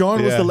 yeah,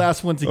 Sean was Yeah. the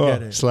last one to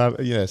get it. And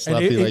Sloppy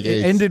it like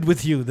AIDS. ended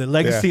with you. The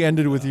legacy Yeah.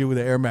 ended with you with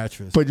the air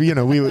mattress. But you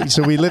know, we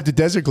lived at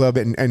Desert Club,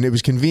 and it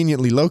was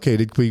conveniently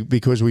located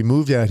because we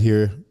moved out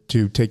here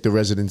to take the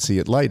residency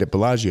at Light at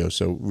Bellagio.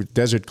 So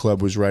Desert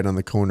Club was right on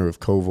the corner of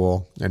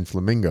Koval and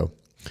Flamingo,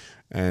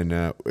 and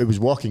it was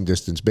walking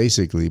distance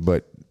basically,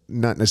 but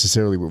not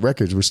necessarily with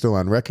records. We're still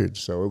on records,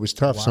 so it was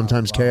tough.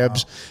 Sometimes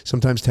cabs,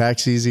 sometimes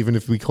taxis. Even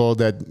if we called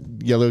that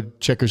yellow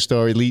checker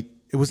star Elite,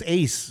 It was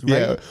Ace,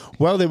 right? yeah.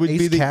 Well, there would Ace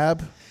be the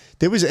cab.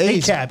 There was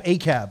Ace. A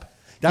cab.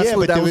 That's yeah,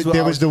 what but that was.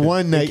 there was the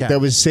one A-cab. that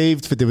was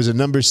saved for. There was a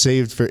number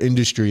saved for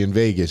industry in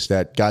Vegas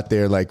that got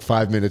there like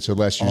 5 minutes or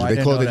less. I Usually, they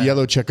didn't called know it that.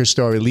 Yellow Checker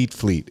Star Elite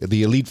Fleet,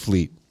 the Elite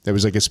Fleet. There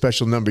was like a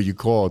special number you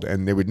called,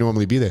 and they would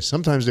normally be there.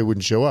 Sometimes they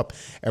wouldn't show up,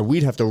 and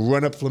we'd have to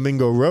run up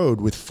Flamingo Road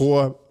with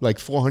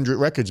 400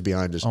 records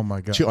behind us. Oh,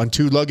 my God. On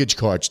 2 luggage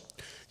carts,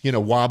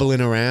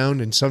 wobbling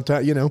around, and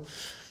sometimes we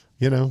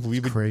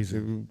would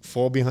crazy.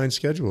 fall behind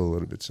schedule a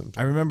little bit sometimes.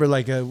 I remember,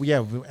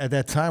 at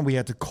that time we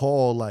had to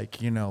call,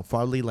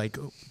 probably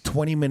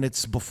 20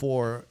 minutes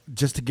before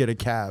just to get a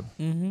cab.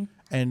 Mm-hmm.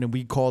 And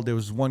we called. There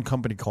was one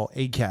company called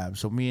A-Cab,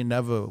 so me and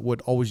Neva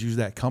would always use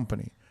that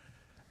company.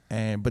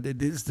 But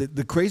it is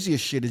the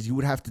craziest shit is you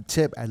would have to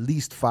tip at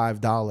least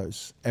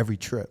 $5 every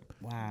trip.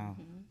 Wow.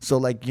 So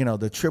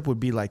the trip would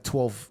be like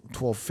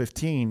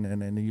 $12.15,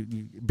 and then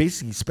you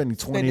basically spending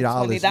 $20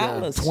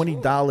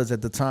 $20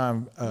 at the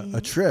time a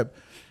trip,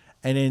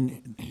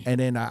 and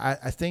then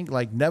I think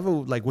Neva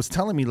was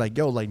telling me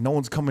no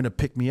one's coming to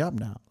pick me up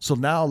now. So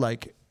now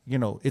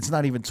it's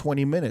not even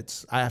 20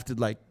 minutes. I have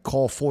to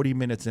call 40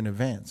 minutes in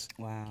advance.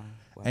 Wow.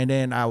 And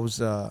then I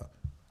was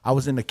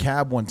in the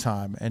cab one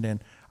time, and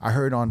then I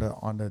heard on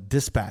the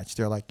dispatch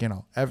they're like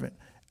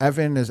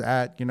Evan is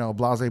at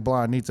blase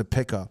blah needs a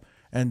pickup.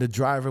 And the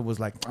driver was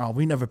like, "Oh,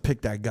 we never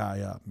picked that guy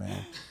up,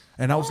 man."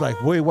 And I was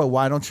like, "Wait,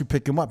 why don't you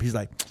pick him up?" He's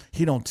like,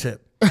 "He don't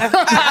tip."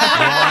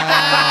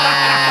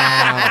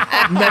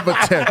 Never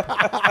tip.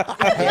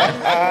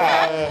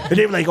 And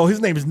they were like, "Oh, his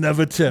name is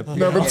Never Tip."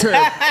 Never tip.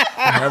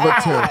 Never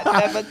tip.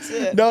 Never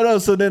tip. No.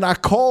 So then I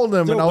called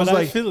him, and I was but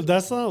like, I feel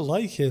that's not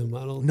like him.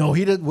 I don't. "No,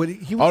 he did.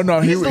 He was, Oh,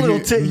 no, he's a little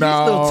he- he's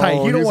a little tight.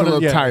 He don't he's a want to.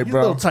 little tight, he's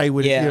bro. a little tight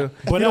with Yeah. it.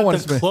 But you don't at want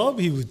the to spend. club,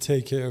 he would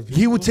take care of people.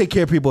 He would take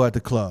care of people at the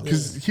club.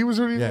 Because he was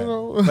really,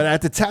 Yeah. But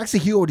at the taxi,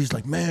 he always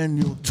like,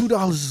 "Man,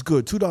 $2 is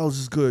good. $2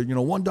 is good.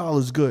 $1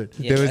 is good."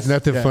 Yeah, There was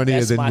nothing funnier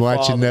that's than my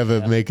watching father, Neva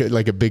yeah.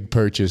 make a big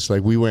purchase.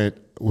 Like we went,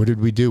 what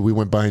did we do? We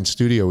went buying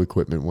studio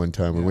equipment one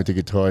time. We went to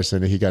Guitar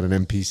Center. He got an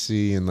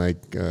MPC and a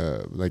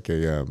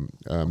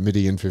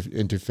MIDI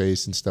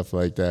interface and stuff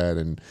like that.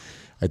 And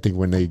I think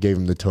when they gave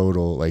him the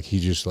total, he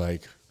just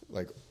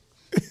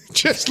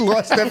just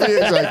lost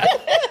everything.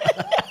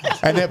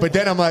 But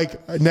then I'm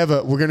like,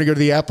 Neva, we're gonna go to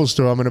the Apple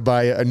store. I'm gonna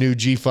buy a new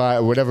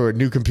G5 or whatever, a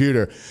new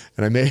computer.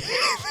 And I made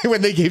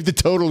when they gave the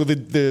total of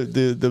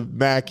the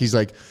Mac, he's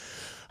like,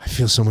 I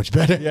feel so much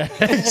better. Yeah.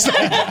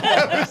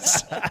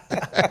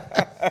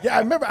 Yeah, I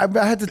remember I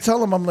had to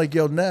tell him, I'm like,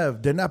 "Yo,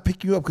 Nev, they're not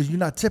picking you up because you're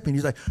not tipping."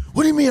 He's like,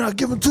 "What do you mean? I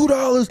give them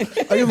 $2.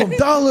 I give them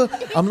 $1."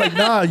 I'm like,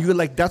 "Nah, you're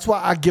like, that's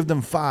why I give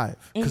them $5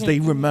 because they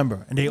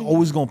remember and they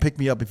always gonna pick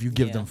me up if you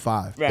give them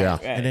 $5." Right, Yeah.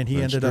 right. And then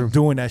he ended up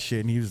doing that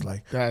shit, and he was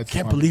like, That's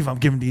 "Can't funny. believe I'm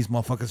giving these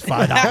motherfuckers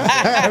 $5."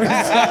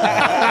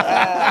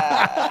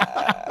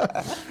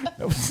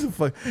 That was so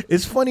funny.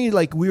 It's funny,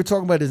 we were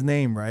talking about his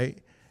name, right?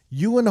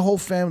 You and the whole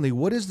family.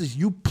 What is this?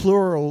 You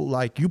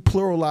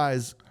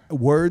pluralize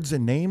words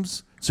and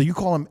names. So you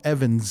call him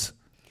Evans.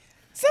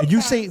 And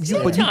you say,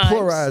 but you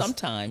pluralize.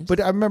 Sometimes.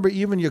 But I remember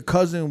even your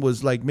cousin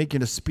was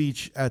making a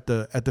speech at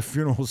the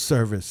funeral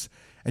service,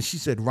 and she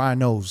said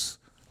rhinos.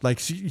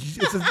 It's a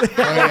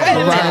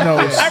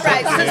Rhinos. All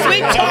right, since we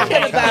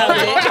talking about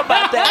it,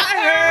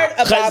 I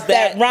heard about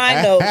that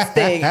rhinos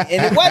thing, and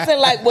it wasn't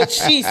like what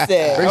she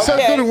said. They serve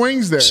Okay? good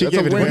wings there. She That's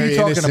gave a it a wing, very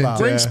talking innocent,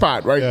 about? wing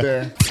spot right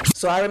there.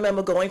 So I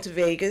remember going to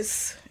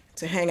Vegas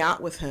to hang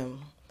out with him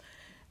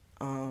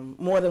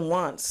more than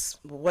once.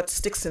 What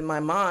sticks in my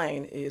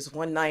mind is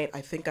one night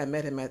I think I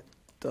met him at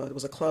it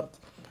was a club.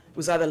 It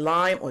was either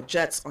Lime or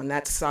Jets on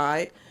that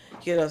side.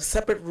 He had a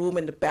separate room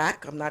in the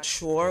back. I'm not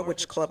sure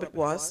which club it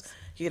was.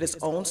 He had his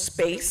own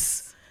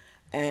space,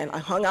 and I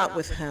hung out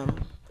with him.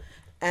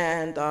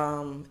 And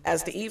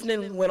as the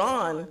evening went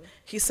on,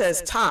 he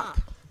says, "Top,"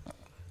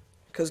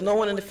 because no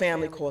one in the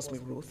family calls me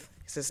Ruth.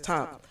 He says,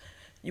 "Top,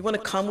 you want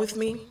to come with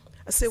me?"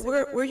 I said,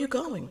 where are you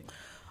going?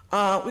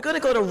 We're going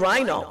to go to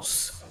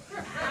Rhinos.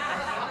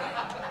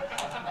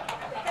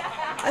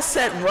 I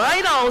said,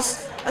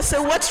 "Rhinos?" I said,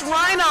 "What's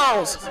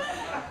Rhinos?"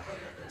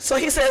 So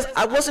he says,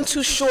 "I wasn't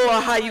too sure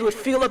how you would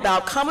feel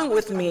about coming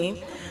with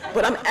me,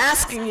 but I'm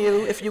asking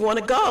you if you want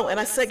to go." And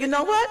I said, "You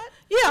know what?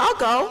 Yeah, I'll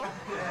go.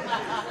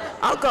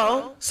 I'll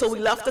go." So we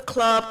left the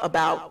club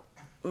about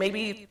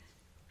maybe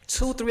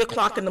 2, 3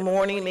 o'clock in the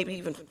morning, maybe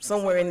even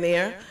somewhere in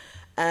there.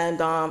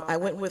 And I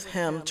went with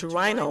him to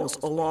Rhinos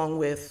along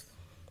with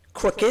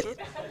Crooked,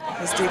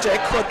 his DJ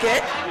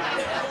Crooked,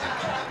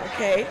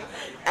 okay,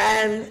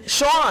 and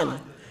Sean,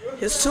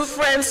 his 2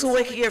 friends who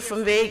were here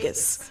from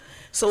Vegas.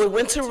 So we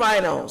went to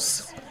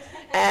Rhinos.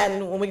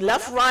 And when we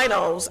left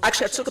Rhinos,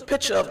 actually I took a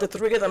picture of the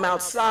 3 of them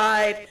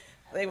outside,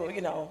 They were,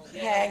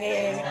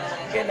 hanging,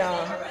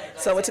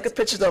 So we took a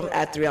picture of them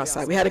at 3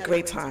 outside. We had a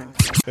great time.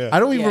 I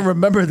don't even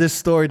remember this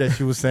story that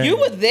she was saying. You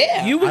were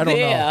there. You were I don't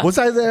there. know. Was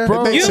I there?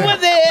 Bro, You were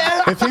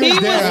there. If he was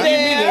there.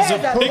 There's a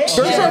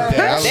picture.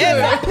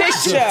 There's a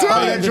picture.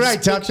 Oh, that's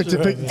right. Took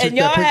And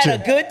y'all that had a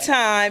picture. good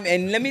time.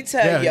 And let me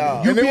tell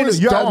y'all. You And it being was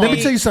let dark.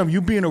 me tell you something.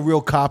 You being a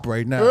real cop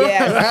right now.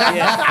 Yes.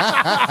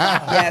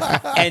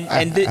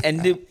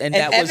 And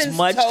that was Evans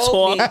much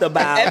told talked me-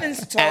 about Evans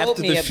told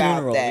after me the about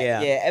funeral.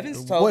 that. Yeah.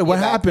 Evans told Wait, me what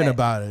about happened that.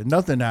 about it?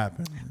 Nothing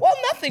happened. Well,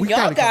 nothing. We Y'all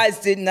kinda- guys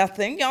did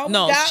nothing. Y'all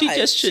No, guys. she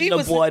just shouldn't have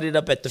was- brought it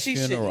up at the she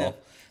shouldn't funeral. have.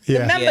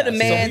 Yeah. Remember the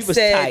man so we was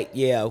said, tight.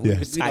 Yeah, we Yeah.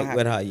 was We don't tight have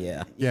with to- her.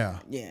 Yeah. Yeah.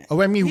 Yeah. Oh,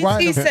 I mean, he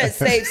Ryan. said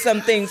save some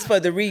things for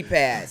the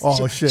repast.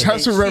 Oh shit.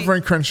 Shouts to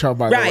Reverend Crenshaw,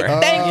 by the Right, way.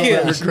 thank you.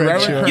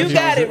 Reverend You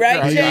got it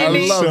right, Yeah,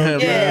 Jamie. I love him,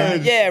 yeah,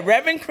 man. yeah.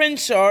 Reverend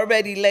Crenshaw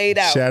already laid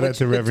out Shout what out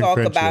to you could Reverend talk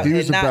Crenshaw. about He and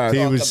was the not best.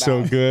 He talk was about.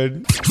 so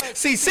good.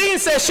 See, Sean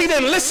says she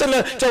didn't listen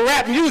to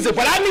rap music,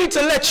 but I need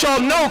to let y'all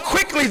know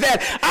quickly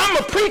that I'm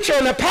a preacher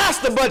and a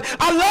pastor, but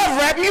I love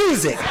rap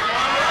music.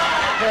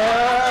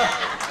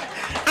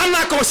 I'm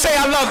not gonna say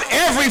I love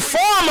every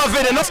form of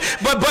it,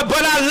 but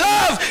I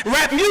love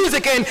rap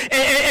music, and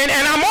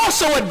I'm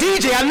also a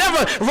DJ. I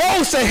never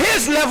rose to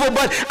his level,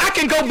 but I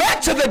can go back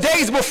to the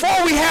days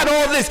before we had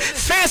all this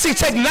fancy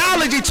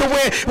technology to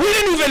where we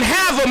didn't even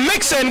have a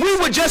mixer, and we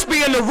would just be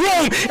in the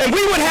room, and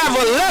we would have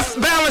a left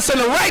balance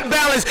and a right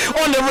balance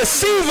on the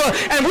receiver,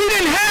 and we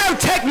didn't have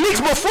techniques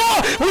before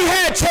we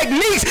had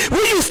techniques. We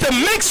used to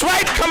mix,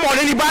 right? Come on,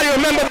 anybody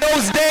remember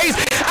those days?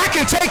 I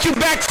can take you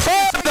back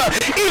further,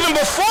 even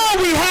before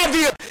we had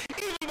the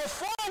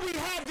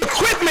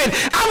equipment.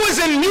 I was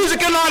in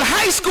music and on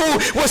high school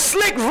with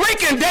Slick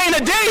Rick and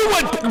Dana Day.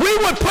 We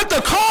would put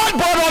the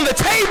cardboard on the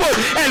table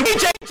and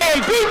DJ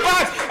and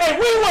beatbox, and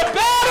we would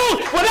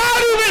battle without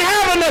even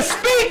having a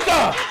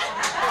speaker.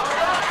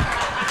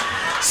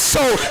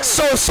 So,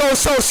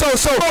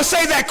 don't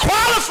say that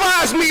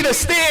qualifies me to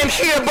stand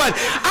here, but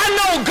I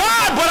know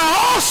God, but I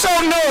also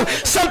know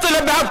something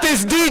about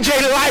this DJ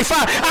life.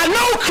 I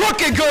know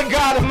Crooked, good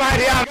God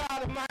Almighty.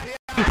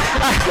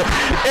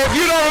 If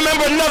you don't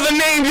remember another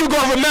name, you're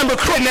going to remember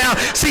Crooked now.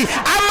 See,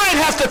 I might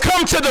have to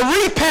come to the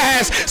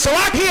repast so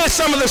I hear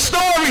some of the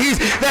stories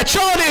that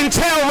y'all didn't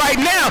tell right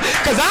now,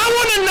 because I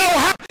want to know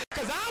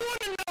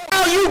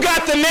how you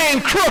got the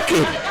name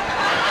Crooked.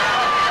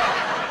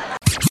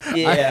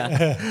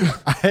 Yeah.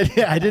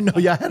 I didn't know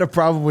y'all had a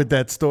problem with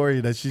that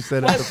story that she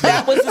said. At the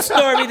That was the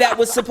story that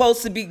was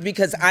supposed to be,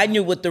 because I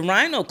knew what the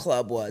Rhino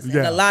Club was. And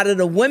Yeah. a lot of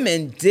the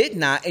women did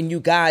not, and you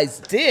guys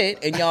did,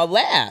 and y'all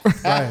laughed.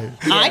 Right.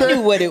 I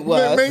knew what it They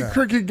was. made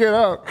Crooked get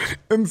up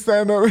and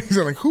stand up. He's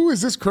like, who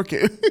is this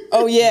Crooked?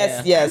 Oh,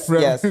 yes, yes.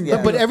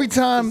 But every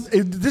time,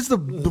 this is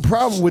the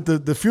problem with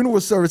the funeral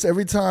service.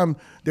 Every time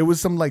there was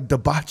some like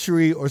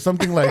debauchery or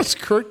something like That's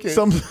Crooked.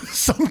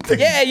 something.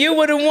 Yeah, you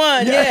would have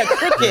won. Yeah,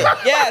 Crooked.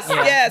 Yes.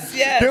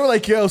 They were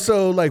like, yo,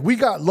 so like we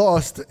got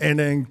lost, and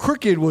then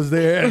Crooked was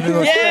there. And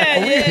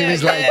like, He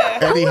was like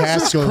Eddie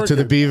Haskell to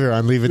the Beaver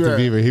on Leave It to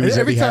Beaver. He was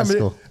every Eddie time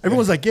Haskell.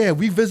 everyone's like, yeah,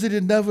 we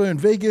visited Neva in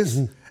Vegas.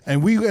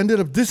 And we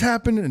ended up, this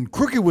happened, and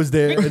Crooked was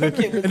there. And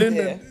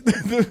then,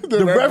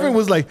 the Reverend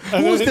was like,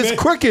 who's this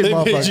Crooked They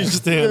made you motherfucker?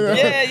 stand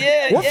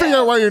up. We'll figure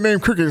out why your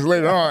name Crooked is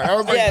later on. I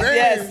was like,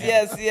 dang.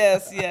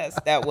 Yes.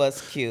 That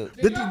was cute.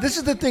 This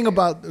is the thing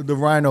about the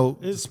Rhino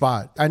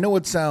spot. I know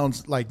it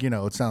sounds like,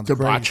 it sounds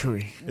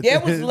Debauchery. There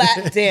was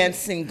lap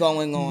dancing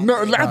going on.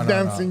 No, lap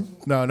dancing.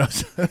 No.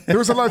 There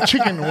was a lot of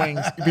chicken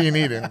wings being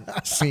eaten.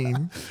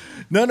 Scene.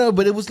 No,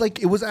 but it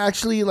was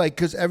actually like,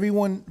 because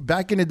everyone,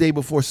 back in the day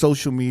before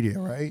social media,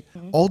 right?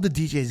 All the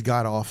DJs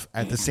got off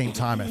at the same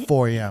time at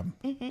 4 a.m.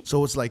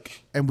 So it's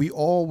like, and we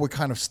all were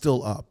kind of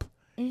still up.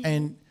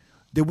 And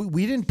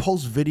we didn't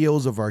post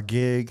videos of our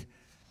gig.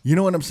 You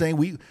know what I'm saying?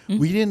 We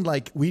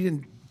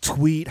didn't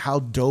tweet how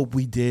dope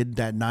we did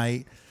that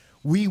night.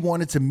 We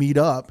wanted to meet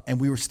up, and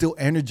we were still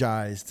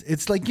energized.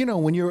 It's like,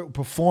 when you're a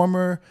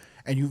performer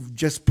and you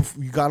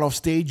got off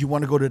stage, you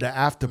want to go to the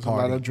after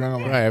party. A lot of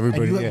adrenaline. Right,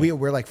 everybody.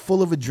 We're like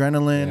full of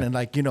adrenaline, and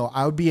like,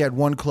 I would be at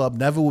one club,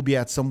 Neva would be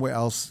at somewhere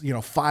else,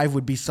 Five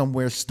would be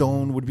somewhere,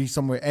 Stone would be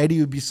somewhere, Eddie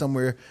would be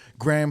somewhere,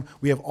 Graham.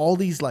 We have all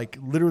these, like,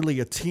 literally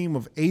a team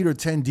of 8 or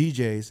 10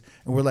 DJs,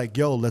 and we're like,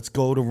 yo, let's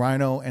go to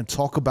Rhino and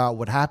talk about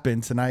what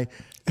happened tonight,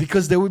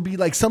 because there would be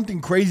like something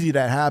crazy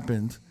that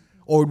happened,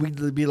 or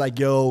we'd be like,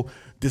 yo,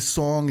 this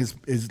song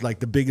is like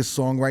the biggest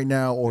song right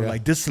now, or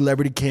like this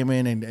celebrity came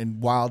in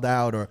and wilded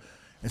out,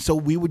 and so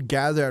we would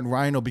gather at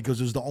Rhino because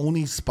it was the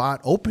only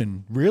spot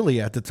open really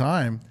at the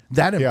time.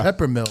 That and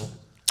Peppermill.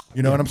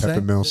 You know what I'm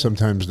saying? Peppermill.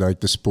 Sometimes like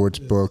the sports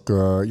book,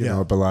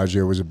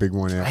 Bellagio was a was a big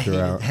one I after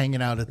hated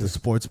hanging out at the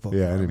sports book.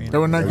 Yeah, There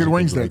were not good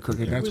wings there,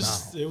 Crooked. It That's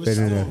was They still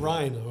didn't have-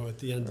 Rhino at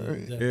the end of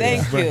the day.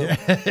 Thank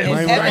you.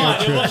 My And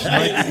Rhino trips.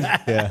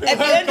 at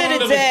the end of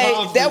the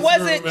day, that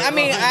wasn't,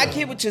 I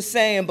get what you're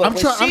saying, but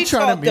what she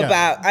talked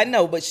about, I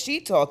know, but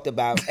she talked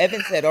about,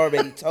 Evans had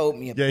already told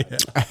me about.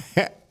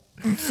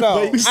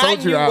 So He I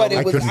sold you knew out. what I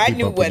it was. couldn't I keep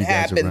knew up with what you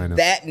guys at Rhino. happened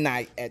that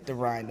night at the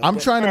Rhino. I'm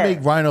with trying to her.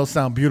 make Rhino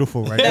sound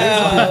beautiful right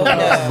now.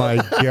 Oh my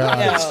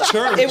God.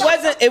 No,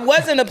 it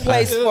wasn't a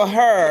place for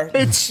her.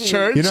 It's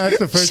church. You know, that's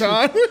the first.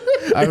 Sean.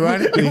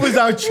 Ironically, It was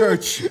our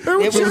church. It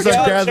was our your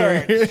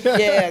gathering. church.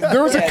 Yes,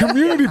 There was a yes.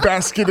 community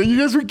basket that you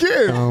guys would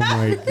give. oh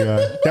my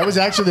God, that was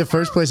actually the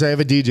first place I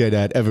ever DJ'd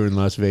at ever in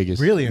Las Vegas.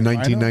 Really? In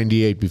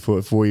 1998,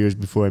 before 4 years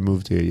before I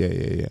moved here.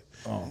 Yeah.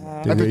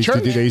 At the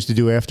church? They used to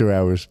do after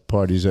hours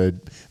parties at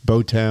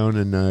Bowtown,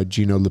 and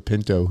Gino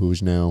Lapinto, who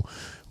is now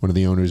one of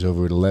the owners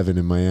over at 11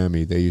 in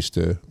Miami. They used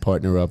to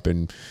partner up,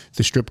 and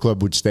the strip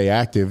club would stay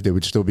active. There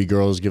would still be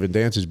girls giving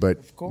dances, but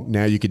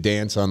now you could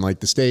dance on like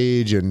the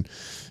stage, and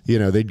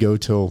they'd go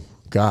till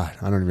God,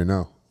 I don't even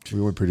know. We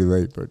went pretty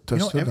late, but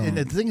And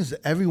the thing is,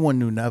 everyone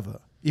knew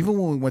Neva. Even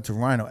when we went to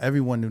Rhino,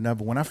 everyone knew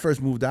Neva. When I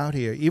first moved out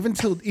here, even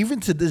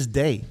to this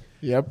day.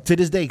 Yep. To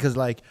this day, because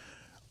like,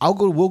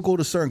 we'll go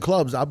to certain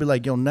clubs. I'll be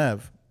like, yo,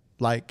 Nev,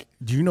 like,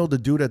 do you know the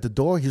dude at the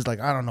door? He's like,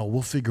 I don't know.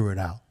 We'll figure it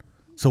out.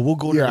 So we'll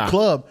go to the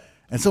club,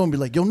 and someone be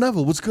like, yo,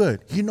 Neva, what's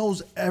good? He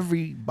knows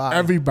everybody.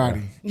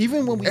 Everybody.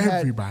 Even when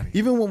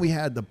we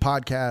had the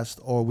podcast,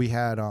 or we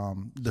had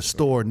the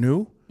store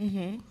new,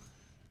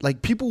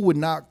 like, people would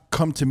not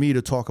come to me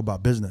to talk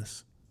about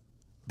business.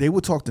 They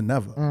would talk to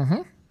Neva.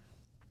 Mm-hmm.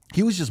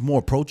 He was just more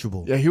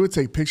approachable. Yeah, he would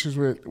take pictures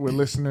with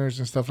listeners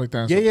and stuff like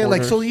that. Yeah.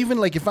 Like, so even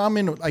like if I'm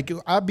in, like,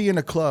 I'd be in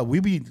a club,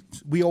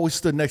 we always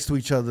stood next to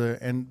each other,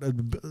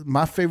 and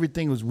my favorite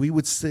thing was we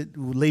would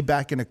lay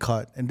back in a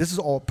cut, and this is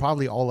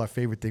probably all our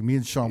favorite thing. Me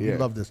and Sean, we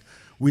love this.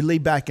 We lay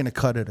back in a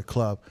cut at a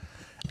club,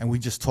 and we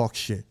just talk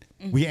shit.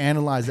 Mm-hmm. We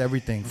analyze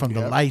everything from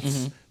the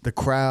lights, the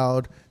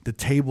crowd, the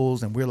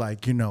tables, and we're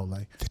like,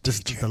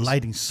 the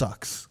lighting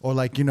sucks, or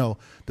like,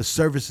 the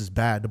service is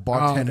bad, the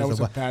bartenders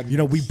are bad.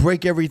 We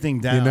break everything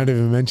down. You're not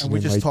even mentioning. And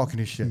we're just like, talking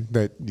this shit.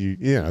 The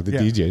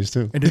DJs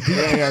too. And the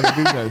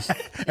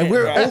DJs. And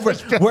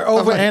we're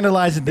over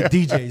analyzing the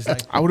DJs.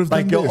 Like, I would have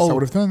done this. I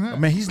would have done that.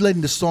 Man, he's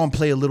letting the song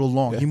play a little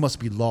long. He must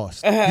be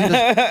lost. He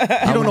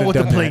don't know what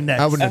to play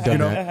next. I wouldn't have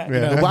done that.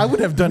 Yeah. Well, I would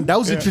have done. That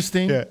was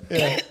interesting.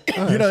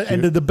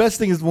 And the best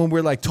thing is when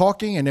we're like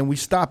talking, and then we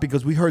stop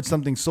because we heard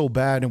something so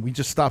bad, and we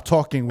just stop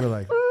talking. We're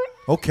like,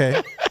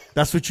 okay,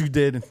 that's what you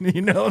did.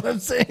 You know what I'm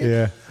saying?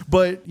 Yeah.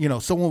 But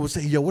someone would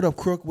say, yo, what up,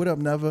 Crook? What up,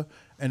 Neva?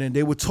 And then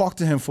they would talk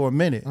to him for a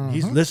minute.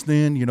 He's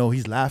listening.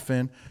 He's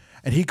laughing,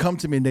 and he'd come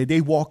to me, and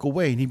they walk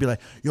away, and he'd be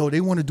like, yo,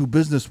 they want to do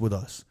business with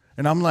us,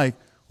 and I'm like,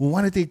 well,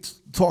 why did they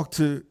talk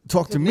to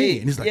me?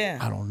 And he's like,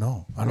 I don't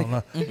know.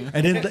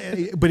 And then,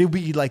 but it'd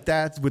be like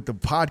that with the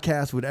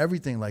podcast, with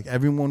everything. Like,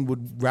 everyone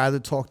would rather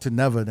talk to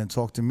Neva than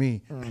talk to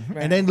me.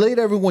 And then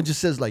later, everyone just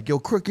says like, yo,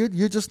 Crook,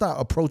 you're just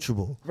not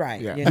approachable.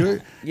 Right.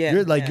 Yeah.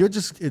 You're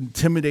just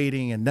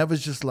intimidating, and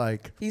Neva's just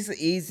like, he's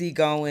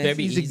easygoing.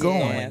 Very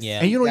easygoing.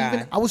 Yeah. And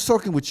even I was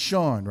talking with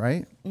Sean,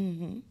 right?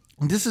 Mm-hmm.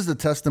 And this is a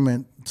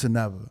testament to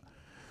Neva.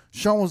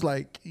 Sean was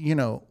like,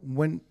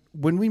 when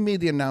we made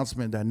the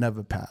announcement that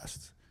Neva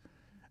passed.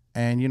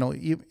 And,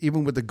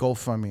 even with the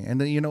GoFundMe. And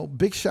then,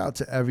 big shout out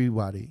to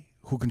everybody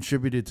who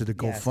contributed to the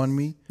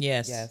GoFundMe.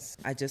 Yes.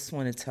 I just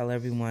want to tell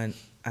everyone,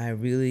 I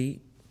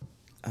really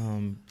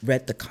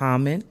read the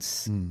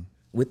comments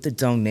with the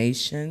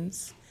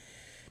donations,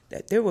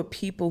 that there were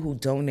people who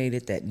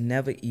donated that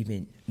never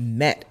even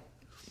met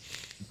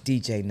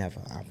DJ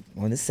Neva. I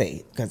want to say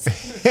it because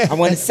I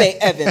want to say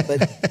Evan,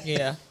 but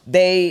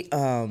they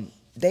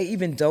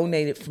even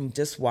donated from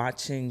just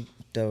watching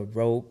the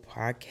Road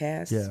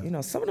podcast.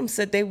 Yeah. Some of them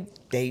said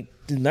they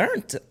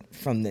learned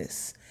from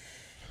this.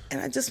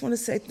 And I just want to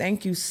say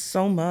thank you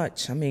so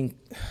much. I mean,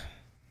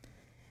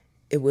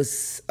 it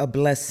was a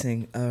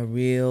blessing, a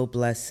real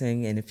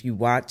blessing. And if you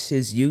watch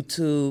his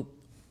YouTube,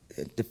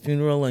 the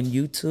funeral on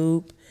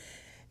YouTube,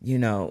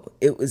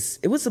 it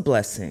was a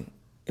blessing.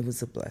 It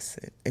was a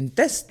blessing. And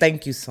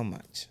thank you so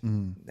much.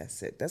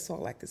 That's it. That's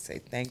all I could say.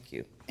 Thank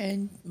you.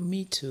 And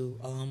me too.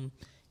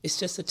 It's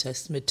just a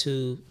testament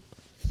to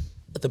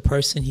the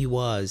person he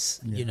was,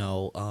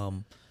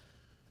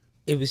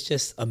 it was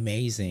just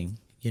amazing,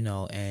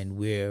 and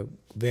we're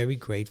very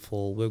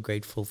grateful. We're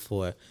grateful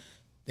for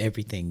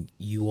everything,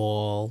 you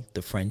all,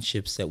 the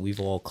friendships that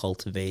we've all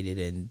cultivated,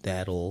 and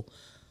that'll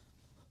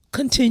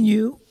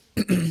continue.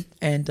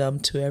 And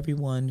to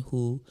everyone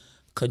who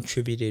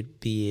contributed,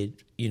 be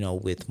it,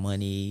 with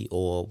money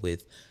or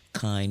with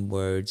kind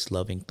words,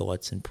 loving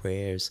thoughts and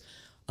prayers,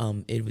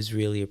 it was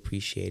really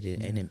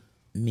appreciated, and it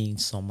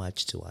means so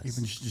much to us.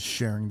 Even just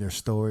sharing their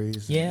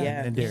stories.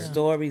 And their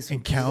stories,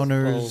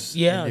 encounters.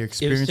 Yeah, their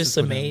it was just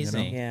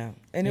amazing.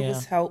 And it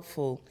was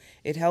helpful.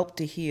 It helped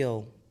to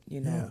heal,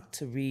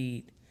 to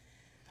read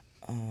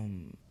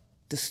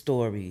the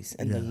stories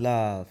and the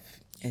love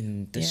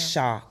and the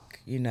shock,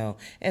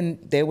 And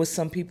there were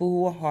some people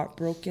who were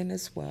heartbroken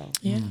as well.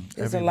 Yeah.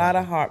 There's a lot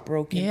of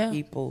heartbroken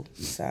people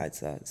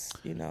besides us,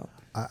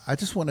 I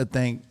just want to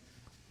thank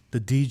the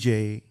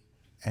DJ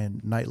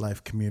and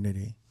nightlife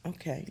community.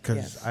 Okay.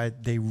 Because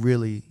they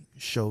really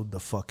showed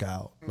the fuck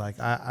out. Like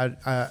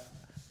I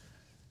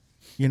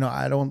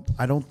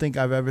don't think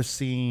I've ever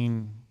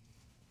seen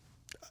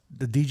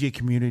the DJ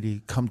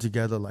community come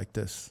together like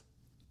this.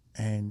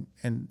 And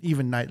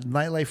even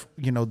nightlife,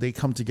 you know, they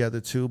come together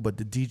too. But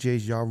the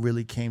DJs, y'all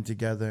really came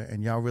together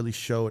and y'all really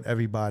showed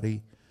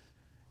everybody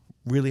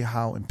really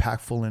how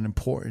impactful and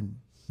important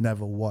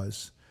Neva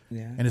was.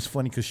 Yeah. And it's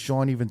funny because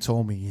Sean even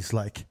told me, he's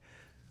like,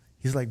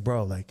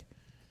 bro, like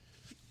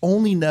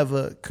only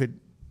Neva could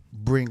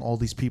bring all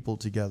these people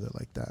together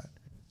like that.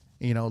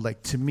 You know,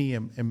 like to me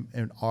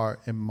in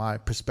my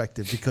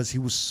perspective, because he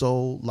was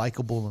so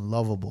likable and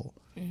lovable.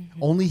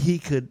 Mm-hmm. Only he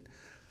could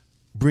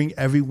bring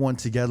everyone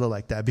together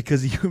like that.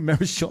 Because you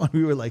remember, Sean,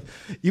 we were like,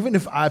 even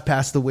if I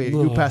passed away,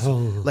 you passed,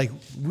 like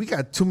we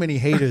got too many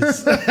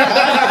haters.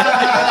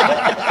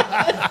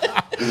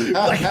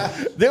 Like,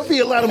 there'll be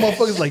a lot of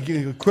motherfuckers like,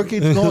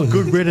 Crooked's gone,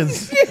 good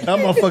riddance. That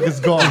motherfucker's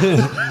gone.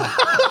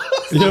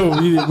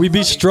 Yo, we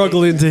be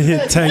struggling to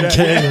hit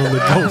 10K on the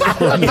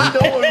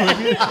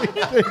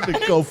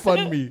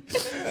GoFundMe.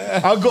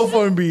 I'll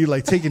GoFundMe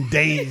like taking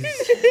days,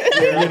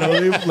 you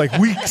know, like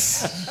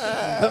weeks.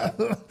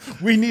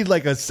 We need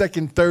like a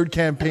second, third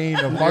campaign,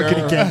 a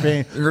marketing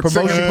campaign,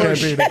 promotion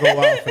campaign to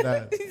go out for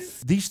that.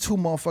 These two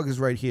motherfuckers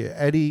right here,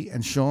 Eddie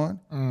and Sean,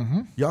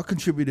 y'all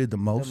contributed the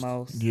most.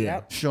 Yeah.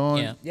 Yep. Sean.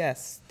 Yeah.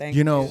 Yes. Thank you.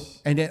 You know,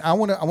 and then I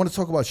want to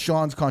talk about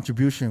Sean's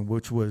contribution,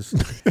 which was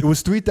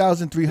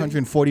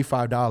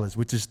 $3,345,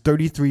 which is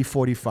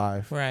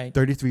 33.45. Right.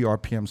 33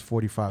 RPMs,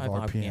 45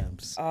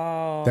 RPMs.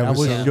 Oh. That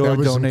was your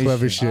donation. Some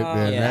clever shit,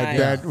 man.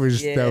 That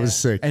was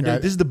sick. And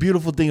this is the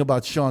beautiful thing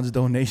about Sean's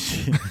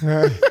donation.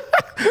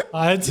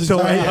 I had to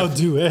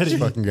outdo Eddie.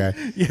 Fucking guy.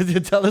 Yeah,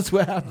 tell us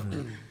what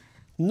happened.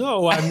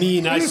 No, I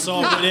mean, I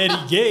saw what Eddie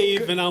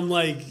gave, and I'm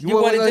like, you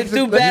wanted to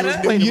do better?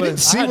 You didn't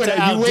see what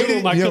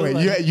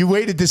you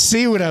waited to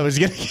see what I was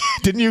getting.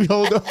 Didn't you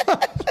hold on?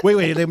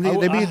 Wait. Let me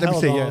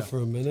say. Yeah. For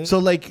a minute. So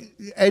like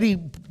Eddie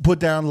put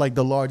down like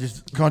the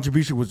largest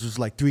contribution, was just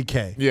like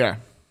 $3,000. Yeah.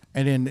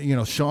 And then, you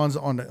know, Sean's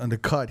on the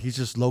cut. He's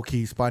just low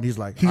key spot. He's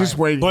like, he's just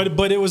waiting.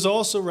 But it was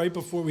also right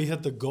before we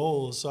hit the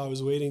goal, so I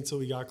was waiting till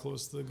we got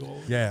close to the goal.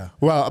 Yeah.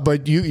 Well,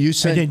 but you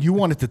said, and then you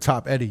wanted to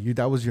top Eddie.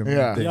 That was your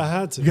main thing. Yeah, I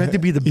had to. You had to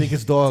be the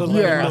biggest dog.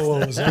 Yeah.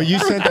 But you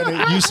sent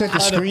the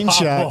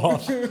screenshot. Pop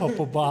off a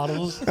couple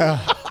bottles.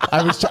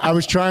 I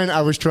was trying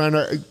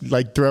to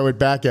like throw it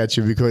back at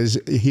you because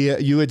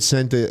you had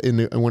sent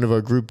in one of our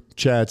group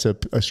chats a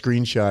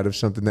screenshot of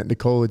something that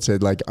Nicole had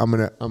said, like I'm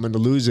gonna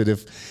lose it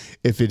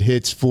if it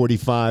hits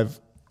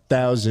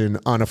 45,000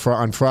 on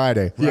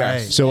Friday. Yeah.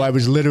 Right. So I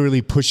was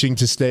literally pushing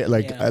to stay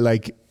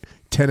like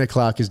 10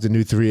 o'clock is the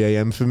new 3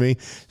 a.m. for me.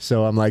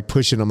 So I'm like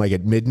pushing. I'm like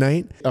at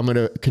midnight. I'm going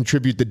to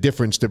contribute the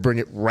difference to bring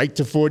it right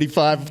to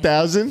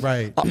 45,000.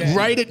 Right.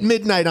 Right at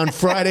midnight on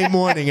Friday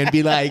morning and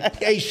be like,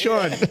 hey,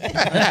 Sean.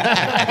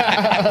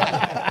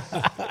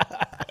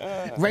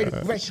 Right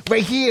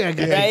here, I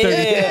got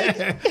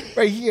it.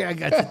 Right here, I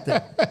got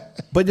it.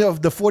 But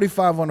the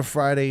 45 on a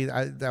Friday,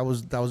 that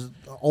was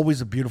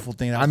always a beautiful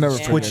thing. I never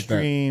Twitch forget that.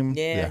 stream.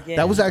 Yeah.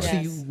 That was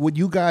actually what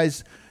you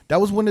guys.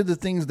 That was one of the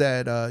things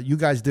that you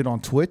guys did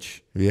on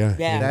Twitch. Yeah.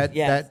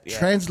 That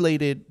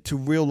translated to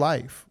real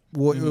life.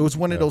 Well, it was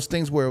one of those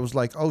things where it was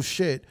like, oh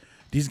shit,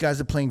 these guys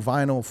are playing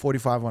vinyl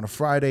 45 on a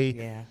Friday.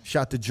 Yeah.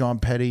 Shout to John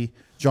Petty.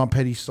 John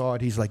Petty saw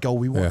it. He's like,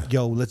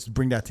 let's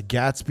bring that to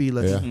Gatsby.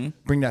 Let's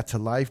bring that to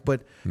life.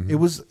 But it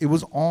was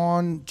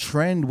on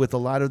trend with a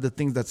lot of the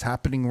things that's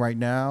happening right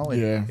now.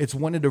 And it's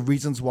one of the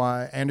reasons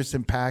why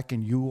Anderson .Paak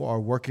and you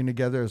are working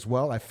together as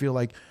well. I feel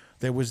like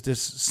there was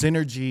this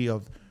synergy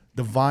of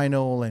the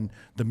vinyl and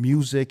the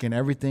music and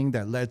everything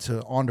that led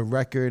to On the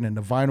Record and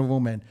the Vinyl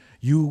Room. And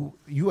you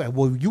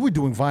were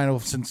doing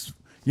vinyl since,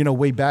 you know,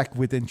 way back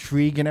with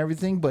Intrigue and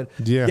everything. But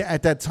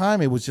at that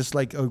time, it was just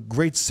like a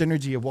great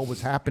synergy of what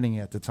was happening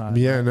at the time.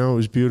 Yeah, right? No, it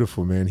was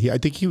beautiful, man. I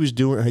think he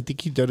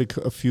did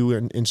a few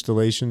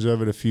installations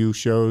of it, a few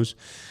shows,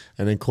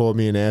 and then called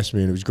me and asked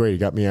me, and it was great. He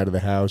got me out of the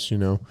house, you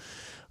know,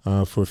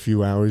 for a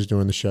few hours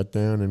during the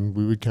shutdown, and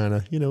we would kind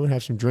of, you know,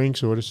 have some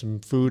drinks, order some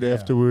food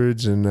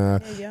afterwards, and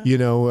you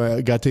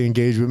know, got to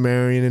engage with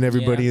Marion and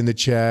everybody in the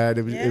chat.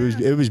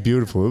 It was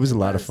beautiful. It was a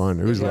lot of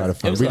fun. We'd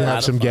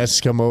have some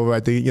guests come over. I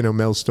think, you know,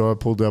 Mel Starr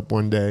pulled up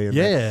one day,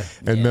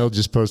 and Mel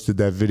just posted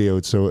that video.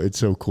 It's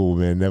so cool,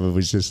 man. Neva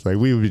was just like,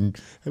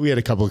 we had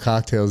a couple of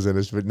cocktails in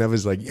us, but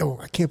Neva's like, yo,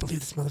 I can't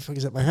believe this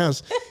motherfucker's at my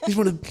house. He's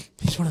one of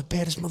the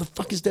baddest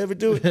motherfuckers to ever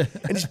do it,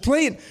 and he's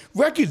playing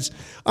records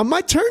on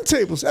my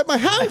turntables at my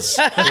house.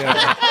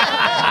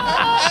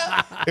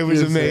 It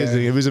was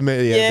amazing. It was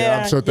amazing.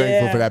 I'm so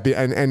thankful for that.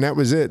 And that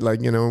was it.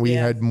 Like, you know, we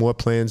had more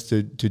plans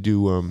to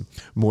do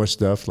more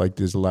stuff. Like,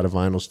 there's a lot of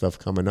vinyl stuff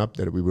coming up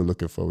that we were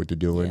looking forward to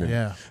doing.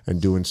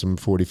 And doing some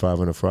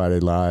 45 on a Friday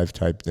live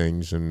type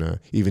things, and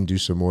even do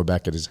some more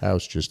back at his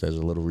house just as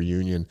a little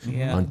reunion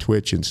on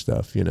Twitch and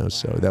stuff, you know.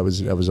 So that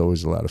was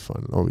always a lot of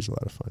fun. Always a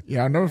lot of fun.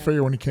 Yeah, I'll never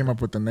forget when he came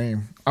up with the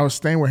name. I was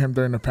staying with him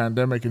during the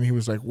pandemic, and he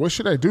was like, what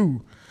should I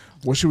do?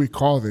 What should we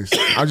call this?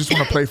 I just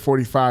want to play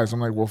 45s. I'm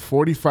like, well,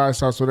 45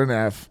 starts with an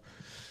F.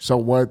 So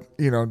what,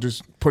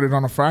 just put it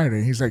on a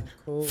Friday. He's like,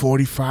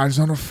 45's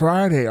on a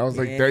Friday. I was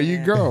like, there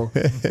you go.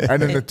 And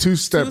then the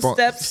two-step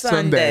on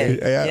Sunday.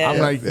 I'm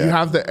like, you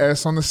have the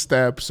S on the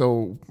step,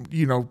 so,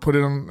 put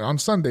it on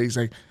Sunday. He's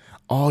like,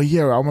 oh,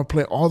 yeah, I'm going to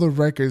play all the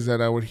records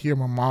that I would hear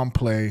my mom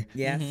play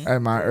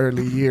in my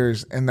early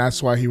years. And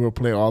that's why he would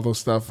play all those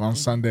stuff on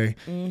Sunday,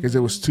 because it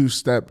was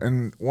two-step.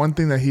 And one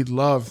thing that he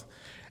loved,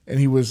 and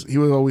he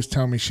would always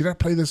tell me, should I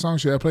play this song?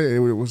 Should I play it? It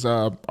was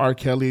R.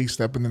 Kelly,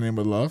 Step in the Name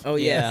of Love. Oh,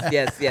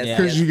 yes.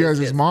 Because you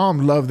guys' mom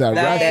loved that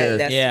record.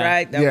 That's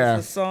right. That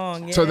was the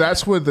song. Yeah. So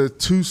that's where the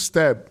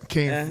two-step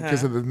came,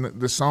 because of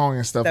the song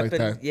and stuff like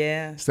that.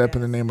 Yeah. Step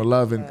in the Name of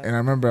Love. And I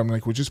remember I'm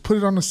like, well, just put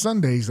it on a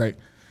Sunday. He's like,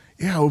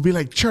 yeah, it would be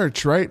like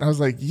church, right? And I was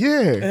like,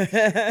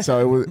 yeah.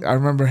 So I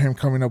remember him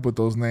coming up with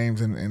those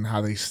names and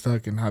how they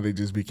stuck and how they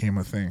just became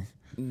a thing.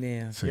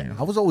 Yeah. So,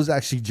 I was always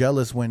actually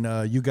jealous when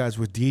you guys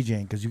were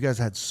DJing, because you guys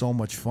had so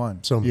much fun.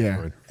 So much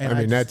fun. And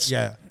I mean,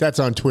 that's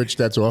on Twitch.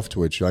 That's off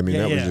Twitch. I mean,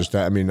 that was just.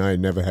 I mean, I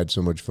never had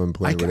so much fun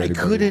playing with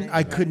anybody.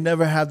 I could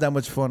never have that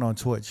much fun on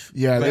Twitch.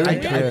 Yeah,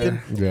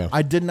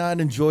 I did not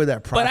enjoy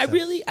that process.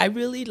 But I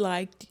really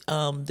liked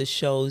the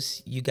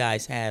shows you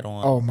guys had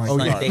on. Oh my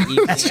Sunday God.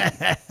 evening.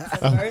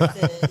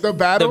 The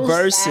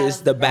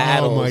battles, the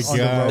battles. Oh my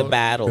God, the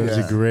battles. Those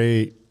are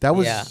great. That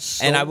was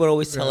and I would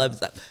always tell them,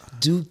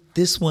 do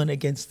this one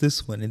against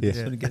this one and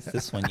this one against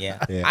this one. Yeah.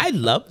 I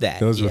love that.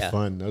 Those were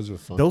fun.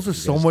 Those are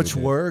so much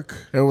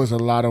work. It was a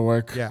lot of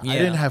work. Yeah, I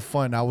didn't have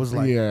fun. I was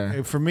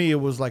like, for me, it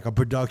was like a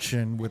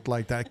production with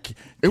like that.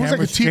 It was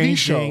like a TV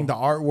show. The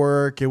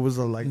artwork. It was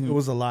it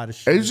was a lot of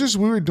shit. It's just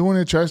we were doing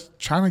it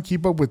trying to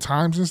keep up with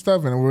times and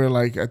stuff, and we were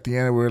like at the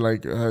end we were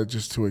like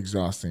just too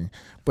exhausting.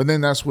 But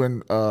then that's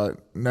when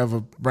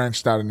Neva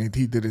branched out and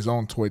he did his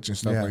own Twitch and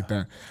stuff like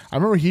that. I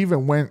remember he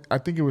even went. I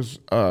think it was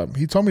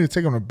he told me to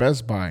take him to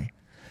Best Buy.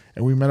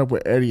 And we met up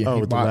with Eddie.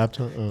 And with the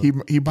laptop?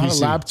 He bought PC.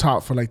 a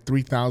laptop for like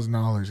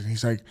 $3,000, and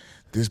he's like,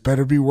 "This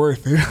better be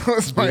worth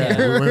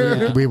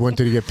it." We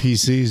wanted to get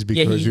PCs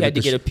because you had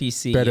to get a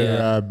PC.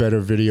 Better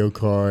video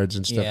cards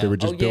and stuff. They were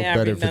just built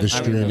better for the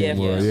streaming.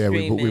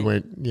 We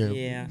went.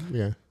 Yeah.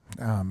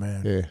 Oh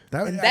man. Yeah.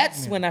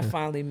 That's when I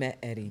finally met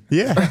Eddie.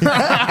 Yeah.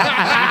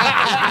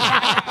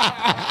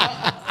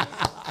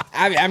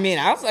 I mean,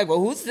 I was like, well,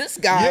 who's this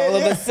guy all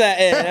of a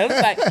sudden? I was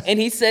like, and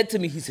he said to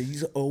me,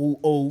 he's an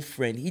old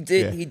friend. He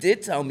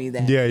did tell me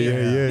that.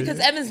 Yeah. Because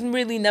Evans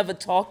really never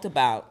talked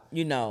about,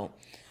 who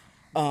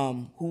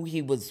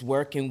he was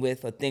working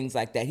with or things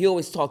like that. He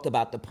always talked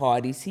about the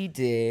parties he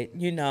did,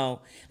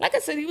 Like I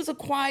said, he was a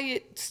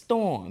quiet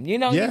storm, He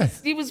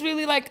was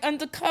really like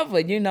undercover,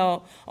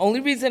 Only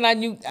reason I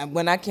knew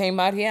when I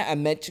came out here, I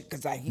met you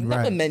because he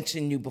never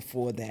mentioned you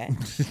before that,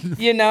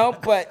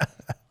 but...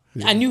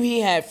 Yeah. I knew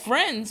he had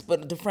friends,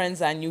 but the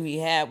friends I knew he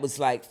had was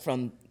like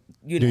from,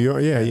 New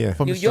York,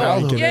 from New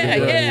York,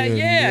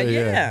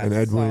 yeah, and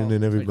Edwin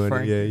and everybody,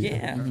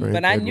 Frank,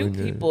 but I knew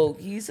people.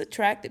 He's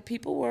attracted.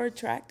 People were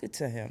attracted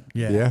to him.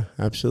 Yeah,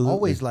 absolutely.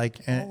 Always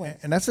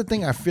and that's the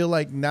thing. I feel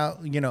like now,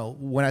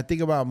 when I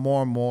think about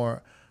more and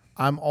more,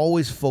 I'm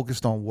always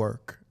focused on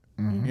work.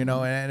 Mm-hmm.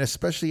 And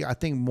especially I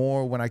think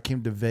more when I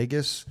came to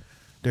Vegas.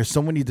 There's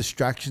so many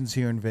distractions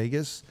here in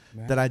Vegas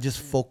that I just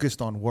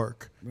focused on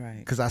work. Right.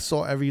 Because I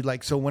saw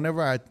so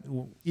whenever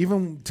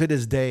even to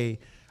this day,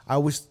 I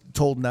always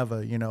told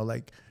Neva,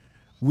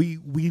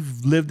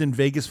 we've lived in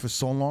Vegas for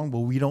so long, but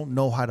we don't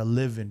know how to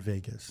live in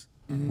Vegas.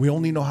 Mm-hmm. We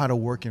only know how to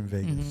work in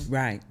Vegas. Mm-hmm.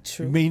 Right,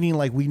 true. Meaning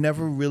like we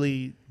never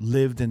really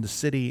lived in the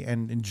city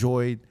and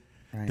enjoyed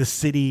the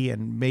city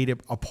and made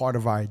it a part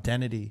of our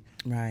identity.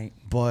 Right.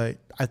 But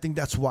I think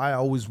that's why I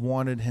always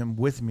wanted him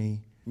with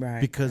me.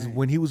 Right, because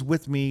when he was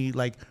with me,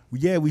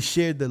 we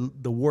shared the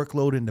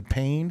workload and the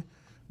pain,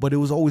 but it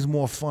was always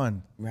more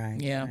fun.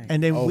 Right. Yeah. Right.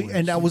 And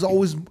then I was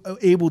always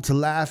able to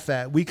laugh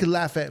at.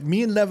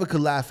 Me and Neva could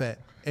laugh at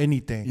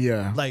anything.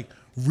 Yeah. Like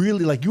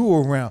really, like you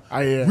were around.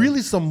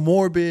 Really some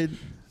morbid.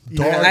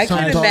 Dark, I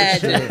can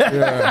imagine.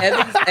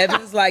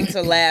 Evans liked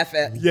to laugh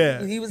at.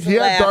 Yeah, he was. He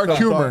had dark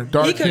humor.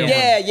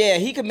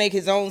 He could make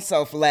his own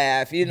self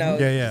laugh. Like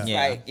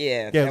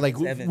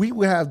we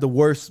would have the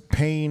worst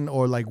pain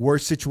or like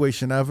worst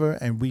situation ever,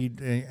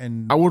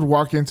 and I would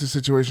walk into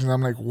situations.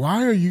 I'm like,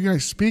 why are you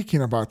guys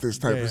speaking about this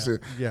type of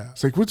shit? Yeah,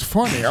 it's like, what's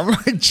funny? I'm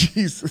like,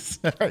 Jesus.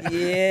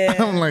 Yeah,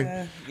 I'm like,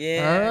 all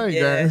right,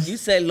 guys. You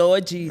say,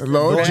 Lord Jesus.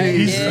 Lord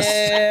Jesus.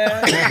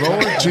 Yeah.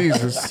 Lord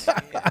Jesus.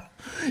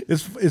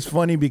 It's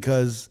funny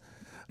because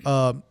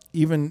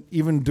even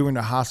during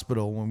the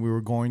hospital when we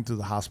were going through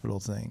the hospital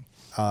thing,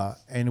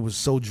 and it was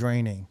so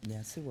draining.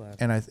 Yes, it was.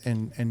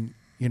 And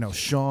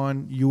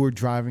Sean, you were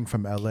driving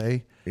from LA.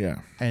 Yeah.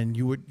 And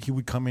he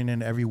would come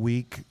in every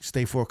week,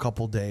 stay for a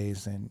couple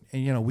days, and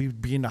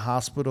we'd be in the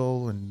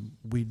hospital and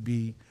we'd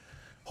be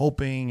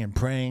hoping and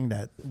praying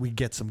that we'd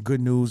get some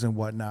good news and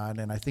whatnot.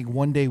 And I think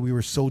one day we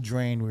were so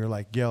drained, we were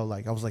like, I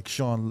was like,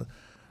 Sean,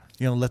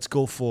 let's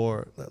go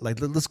for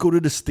let's go to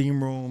the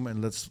steam room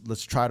and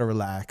let's try to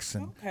relax.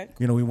 And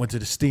we went to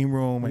the steam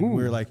room and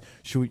we were like,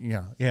 should we?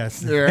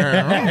 It's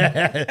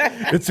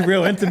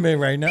real intimate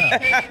right now.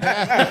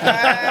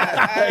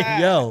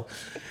 Yo.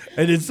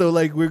 And then so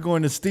we're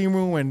going to steam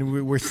room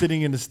and we're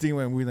sitting in the steam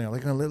room and we're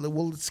like,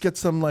 well, let's get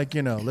some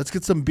let's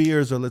get some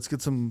beers or let's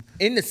get some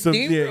in the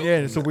steam room.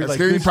 Yeah. So we're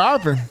like,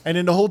 popping. And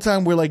then the whole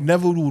time we're like,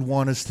 Neva would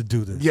want us to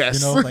do this.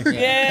 Yes.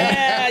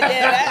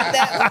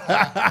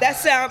 That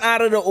sound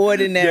out of the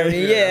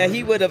ordinary. Yeah,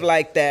 he would have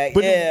liked that.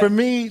 But for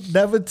me,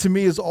 Neva to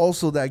me is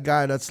also that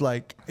guy that's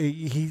like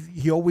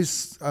he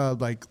always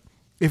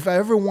if I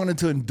ever wanted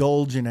to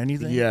indulge in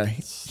anything,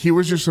 he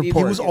was your support.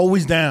 He was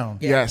always down.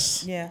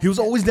 Yes. Yeah. He was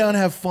always down to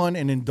have fun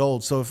and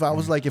indulge. So if I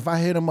was if I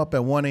hit him up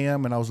at 1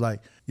 a.m. and I was like,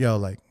 yo,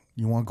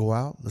 you want to go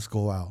out? Let's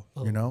go out.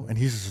 And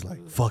he's just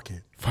like, fuck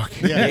it. That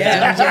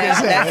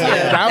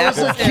was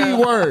the key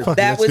word.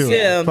 That was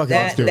him.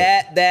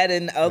 That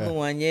and the other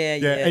one. Yeah.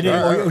 And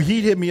then,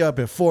 he'd hit me up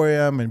at 4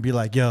 a.m. and be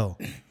like, yo,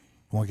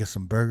 want to get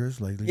some burgers?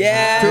 That's him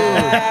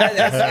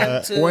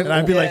too. And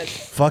I'd be like,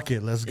 fuck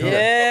it, let's go.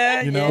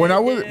 Yeah, When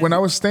I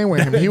was staying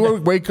with him, he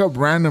would wake up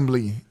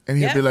randomly and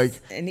he'd be like,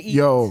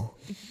 yo,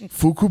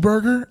 Fuku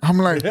burger? I'm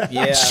like,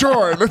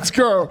 sure, let's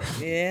go.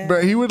 Yeah.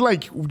 But he would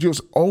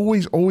just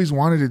always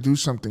wanted to do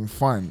something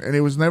fun. And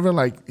it was never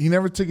he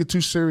never took it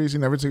too serious. He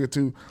never took it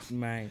too.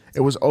 Right.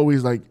 It was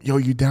always like, yo,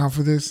 you down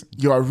for this?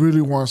 Yo, I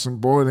really want some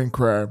boiling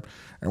crab.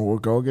 And we'll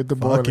go get the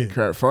boiling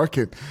crab. Fuck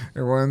it.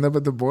 And we'll end up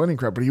at the boiling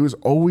crab. But he was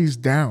always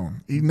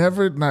down. He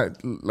never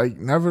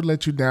never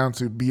let you down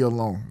to be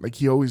alone.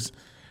 He always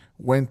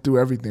went through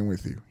everything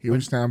with you. He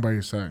would stand by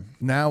your side.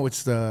 Now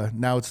it's that's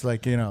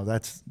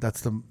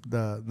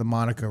the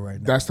moniker right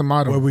now. That's the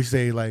motto. Where we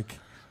say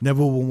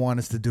Never would want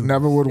us to do.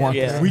 Never would want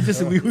that. We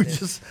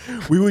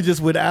were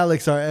just with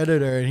Alex, our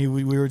editor, and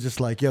we were just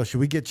like, yo, should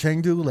we get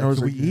Chengdu?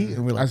 Should we eat?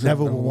 And we're like,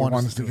 never would want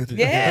us to do.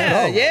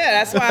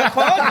 Yeah. That's why I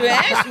called you and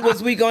asked you,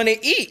 was we going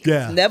to eat?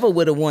 Yeah. Never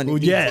would have wanted to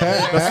eat. Yeah,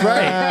 that's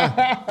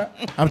right.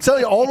 I'm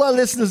telling you, all our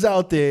listeners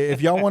out there,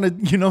 if y'all want to,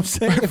 you know what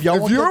I'm saying? If you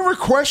ever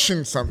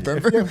question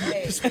something,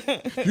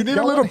 you need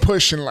a little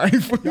push in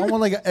life. Y'all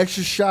want an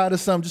extra shot or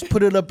something, just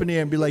put it up in the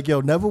air and be like,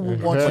 yo, never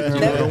would want you to do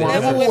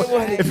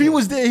that. If he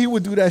was there, he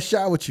would do that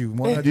shot with you.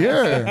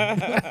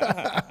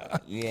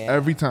 Yeah.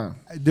 Every time.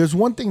 There's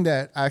one thing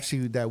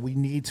that we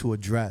need to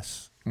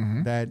address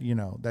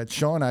that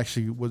Sean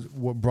actually was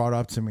brought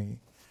up to me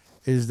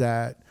is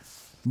that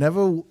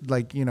never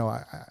like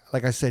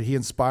I said, he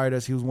inspired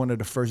us. He was one of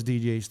the first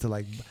DJs to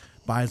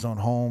buy his own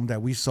home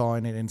that we saw,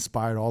 and it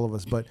inspired all of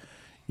us. But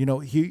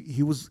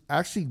he was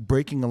actually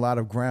breaking a lot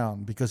of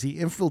ground because he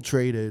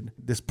infiltrated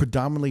this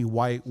predominantly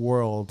white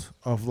world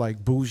of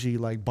bougie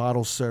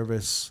bottle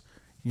service,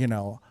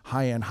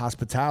 high-end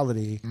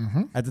hospitality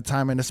at the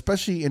time. And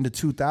especially in the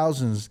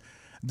 2000s,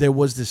 there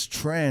was this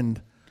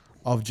trend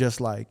of just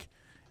DJs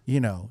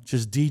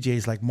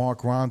like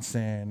Mark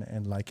Ronson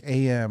and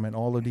AM and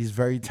all of these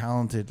very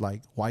talented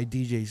white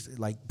DJs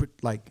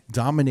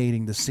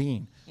dominating the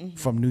scene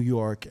from New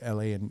York,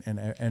 LA,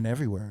 and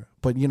everywhere.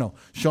 But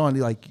Sean,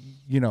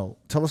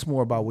 tell us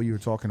more about what you were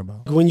talking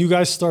about. When you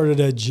guys started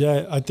at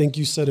Jet, I think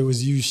you said it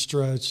was you,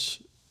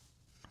 Stretch.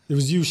 It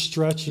was you,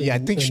 Stretch. I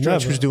think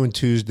Stretch was doing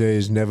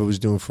Tuesdays, Neva was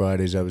doing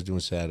Fridays, I was doing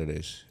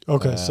Saturdays.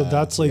 Okay, so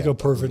that's a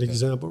perfect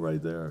example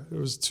right there. It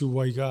was two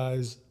white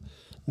guys,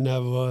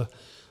 Neva.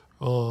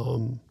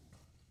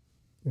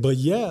 But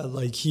yeah,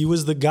 he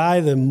was the guy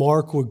that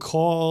Mark would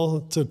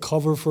call to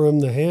cover for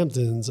him the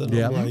Hamptons. And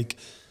I'm like,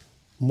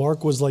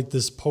 Mark was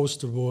this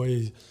poster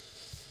boy,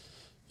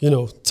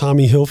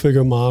 Tommy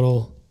Hilfiger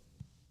model,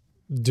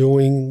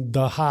 doing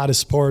the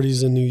hottest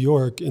parties in New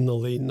York in the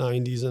late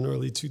 90s and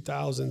early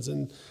 2000s.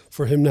 And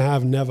for him to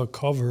have Neva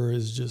cover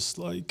is just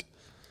that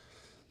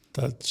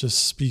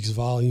just speaks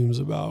volumes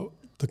about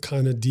the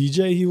kind of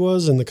DJ he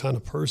was and the kind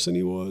of person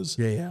he was.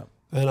 Yeah.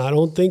 And I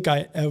don't think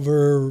I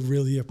ever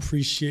really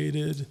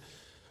appreciated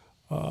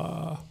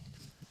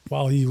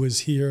while he was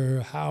here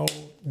how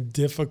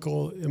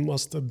difficult it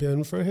must have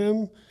been for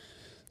him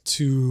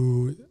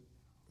to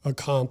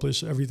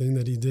accomplish everything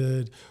that he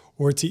did,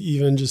 or to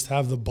even just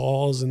have the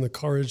balls and the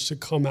courage to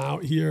come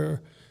out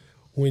here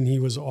when he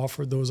was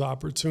offered those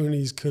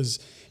opportunities, because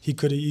he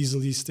could have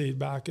easily stayed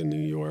back in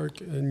New York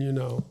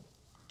and,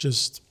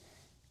 just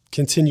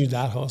continued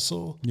that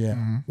hustle.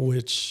 Yeah.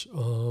 Which,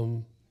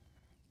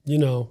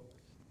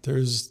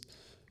 there's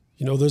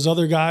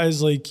other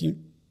guys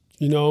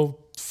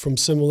from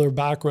similar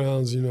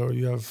backgrounds,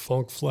 you have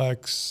Funk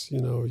Flex,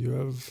 you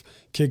have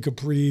Kid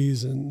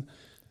Capri's, and,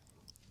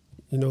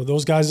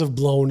 those guys have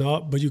blown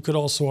up, but you could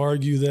also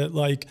argue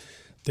that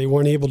they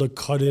weren't able to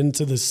cut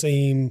into the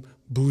same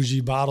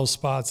bougie bottle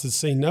spots that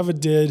St. Neva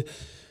did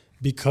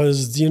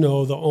because,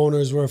 the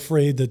owners were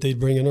afraid that they'd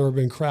bring an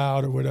urban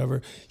crowd or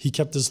whatever. He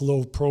kept this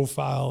low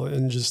profile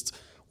and just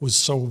was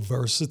so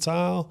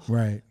versatile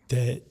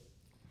that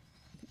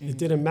it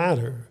didn't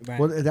matter. Right.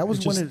 Well, that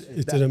was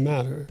it didn't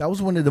matter. That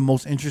was one of the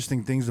most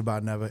interesting things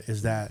about Neva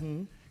is that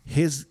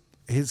his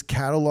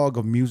catalog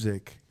of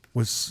music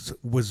was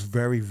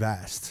very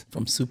vast.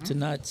 From soup to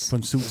nuts.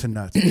 From soup to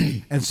nuts.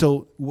 And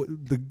so,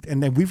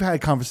 and then we've had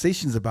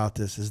conversations about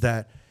this, is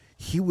that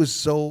he was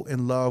so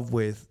in love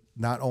with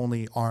not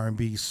only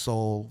R&B,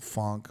 soul,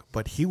 funk,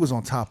 but he was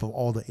on top of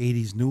all the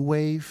 80s new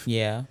wave.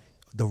 Yeah.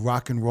 The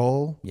rock and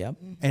roll. Yep.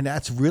 And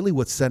that's really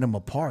what set him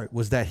apart,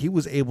 was that he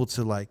was able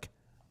to like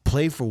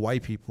play for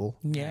white people.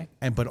 Yeah.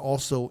 But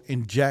also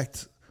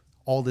inject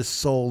all this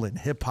soul and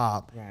hip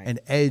hop and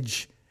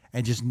edge,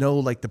 and just know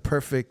like the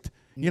perfect,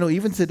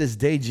 even to this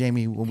day,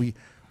 Jamie, when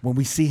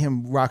we see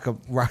him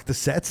rock the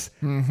sets,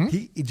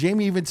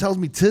 Jamie even tells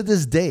me to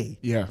this day,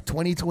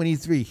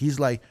 2023, he's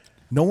like,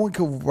 no one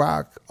could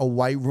rock a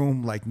white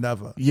room like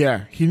Neva.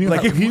 Yeah, he knew.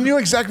 He knew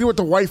exactly what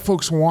the white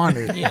folks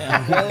wanted.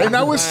 And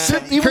I was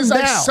because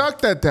I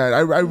sucked at that. I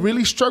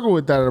really struggled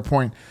with that at a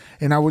point,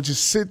 and I would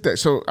just sit there.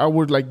 So I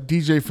would like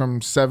DJ from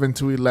 7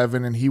 to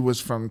 11, and he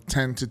was from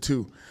 10 to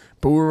 2.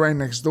 But we were right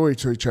next door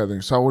to each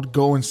other, so I would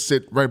go and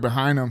sit right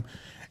behind him,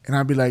 and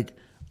I'd be like,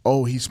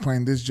 "Oh, he's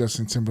playing this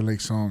Justin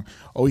Timberlake song.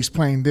 Oh, he's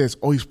playing this.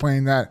 Oh, he's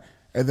playing that."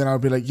 And then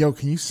I'd be like, "Yo,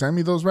 can you send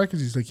me those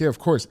records?" He's like, "Yeah, of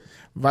course."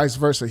 Vice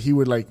versa, he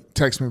would like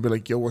text me and be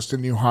like, "Yo, what's the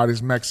new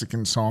hottest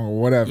Mexican song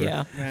or whatever?"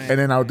 Yeah. And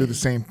then I would do the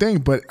same thing.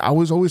 But I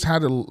was always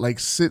had to like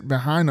sit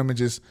behind him and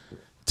just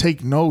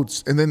take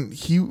notes. And then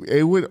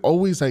it would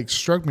always like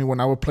struck me when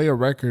I would play a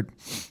record,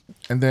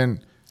 and then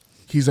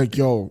he's like,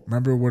 "Yo,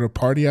 remember where the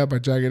party at by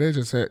Jagged Edge?"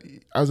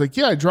 I was like,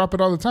 "Yeah, I drop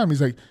it all the time."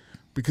 He's like,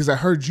 "Because I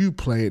heard you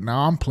play it.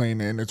 Now I'm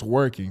playing it and it's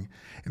working."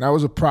 And I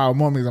was a proud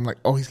moment because I'm like,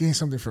 "Oh, he's getting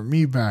something from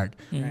me back."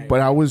 Right. But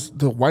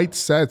the white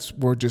sets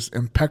were just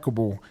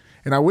impeccable.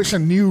 And I wish I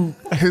knew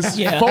his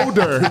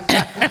folder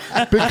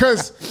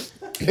because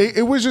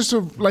it was just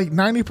like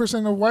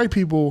 90% of white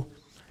people,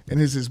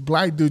 and there's this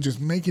black dude just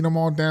making them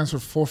all dance for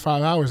 4 or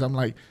 5 hours. I'm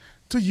like,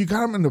 dude, you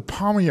got them in the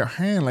palm of your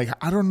hand. Like,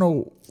 I don't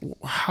know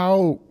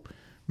how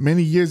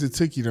many years it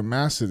took you to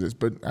master this.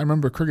 But I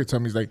remember Cricket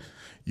told me, he's like,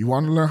 "You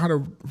want to learn how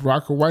to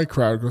rock a white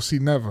crowd, go see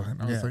Neva."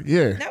 And I was like,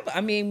 yeah. Neva, I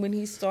mean, when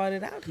he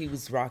started out, he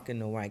was rocking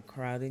the white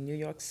crowd in New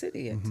York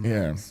City at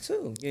times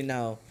too,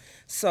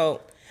 So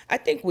I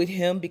think with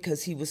him,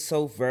 because he was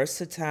so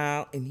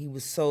versatile and he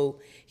was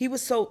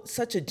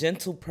such a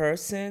gentle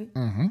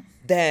person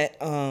that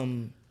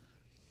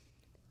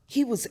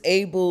he was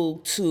able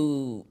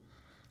to,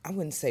 I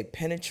wouldn't say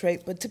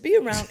penetrate, but to be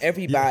around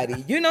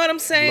everybody. You know what I'm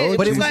saying?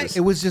 But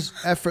it was just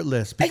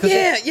effortless.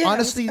 Because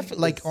honestly,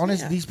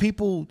 these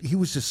people, he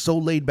was just so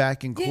laid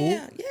back and cool.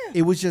 Yeah.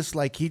 It was just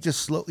like he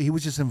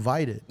was just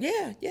invited.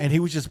 Yeah. And he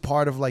was just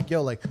part of like,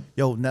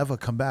 yo, Neva,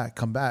 come back,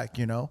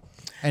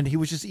 And he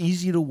was just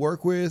easy to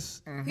work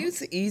with. He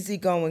was an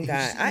easygoing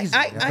guy.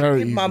 I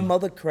give my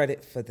mother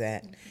credit for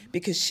that,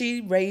 because she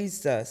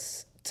raised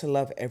us to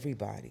love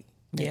everybody.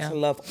 And to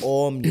love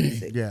all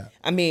music.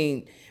 I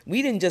mean,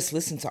 we didn't just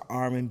listen to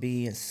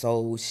R&B and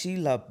soul. She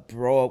loved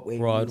Broadway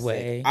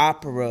music,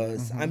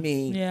 operas. I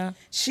mean,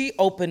 she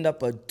opened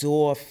up a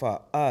door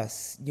for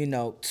us,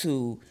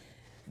 to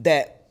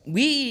that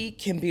we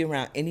can be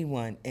around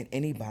anyone and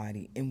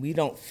anybody, and we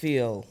don't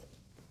feel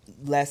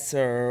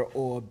lesser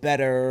or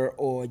better,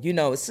 or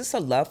it's just a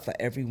love for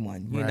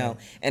everyone, you know.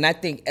 And I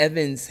think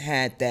Evans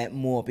had that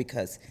more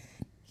because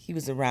he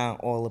was around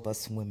all of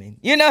us women,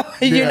 he's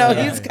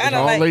kind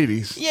of like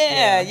ladies.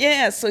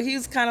 So he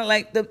was kind of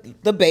like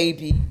the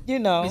baby,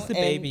 He's the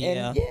baby,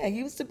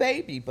 he was the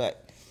baby,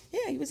 but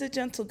he was a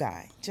gentle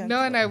guy.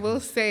 No, and I will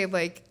say,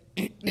 like,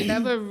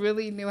 never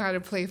really knew how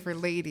to play for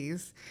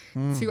ladies.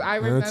 So I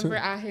remember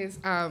at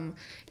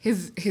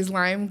his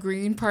lime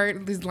green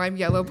part, his lime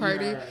yellow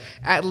party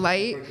at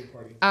Light.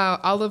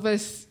 All of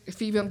us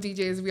female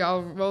DJs, we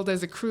all rolled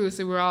as a crew,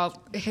 so we were all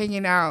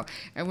hanging out.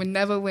 And when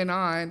Neva went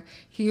on,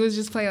 he was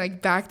just playing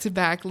like back to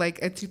back,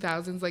 like a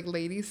 2000s like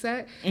ladies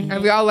set,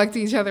 and we all looked at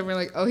each other and we're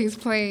like, "Oh, he's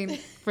playing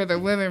for the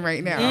women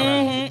right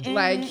now."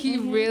 Like he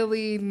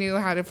really knew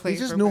how to play. He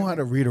just knew how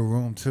to read a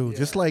room too.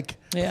 Just like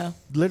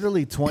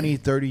literally 20,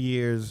 30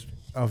 years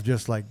of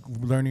just like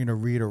learning to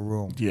read a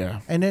room.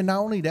 And then not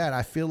only that,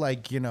 I feel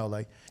like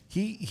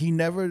he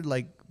never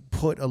like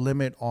put a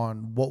limit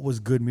on what was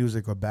good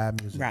music or bad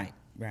music.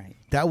 Right.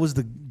 That was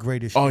the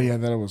greatest shit. Yeah,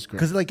 that was great.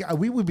 Because like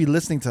we would be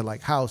listening to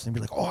like house and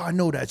be like, "Oh, I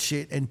know that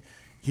shit," and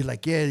he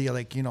like, you're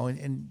like,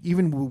 and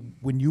even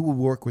when you would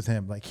work with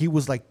him, like he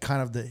was like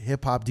kind of the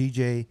hip hop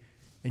DJ,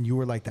 and you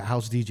were like the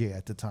house DJ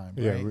at the time.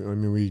 Yeah, right? I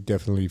mean, we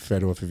definitely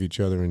fed off of each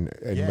other and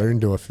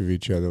learned off of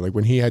each other. Like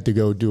when he had to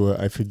go do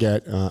I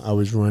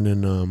was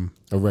running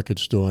a record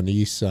store on the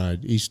east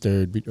side, East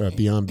 3rd,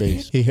 Beyond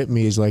Bass. He hit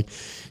me, he's like,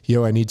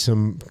 "Yo, I need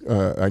some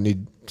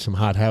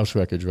hot house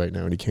records right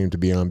now." And he came to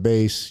Beyond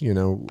Bass,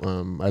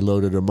 I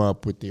loaded him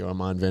up with the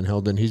Armand Van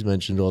Helden. He's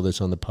mentioned all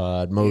this on the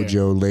pod.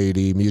 Mojo,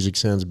 Lady, Music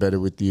Sounds Better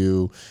With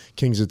You,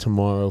 Kings of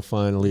Tomorrow,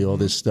 finally, all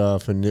this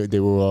stuff. And they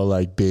were all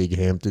like big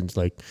Hamptons.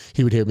 Like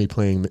he would hear me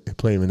play him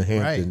in the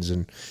Hamptons,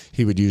 and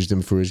he would use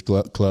them for his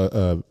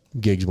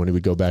gigs when he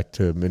would go back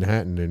to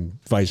Manhattan,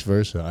 and vice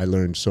versa. I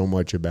learned so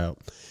much about,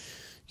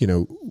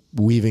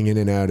 weaving in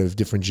and out of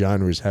different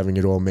genres, having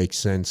it all make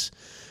sense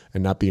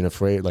and not being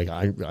afraid. Like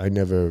I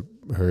never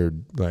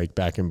heard like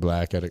Back in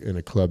Black in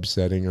a club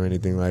setting or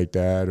anything like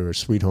that, or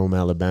Sweet Home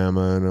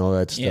Alabama and all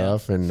that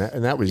stuff. And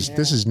that was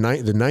this is the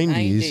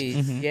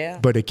 90s. Yeah.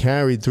 But it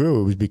carried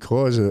through. It was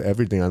because of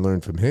everything I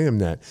learned from him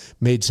that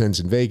made sense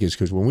in Vegas.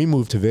 Because when we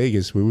moved to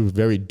Vegas, we were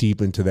very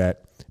deep into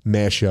that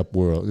mashup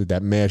world,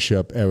 that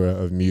mashup era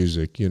of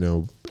music. You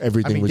know,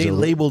 everything I mean, was. they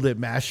labeled it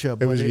mashup.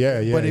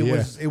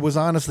 But it was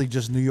honestly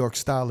just New York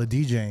style of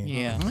DJing.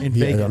 In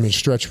Vegas. I mean,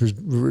 Stretch was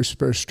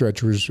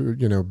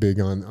big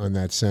on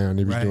that sound.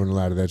 He was doing a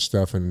lot of that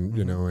stuff,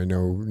 and I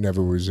know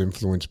Neva was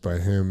influenced by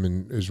him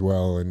and as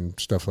well and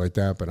stuff like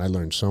that. But I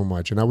learned so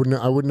much, and I wouldn't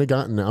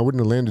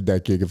have landed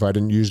that gig if I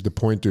didn't use the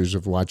pointers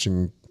of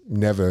watching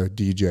Neva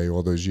DJ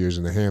all those years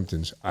in the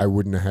Hamptons. I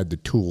wouldn't have had the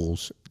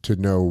tools to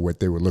know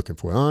what they were looking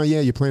for. Oh yeah,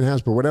 you're playing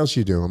house, but what else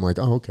you do? I'm like,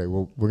 oh okay,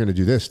 well we're gonna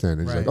do this then.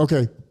 And he's like,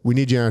 okay, we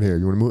need you out here.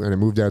 You want to move? And I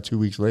moved out 2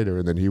 weeks later,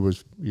 and then he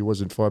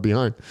wasn't far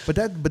behind. But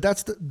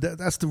that's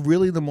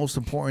really the most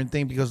important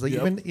thing, because like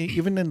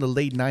even in the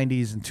late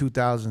 '90s and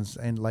 2000s,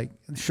 and like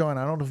Sean,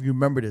 I don't know if you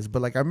remember this,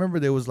 but like I remember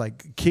there was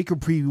like Kid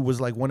Capri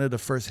was like one of the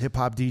first hip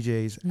hop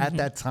DJs at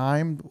that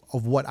time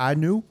of what I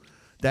knew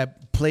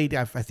that played.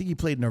 I think he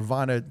played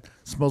Nirvana,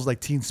 Smells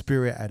Like Teen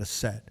Spirit at a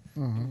set,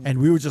 and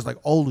we were just like,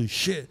 holy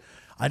shit.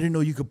 I didn't know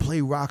you could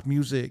play rock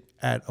music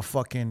at a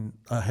fucking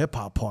hip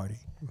hop party,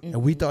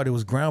 and we thought it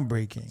was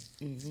groundbreaking.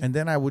 And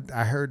then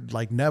I heard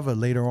like Neva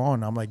later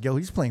on. I'm like, yo,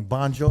 he's playing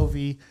Bon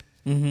Jovi.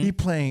 He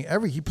playing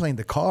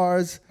the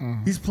Cars.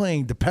 He's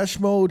playing Depeche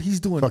Mode.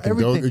 He's doing Fucking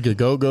everything.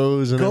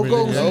 Go-Go's and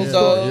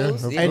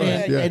Go-Go's.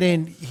 And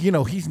then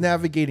he's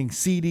navigating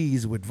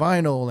CDs with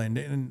vinyl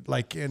and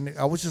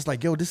I was just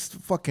like, yo, this is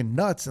fucking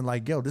nuts. And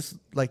like, yo, this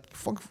like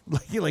funk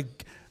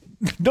like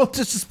no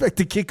disrespect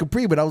to Kid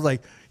Capri, but I was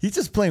like, he's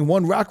just playing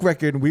one rock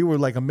record, and we were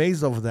like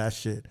amazed over that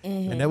shit.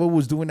 And Neva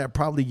was doing that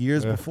probably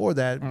years before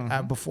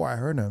that, before I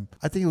heard him.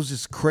 I think it was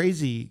just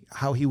crazy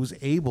how he was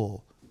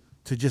able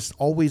to just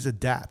always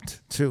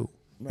adapt too,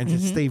 and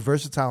just stay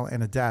versatile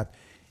and adapt.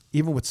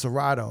 Even with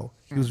Serato,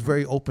 he was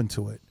very open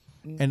to it.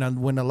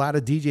 And when a lot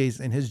of DJs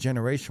in his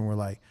generation were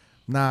like,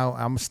 "Nah,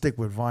 I'm gonna stick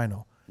with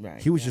vinyl."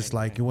 He was just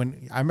like,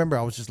 when I remember,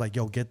 I was just like,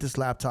 "Yo, get this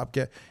laptop,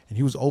 and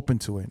he was open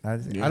to it." I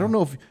don't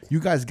know if you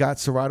guys got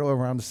Serato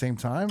around the same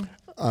time.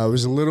 I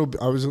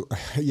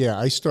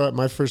started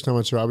my first time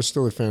on Serato. I was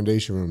still at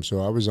Foundation Room, so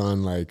I was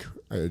on like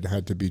it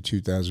had to be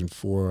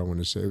 2004. I want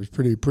to say it was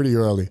pretty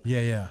early.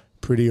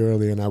 Pretty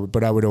early, and I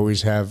would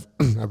always have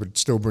I would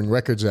still bring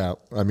records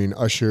out. I mean,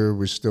 Usher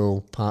was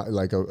still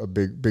like a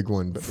big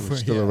one, but it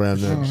was still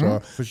around then.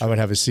 So I would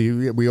have a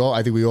CD.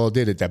 I think we all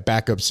did it. That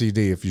backup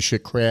CD. If your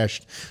shit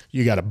crashed,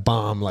 you got a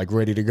bomb like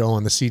ready to go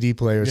on the CD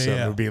player. Or something.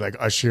 It would be like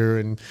Usher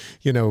and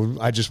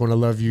I Just Want to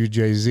Love You,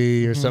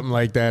 Jay-Z or something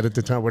like that at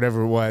the time,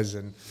 whatever it was,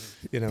 and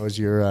as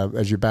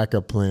your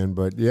backup plan.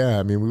 But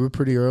yeah, I mean, we were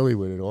pretty early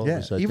with it. All of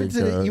us,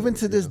 even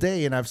to this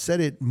day, and I've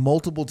said it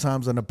multiple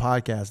times on the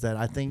podcast that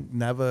I think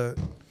Neva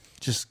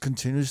just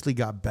continuously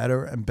got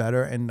better and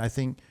better, and I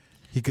think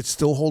he could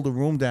still hold the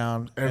room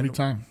down every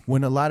time.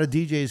 When a lot of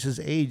DJs his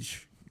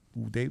age,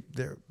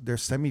 they're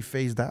semi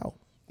phased out.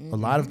 A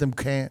lot of them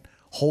can't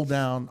hold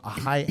down a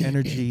high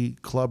energy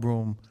club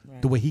room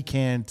the way he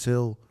can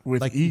till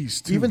with like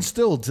ease too. Even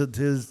still to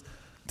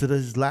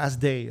his last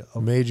day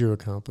of major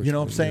accomplishment. You know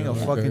what I'm saying?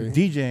 Of fucking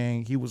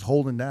DJing, he was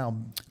holding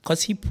down.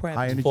 Because he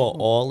prepped for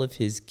all of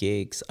his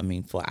gigs, I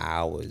mean, for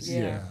hours.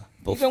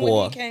 Before, even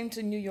when he came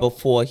to New York.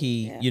 Before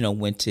he,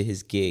 went to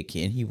his gig,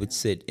 and he would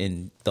sit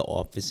in the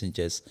office and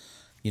just,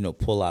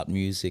 pull out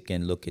music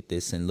and look at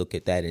this and look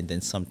at that. And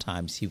then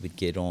sometimes he would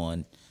get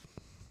on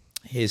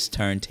his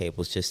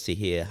turntables just to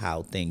hear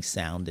how things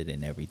sounded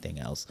and everything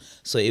else.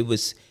 So it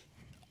was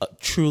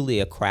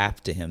truly a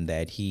craft to him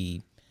that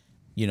he,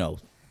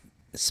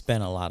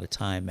 spent a lot of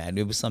time at.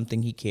 It was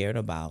something he cared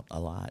about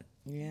a lot.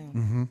 Yeah.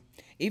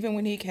 Even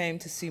when he came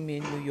to see me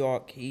in New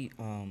York, he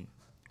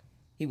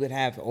would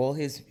have all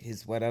his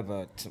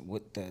whatever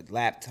with the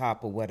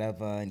laptop or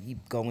whatever, and he'd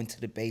go into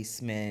the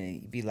basement and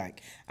he'd be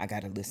like, I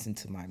gotta listen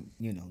to my,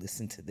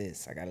 listen to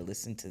this. I gotta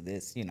listen to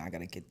this. I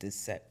gotta get this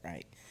set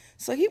right.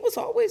 So he was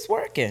always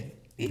working.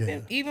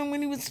 Even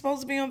when he was supposed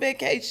to be on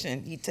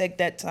vacation, he'd take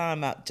that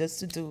time out just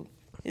to do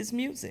his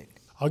music.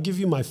 I'll give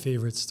you my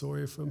favorite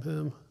story from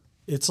him.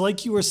 It's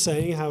like you were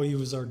saying how he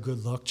was our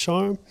good luck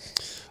charm.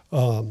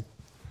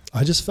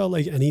 I just felt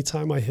like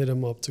anytime I hit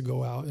him up to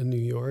go out in New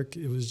York,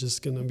 it was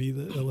just going to be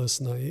the illest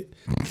night.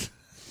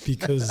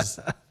 Because,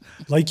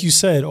 like you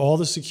said, all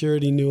the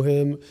security knew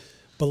him.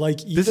 But like,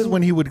 this is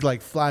when he would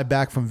like fly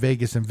back from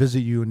Vegas and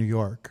visit you in New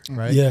York,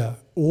 right? Yeah.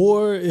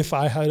 Or if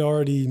I had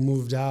already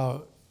moved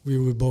out, we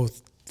would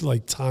both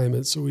like time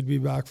it so we'd be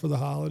back for the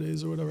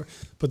holidays or whatever.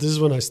 But this is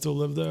when I still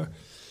lived there.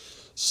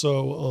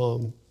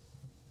 So,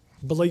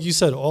 but like you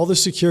said, all the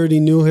security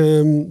knew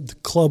him, the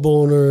club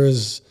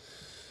owners,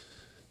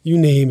 you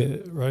name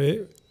it,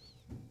 right?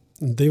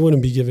 They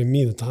wouldn't be giving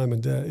me the time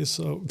of day.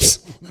 So,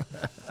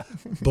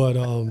 but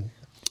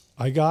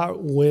I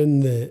got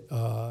wind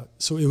that,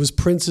 so it was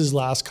Prince's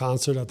last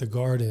concert at the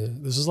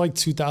Garden. This was like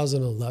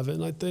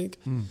 2011, I think.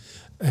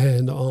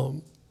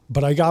 And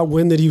But I got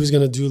wind that he was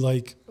gonna do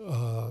like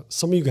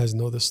some of you guys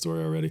know this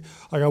story already.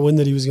 I got wind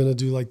that he was gonna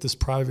do like this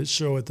private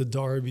show at the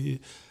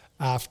Derby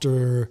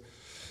after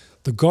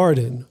the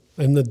Garden.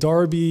 And the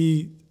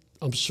Derby,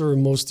 I'm sure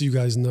most of you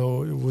guys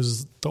know, it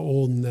was the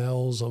old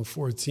Nels on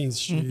 14th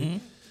Street.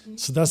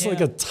 So that's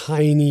like a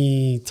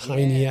tiny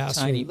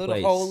ass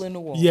little hole in the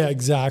wall. Yeah,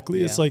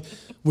 exactly. It's like,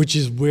 which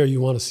is where you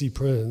want to see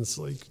Prince.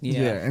 Like,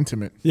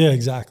 intimate. yeah,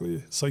 exactly.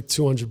 It's like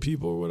 200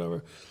 people or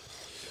whatever.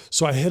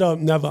 So I hit up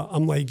Neva.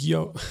 I'm like,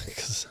 yo,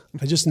 because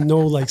I just know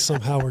like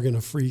somehow we're gonna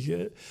freak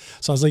it.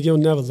 So I was like, yo,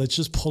 Neva, let's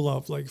just pull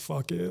up. Like,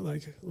 fuck it.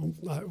 Like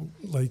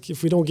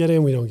if we don't get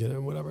in, we don't get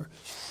in. Whatever.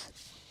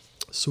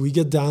 So we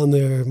get down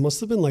there. It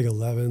must have been like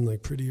 11,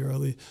 like pretty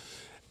early,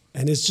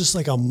 and it's just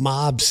like a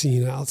mob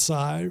scene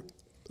outside.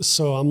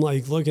 So I'm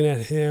like looking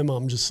at him.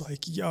 I'm just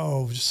like,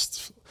 yo, I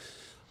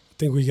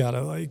think we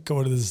gotta like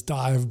go to this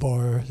dive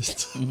bar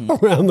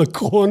around the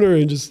corner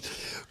and just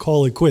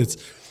call it quits.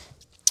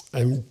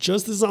 And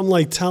just as I'm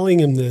like telling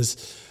him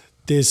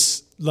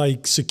this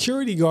like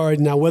security guard,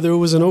 now whether it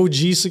was an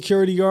OG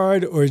security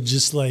guard or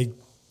just like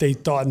they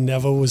thought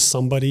Neva was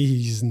somebody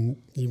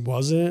he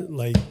wasn't,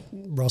 like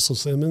Russell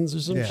Simmons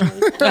or something.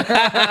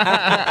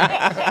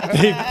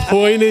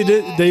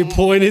 They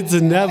pointed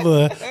to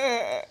Neva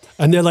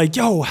and they're like,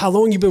 yo, how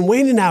long you been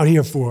waiting out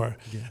here for?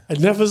 And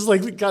Neva's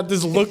like got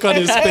this look on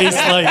his face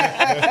like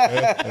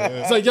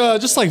it's like, yo,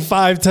 just like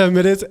 5-10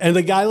 minutes. And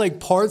the guy like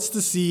parts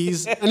the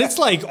seas and it's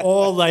like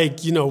all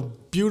like, you know,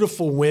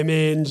 beautiful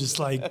women just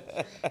like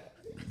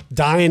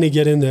dying to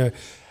get in there.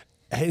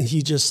 And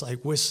he just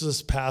like whisks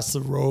us past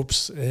the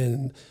ropes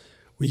and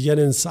we get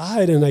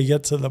inside and I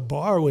get to the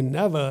bar with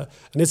Neva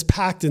and it's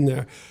packed in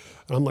there.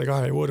 And I'm like,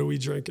 all right, what are we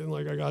drinking?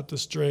 Like, I got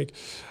this drink.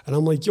 And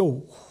I'm like,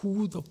 yo,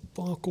 who the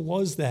fuck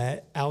was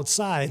that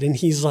outside? And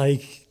he's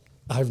like,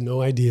 I have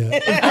no idea.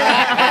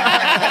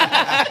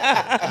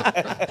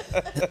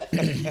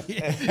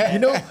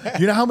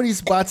 You know how many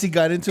spots he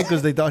got into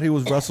because they thought he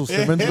was Russell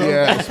Simmons?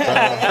 Yeah.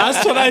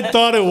 That's what I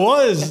thought it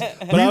was.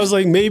 But I was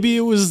like, maybe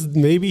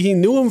he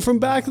knew him from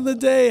back in the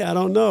day. I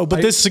don't know.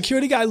 But this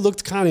security guy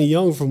looked kind of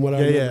young from what I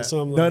remember. Yeah.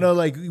 So I'm like,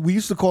 Like we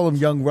used to call him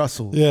Young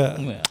Russell. Yeah.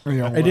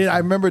 And then I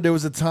remember there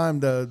was a time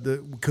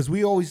because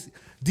we always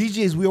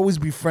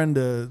befriend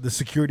the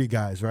security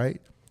guys, right?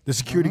 The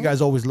security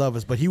guys always love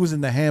us, but he was in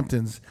the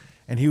Hamptons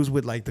and he was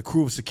with like the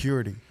crew of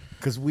security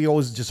because we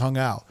always just hung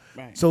out.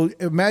 Right. So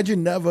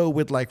imagine Neva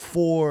with like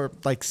 4,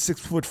 like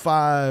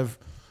 6'5",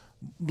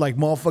 like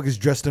motherfuckers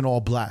dressed in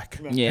all black,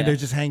 and they're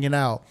just hanging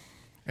out.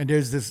 And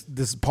there's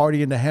this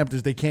party in the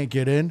Hamptons they can't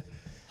get in,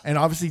 and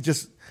obviously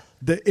just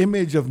the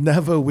image of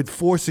Neva with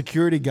 4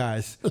 security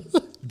guys.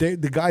 The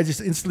guy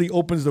just instantly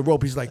opens the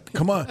rope. He's like,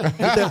 "Come on!" and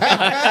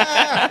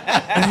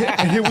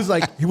he was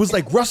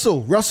like,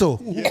 "Russell,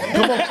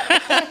 come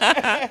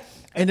on!"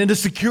 And then the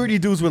security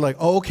dudes were like,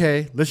 "Oh,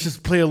 okay, let's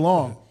just play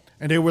along."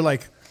 And they were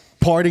like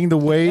parting the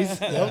ways.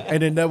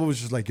 And then Neva was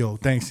just like, "Yo,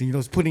 thanks." And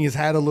he's putting his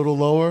hat a little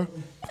lower.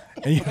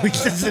 And he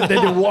just and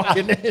then they're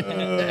walking in.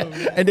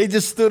 And they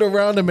just stood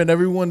around him, and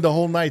everyone the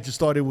whole night just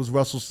thought it was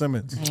Russell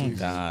Simmons. Oh,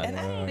 God. And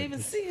I don't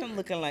even see him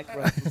looking like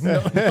Russell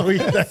Simmons.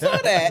 I saw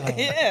that.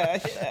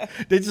 Yeah.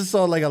 They just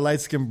saw like a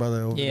light-skinned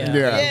brother over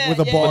Yeah. with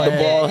a ball head. With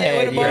a bald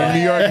head.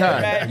 New York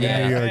hat. Right,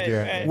 New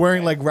York,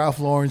 Wearing like Ralph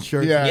Lauren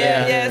shirt.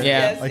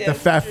 Like the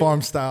Fat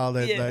Farm style.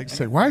 It's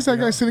like, why is that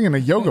guy sitting in a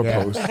yoga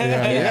pose?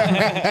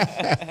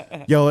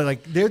 Yo,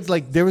 like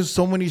there was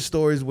so many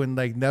stories when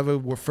like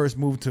Neva first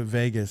moved to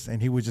Vegas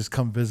and he would just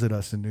come visit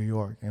us in New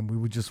York and he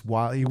would just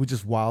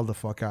wild the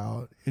fuck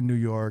out in New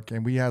York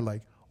and we had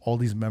like all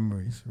these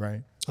memories,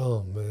 right?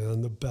 Oh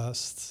man, the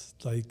best.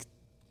 Like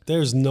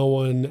there's no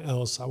one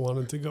else I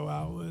wanted to go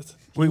out with.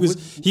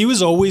 He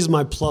was always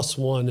my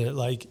 +1 at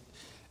like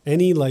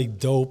any like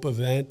dope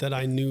event that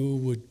I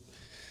knew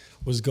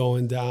was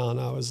going down.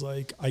 I was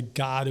like, I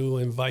got to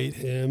invite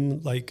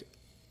him. Like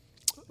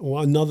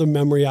another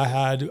memory I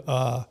had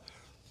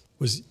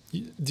was, do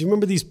you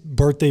remember these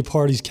birthday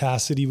parties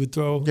Cassidy would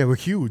throw? Yeah, we're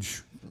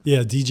huge. Yeah,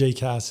 DJ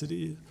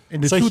Cassidy.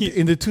 In the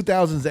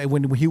 2000s,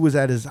 when he was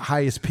at his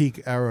highest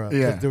peak era,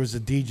 there was a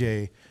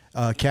DJ,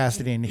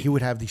 Cassidy, and he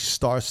would have these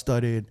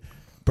star-studded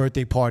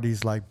birthday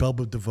parties like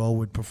Belba DeVoe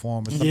would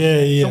perform. Or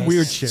something, some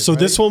weird shit. So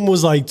this one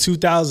was like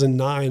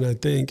 2009, I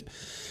think.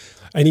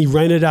 And he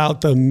rented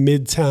out the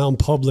Midtown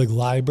Public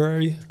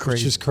Library,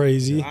 which is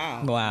crazy.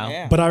 Wow.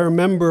 Yeah. But I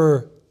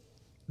remember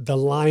the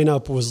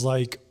lineup was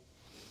like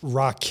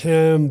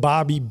Rakim,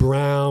 Bobby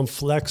Brown,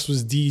 Flex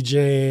was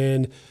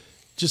DJing,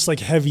 just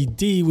like Heavy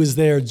D was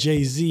there,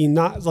 Jay-Z,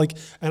 not like,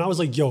 and I was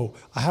like, yo,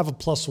 I have a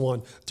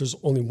 +1. There's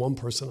only one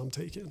person I'm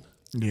taking.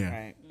 Yeah.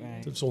 Right.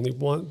 There's only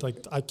one,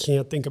 like, I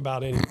can't think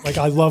about any. Like,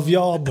 I love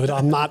y'all, but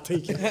I'm not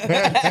taking it.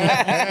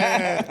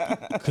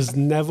 Because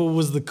Neva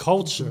was the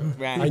culture.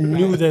 Right, I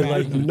knew that,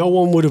 like, no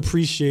one would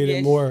appreciate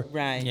it more.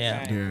 Right.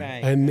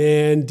 And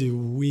man,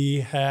 we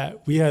had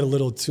a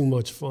little too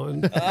much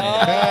fun.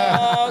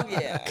 Oh,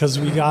 yeah. Because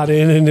we got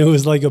in and it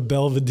was like a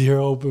Belvedere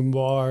open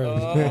bar.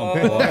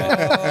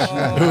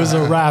 And it was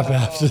a wrap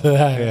after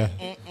that.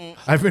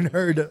 I haven't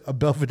heard a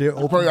Belvedere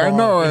open bar. I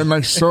know, in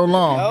like so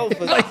long. Oh,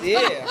 but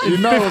yeah. You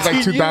know, it was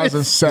like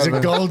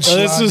 2007.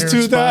 This was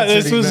 2000.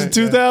 This was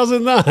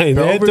 2009.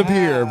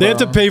 Belvedere, They had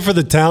to pay for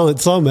the talent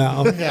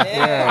somehow.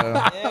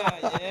 Yeah.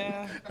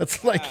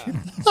 That's like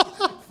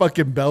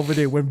fucking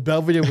Belvedere when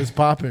Belvedere was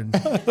popping.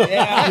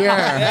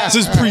 Yeah.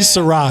 This is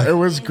pre-Ciroc. It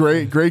was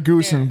great. Grey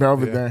Goose and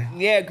Belvedere.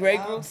 Yeah, Grey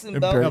Goose and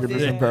Grey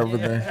Goose and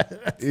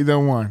Belvedere. Either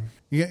one.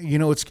 Yeah, you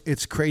know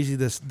it's crazy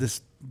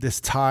this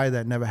tie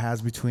that never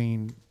has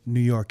between New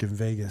York and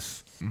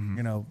Vegas,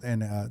 you know,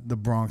 and the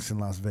Bronx and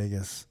Las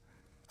Vegas,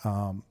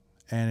 and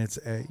it's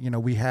you know,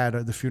 we had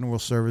the funeral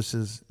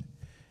services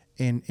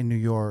in New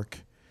York,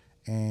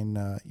 and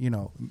you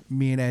know,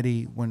 me and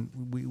Eddie,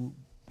 when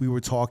we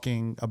were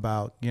talking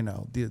about, you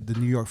know, the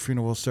New York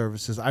funeral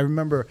services. I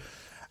remember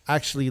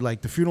actually,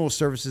 like, the funeral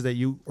services that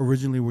you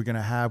originally were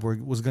gonna have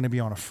was gonna be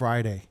on a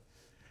Friday,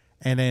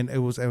 and then I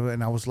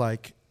was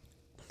like,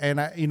 and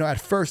I, you know,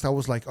 at first I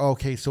was like, oh,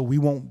 okay, so we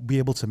won't be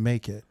able to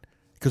make it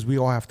because we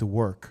all have to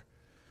work,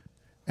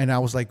 and I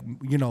was like,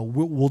 you know,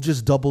 we'll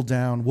just double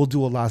down. We'll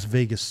do a Las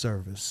Vegas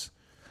service,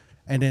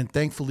 and then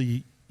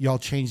thankfully y'all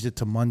changed it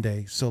to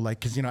Monday. So, like,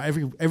 because, you know,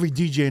 every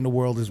DJ in the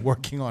world is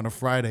working on a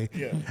Friday.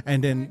 Yeah.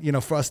 And then, you know,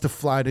 for us to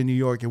fly to New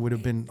York, it would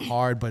have been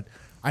hard. But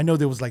I know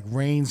there was like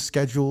rain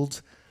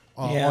scheduled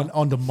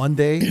on the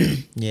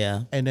Monday.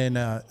 Yeah. And then,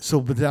 but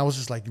then I was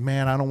just like,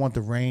 man, I don't want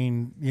the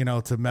rain, you know,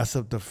 to mess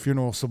up the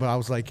funeral. So, but I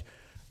was like,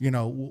 you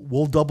know,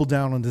 we'll double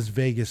down on this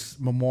Vegas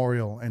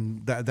memorial,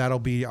 and that'll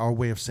be our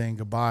way of saying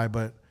goodbye.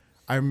 But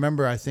I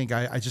remember, I think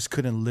I just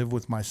couldn't live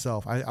with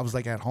myself. I was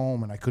like at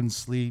home and I couldn't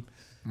sleep.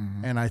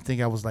 Mm-hmm. And I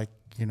think I was like,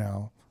 you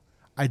know,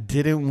 I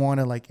didn't want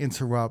to like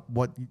interrupt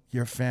what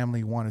your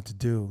family wanted to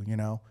do, you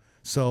know.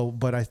 So,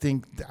 but I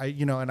think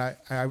you know, and I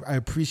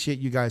appreciate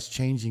you guys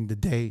changing the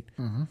date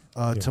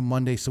to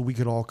Monday so we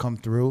could all come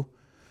through,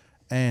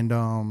 and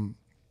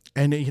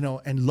you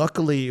know, and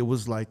luckily it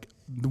was like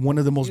one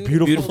of the most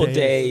beautiful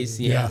days.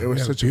 Yeah. It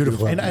was such a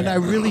beautiful. And I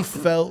really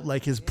felt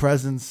like his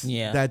presence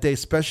that day,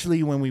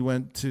 especially when we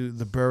went to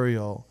the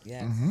burial.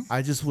 Yes.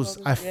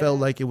 Mm-hmm. I felt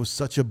like it was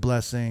such a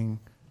blessing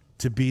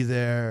to be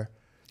there,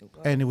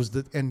 and it was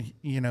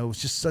you know, it was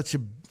just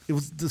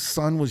the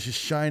sun was just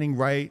shining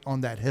right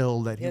on that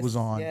hill that he was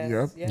on.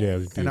 Yes. Yeah,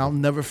 And I'll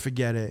never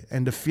forget it.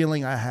 And the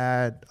feeling I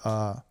had,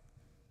 I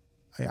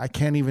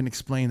can't even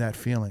explain that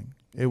feeling.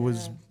 It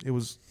was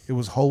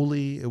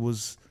holy. It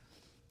was,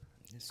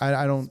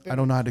 I don't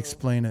know how to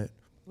explain it.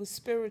 It was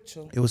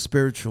spiritual. It was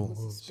spiritual.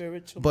 It was a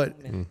spiritual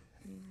But moment.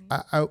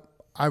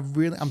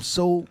 I'm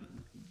so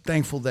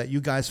thankful that you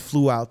guys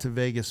flew out to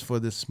Vegas for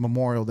this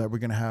memorial that we're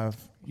gonna have,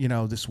 you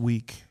know, this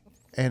week.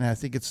 And I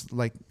think it's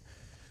like,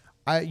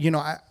 I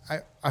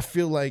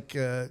feel like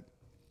I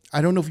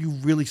don't know if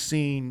you've really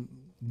seen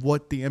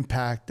what the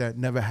impact that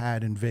Never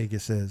had in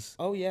Vegas is.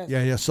 Oh yes.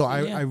 Yeah. So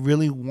I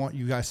really want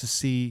you guys to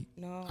see.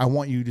 No. I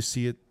want you to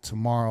see it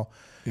tomorrow.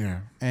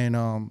 Yeah.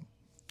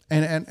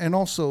 And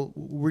also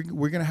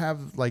we're gonna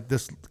have like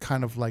this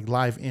kind of like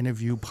live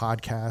interview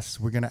podcast.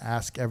 We're gonna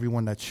ask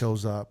everyone that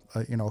shows up,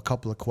 you know, a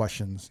couple of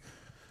questions.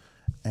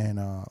 And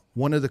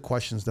one of the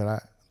questions that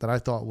I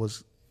thought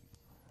was,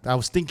 I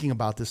was thinking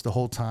about this the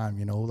whole time,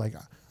 you know, like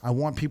I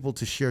want people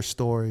to share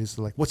stories,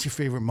 like what's your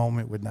favorite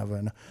moment with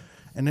Neva?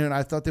 And then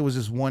I thought there was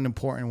this one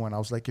important one. I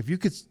was like, if you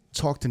could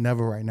talk to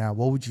Neva right now,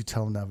 what would you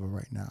tell Neva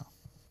right now?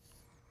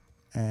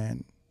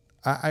 And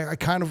I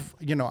kind of,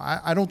 you know,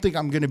 I don't think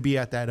I'm going to be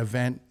at that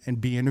event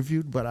and be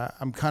interviewed, but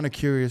I'm kind of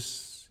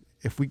curious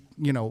if we,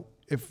 you know,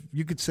 if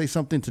you could say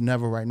something to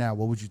Neva right now,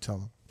 what would you tell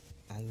him?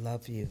 I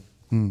love you.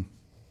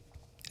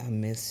 I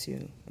miss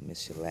you. I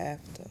miss your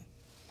laughter.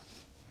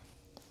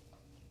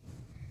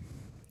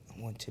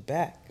 I want you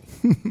back.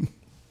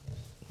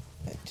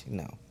 Let you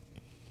know.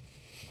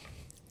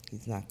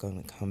 He's not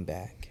going to come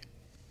back.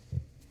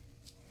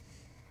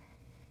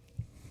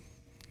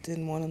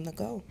 Didn't want him to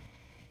go.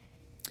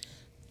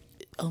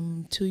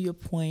 To your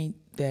point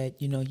that,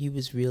 you know, he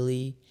was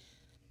really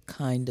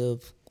kind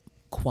of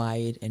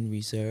quiet and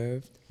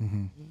reserved.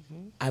 Mm-hmm.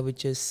 Mm-hmm. I would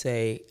just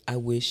say I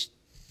wish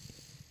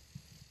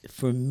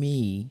for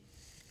me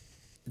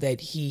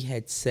that he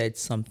had said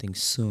something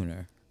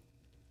sooner,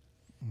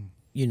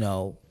 you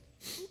know,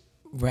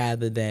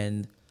 rather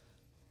than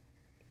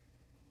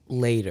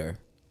later.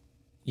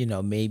 You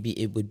know, maybe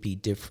it would be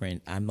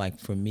different. I'm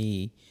like, for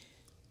me,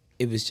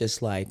 it was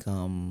just like,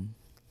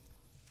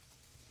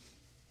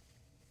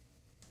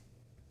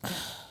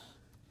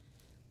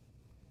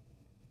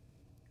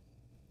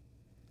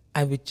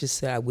 I would just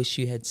say, I wish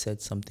you had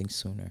said something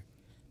sooner,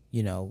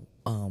 you know,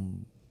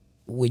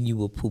 when you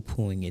were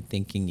poo-pooing it,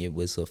 thinking it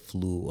was a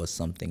flu or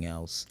something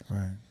else.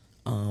 Right.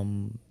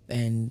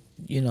 And,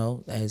 you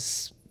know,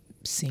 as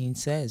Scene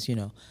says, you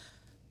know,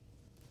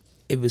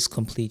 it was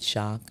complete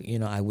shock. You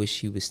know, I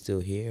wish he was still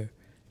here,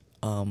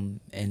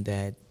 and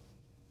that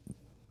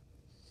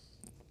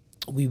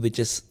we would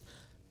just,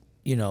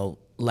 you know,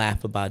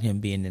 laugh about him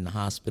being in the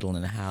hospital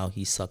and how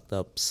he sucked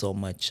up so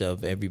much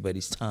of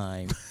everybody's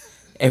time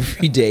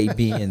every day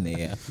being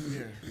there,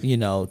 you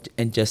know,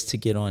 and just to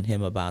get on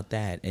him about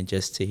that and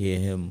just to hear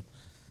him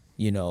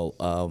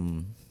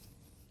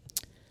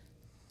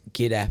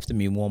Get After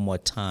Me One More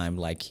Time,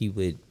 like he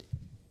would,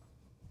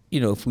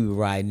 if we were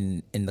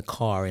riding in the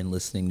car and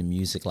listening to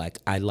music, like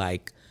I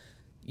like,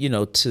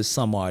 to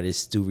some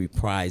artists do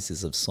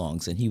reprises of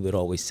songs, and he would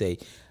always say,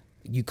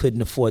 you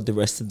couldn't afford the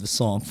rest of the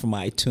song from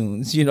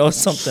iTunes,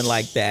 something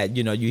like that.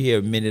 You hear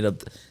a minute of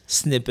the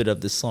snippet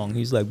of the song.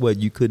 He's like, what,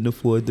 you couldn't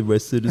afford the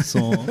rest of the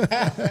song?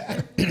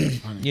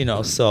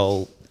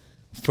 So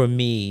for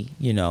me,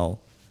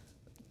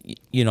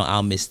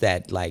 I'll miss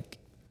that. Like,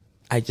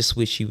 I just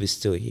wish he was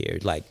still here.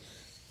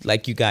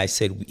 Like you guys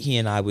said, he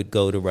and I would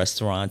go to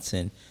restaurants,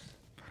 and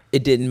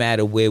it didn't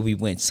matter where we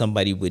went,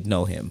 somebody would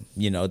know him.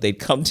 They'd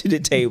come to the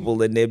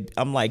table, and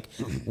I'm like,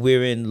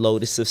 we're in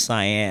Lotus of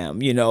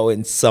Siam,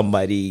 and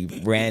somebody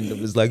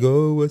random was like,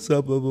 oh, what's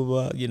up, blah,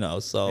 blah, blah,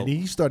 so. And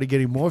he started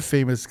getting more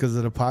famous because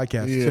of the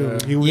podcast, too.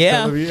 He was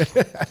Yeah.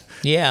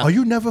 Yeah. Are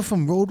you never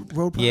from Road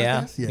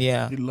Podcast?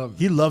 Yeah.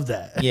 He loved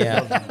that.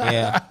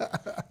 Yeah.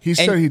 He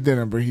said he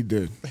didn't, but he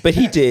did. But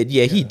he did,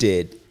 he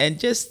did. And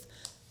just,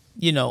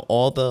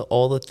 all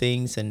the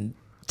things and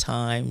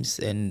times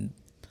and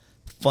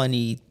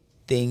funny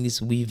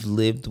things we've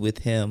lived with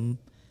him,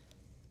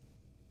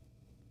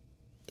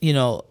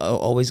 are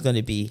always going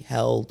to be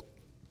held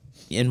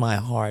in my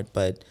heart.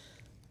 But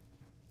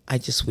I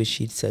just wish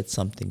he'd said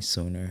something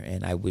sooner,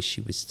 and I wish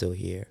he was still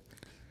here,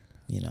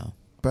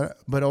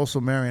 But also,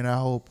 Marion, I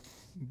hope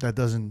that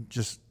doesn't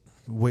just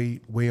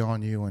weigh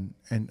on you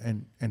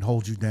and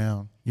hold you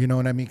down. You know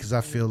what I mean? Because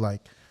I feel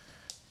like,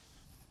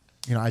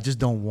 I just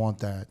don't want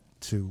that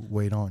to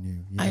weigh on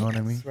you. You know what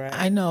I mean?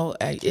 I know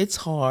it's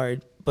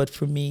hard, but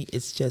for me,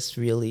 it's just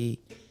really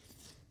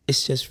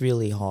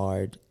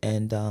hard.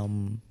 And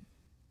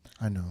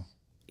I know.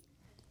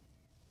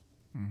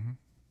 Mm-hmm.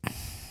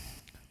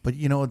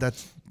 But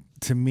that's,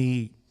 to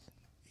me,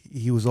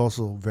 he was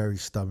also very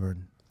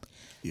stubborn.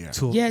 Yeah.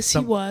 Yes, he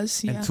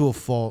was. Yeah. And to a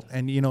fault.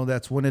 And,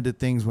 that's one of the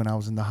things when I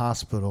was in the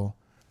hospital.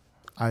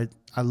 I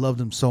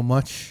loved him so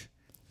much.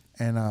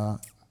 And, I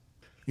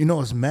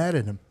was mad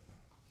at him.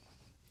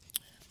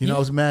 I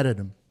was mad at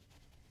him.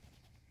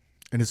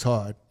 And it's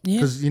hard.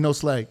 Because,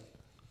 it's like,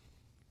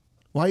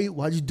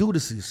 why'd you do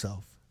this to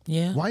yourself?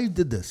 Yeah. Why you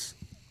did this?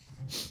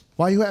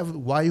 Why you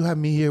have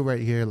me here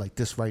right here like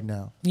this right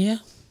now? Yeah.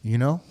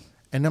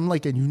 And I'm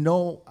like, I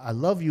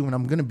love you and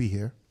I'm going to be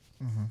here.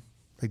 Mm-hmm.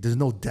 Like, there's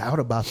no doubt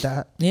about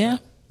that. Yeah.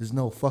 There's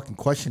no fucking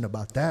question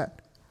about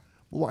that.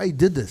 But why you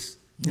did this?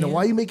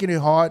 Why are you making it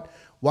hard?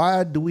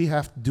 Why do we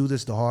have to do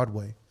this the hard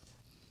way?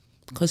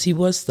 Because he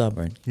was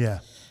stubborn. Yeah.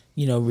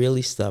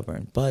 Really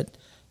stubborn. But,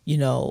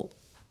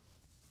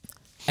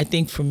 I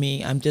think for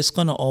me, I'm just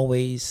going to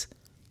always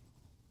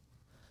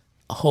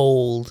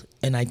hold,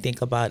 and I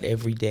think about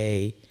every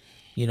day,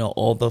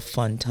 all the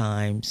fun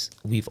times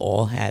we've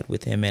all had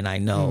with him. And I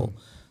know,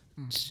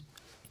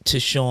 to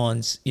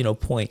Sean's,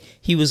 point,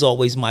 he was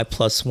always my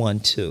plus one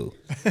too.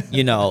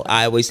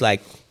 I always I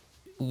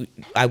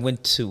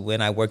went to,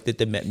 when I worked at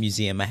the Met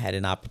Museum, I had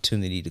an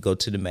opportunity to go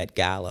to the Met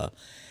Gala.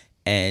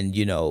 And,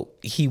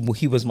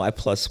 he was my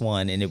plus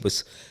one, and it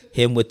was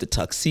him with the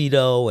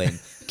tuxedo and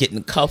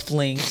getting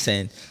cufflinks,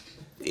 and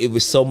it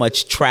was so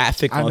much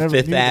traffic on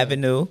Fifth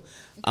Avenue.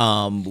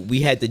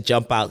 We had to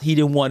jump out. He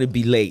didn't want to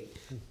be late.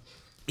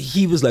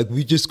 He was like,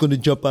 we're just going to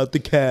jump out the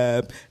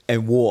cab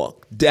and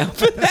walk down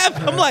Fifth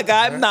Avenue. I'm like,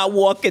 I'm not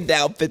walking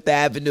down Fifth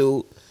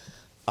Avenue.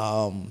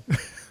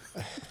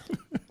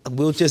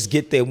 We'll just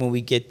get there when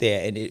we get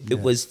there. And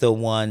it was the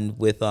one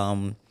with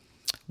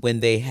when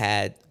they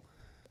had,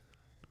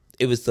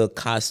 it was the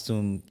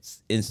Costume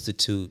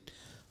Institute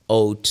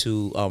ode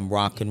to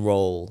rock and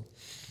roll.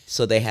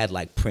 So they had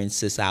like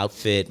Prince's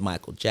outfit,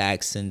 Michael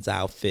Jackson's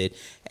outfit.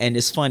 And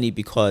it's funny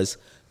because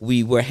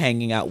we were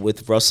hanging out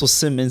with Russell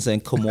Simmons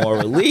and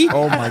Kimora Lee.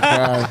 Oh my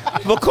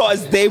God.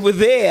 Because they were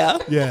there.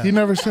 Yeah. He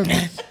never said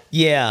that.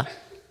 Yeah.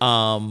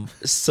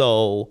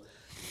 So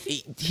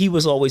he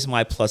was always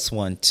my plus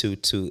one too.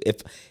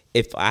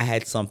 If I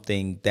had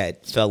something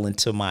that fell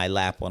into my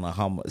lap on a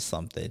hum or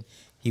something,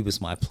 he was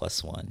my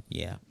plus one.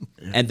 Yeah.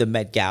 And the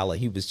Met Gala,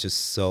 he was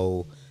just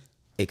so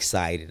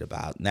excited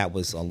about. And that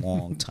was a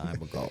long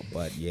time ago.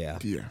 But yeah.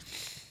 Yeah.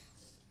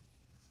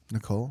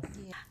 Nicole?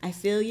 I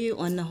feel you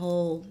on the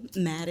whole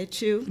mad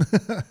at you.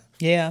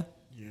 Yeah.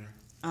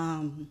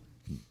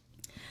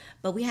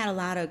 But we had a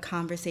lot of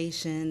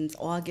conversations.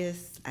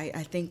 August,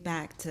 I think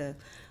back to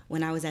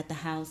when I was at the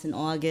house in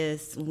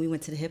August, when we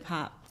went to the hip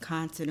hop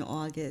concert in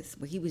August,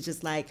 where he was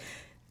just like,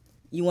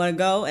 you want to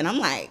go? And I'm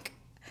like,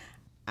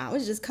 I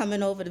was just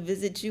coming over to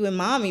visit you and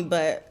mommy,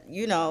 but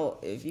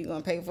if you're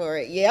going to pay for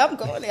it, yeah, I'm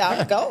going.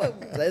 I'm going.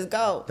 Let's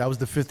go. That was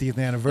the 50th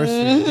anniversary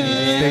of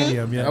the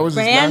stadium. Yeah. That was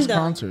his last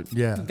concert.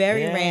 Yeah.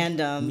 Very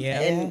random.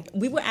 Yeah. And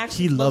we were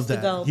actually He loved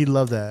supposed to that. go. He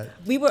loved that.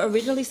 We were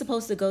originally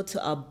supposed to go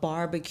to a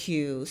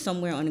barbecue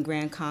somewhere on the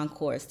Grand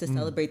Concourse to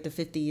celebrate the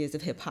 50 years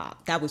of hip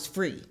hop. That was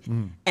free.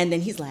 And then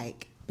he's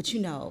like, but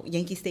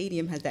Yankee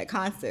Stadium has that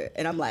concert.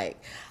 And I'm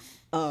like,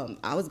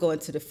 I was going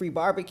to the free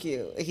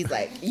barbecue. And he's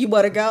like, you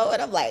want to go?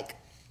 And I'm like,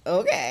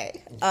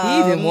 Okay. He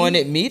even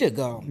wanted me to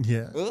go.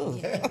 Yeah.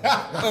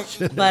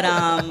 But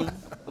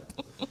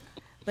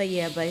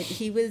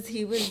he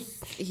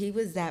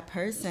was that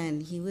person.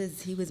 He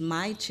was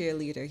my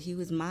cheerleader. He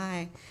was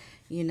my,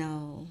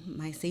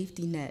 my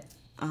safety net.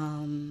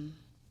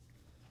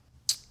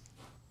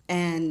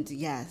 And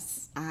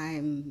yes,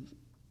 I'm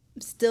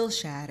still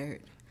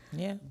shattered.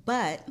 Yeah.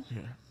 But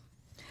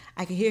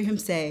I could hear him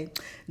say,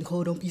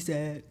 Nicole, don't be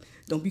sad.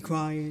 Don't be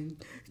crying.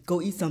 Go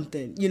eat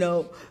something,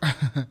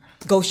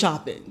 go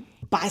shopping,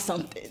 buy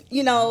something,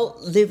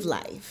 live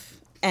life.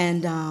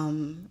 And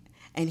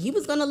he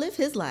was going to live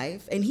his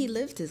life, and he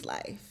lived his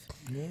life.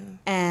 Yeah.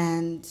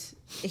 And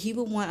he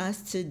would want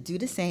us to do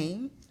the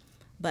same,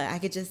 but I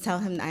could just tell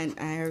him,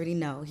 I already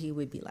know, he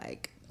would be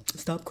like,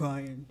 stop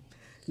crying,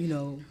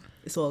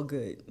 it's all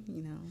good,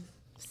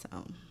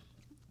 So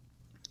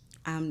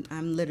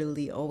I'm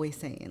literally always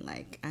saying,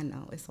 like, I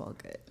know it's all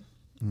good.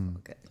 It's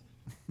all good.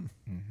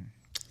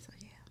 So,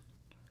 yeah.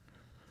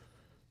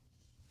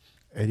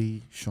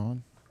 Eddie,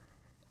 Sean?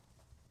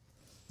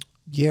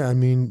 Yeah, I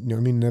mean,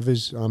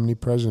 Neva's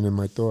omnipresent in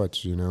my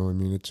thoughts.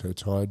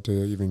 It's hard to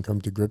even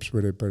come to grips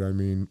with it. But I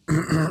mean,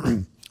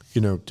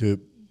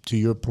 to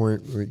your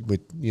point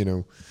with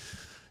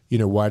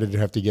why did it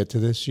have to get to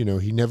this?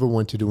 He never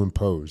wanted to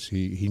impose.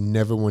 He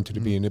never wanted to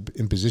be in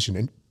imposition.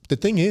 And the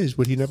thing is,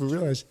 what he never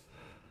realized,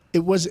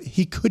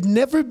 he could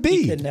never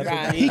be.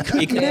 He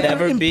could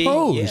never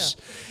impose. Yeah.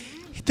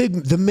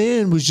 The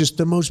man was just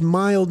the most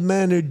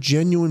mild-mannered,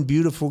 genuine,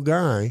 beautiful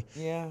guy.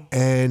 Yeah.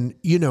 And,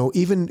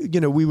 even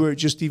we were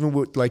just even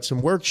with like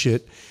some work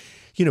shit,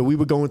 we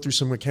were going through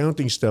some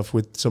accounting stuff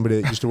with somebody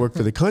that used to work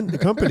for the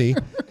company.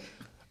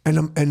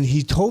 And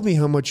he told me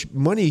how much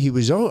money he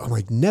was owed. I'm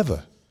like,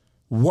 never.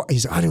 What? He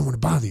said, I didn't want to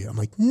bother you. I'm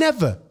like,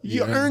 never.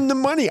 You earned the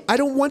money. I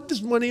don't want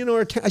this money in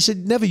our account. I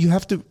said, never. You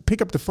have to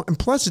pick up the phone. And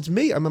plus, it's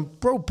me. I'm a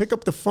bro. Pick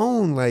up the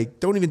phone. Like,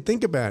 don't even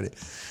think about it.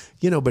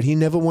 But he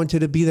never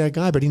wanted to be that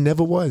guy, but he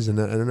never was. And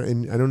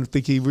I don't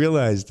think he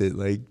realized it.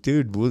 Like,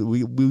 dude,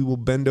 we will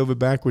bend over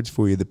backwards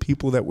for you. The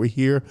people that were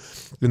here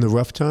in the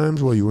rough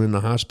times while you were in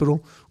the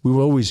hospital, we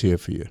were always here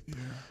for you. Yeah.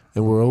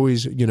 And we're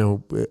always,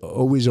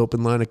 always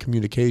open line of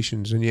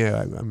communications. And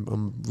yeah,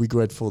 I'm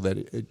regretful that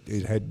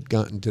it had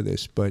gotten to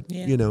this, but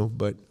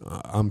but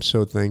I'm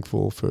so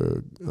thankful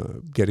for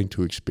getting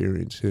to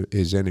experience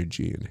his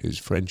energy and his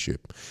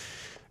friendship.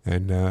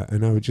 And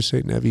I would just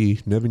say, Nev,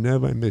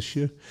 I miss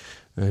you,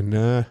 and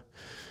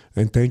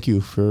thank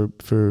you for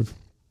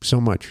so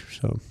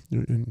much. So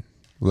and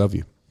love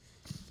you.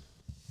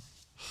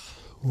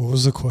 What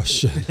was the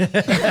question?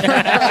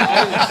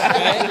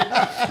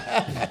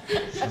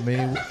 I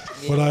mean,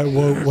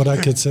 what I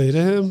could say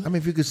to him? I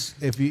mean,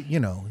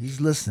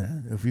 he's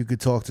listening. If you could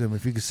talk to him,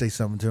 if you could say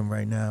something to him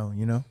right now,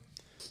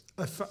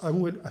 I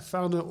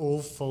found an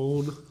old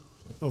phone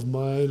of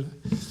mine,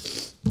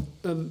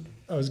 and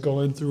I was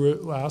going through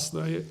it last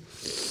night,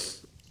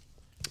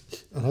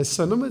 and I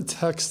sent him a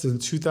text in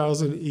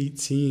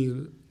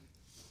 2018.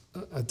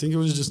 I think it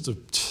was just a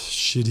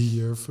shitty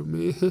year for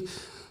me.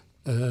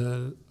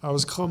 And I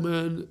was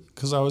coming,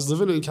 because I was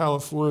living in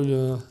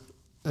California,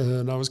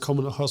 and I was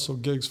coming to hustle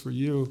gigs for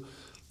you.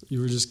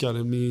 You were just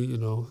getting me,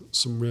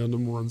 some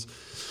random ones.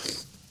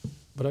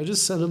 But I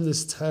just sent him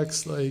this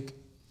text like,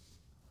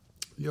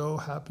 yo,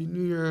 Happy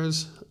New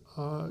Year's.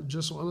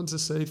 Just wanted to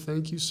say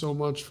thank you so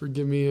much for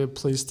giving me a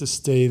place to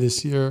stay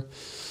this year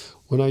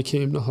when I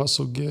came to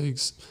hustle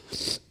gigs.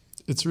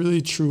 It's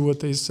really true what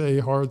they say,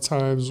 hard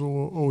times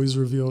will always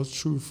reveal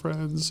true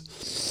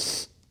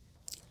friends.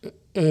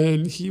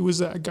 And he was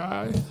that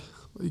guy.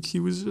 Like, he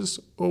was just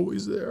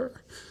always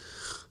there.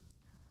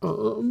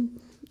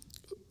 And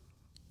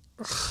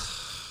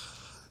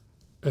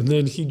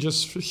then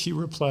he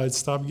replied,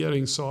 stop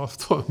getting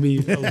soft on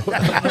me.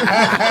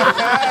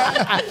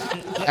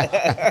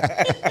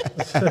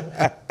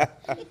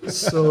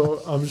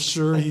 So I'm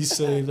sure he's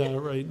saying that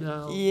right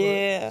now.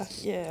 Yeah.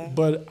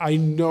 But I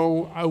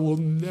know I will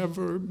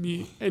never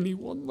meet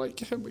anyone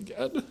like him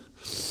again.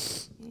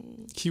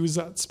 He was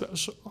that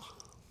special.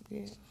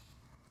 Yeah.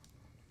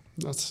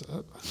 That's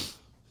it.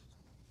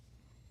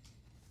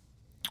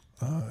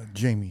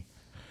 Jamie.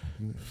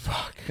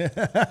 Fuck.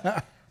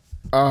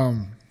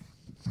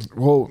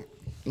 Well,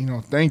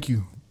 thank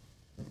you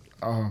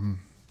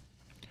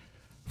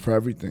for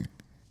everything.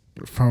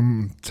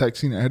 From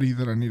texting Eddie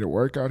that I need to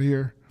work out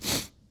here,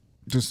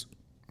 just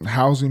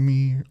housing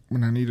me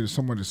when I needed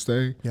somewhere to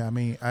stay. Yeah, I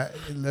mean,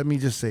 let me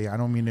just say, I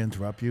don't mean to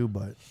interrupt you,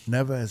 but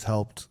Neva has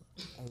helped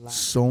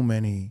so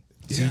many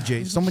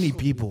DJs, so many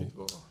people.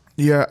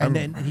 Yeah. And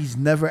then he's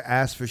never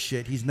asked for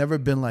shit. He's never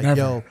been like,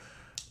 yo,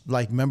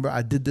 like, remember,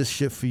 I did this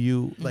shit for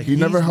you. Like, he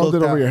never held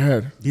it over your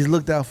head. He's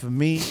looked out for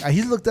me.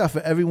 He's looked out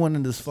for everyone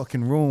in this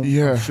fucking room,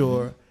 yeah. I'm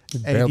sure.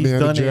 And he's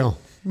done it.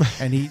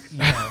 And he,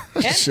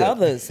 and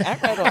others. I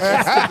read on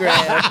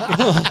Instagram.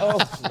 Oh,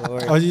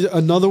 Lord.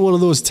 Another one of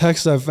those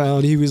texts I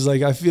found, he was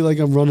like, I feel like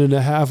I'm running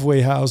a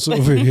halfway house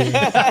over here. This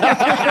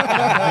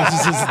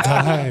is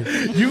time.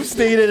 You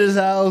stayed at his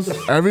house.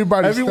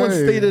 Everyone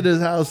stayed at his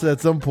house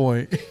at some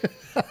point.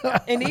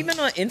 And even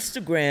on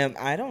Instagram,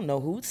 I don't know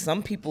who,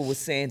 some people were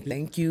saying,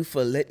 thank you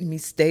for letting me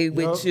stay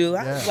with you.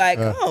 I was like,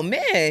 oh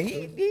man,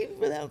 he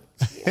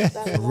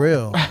For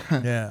real.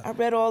 Yeah. I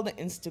read all the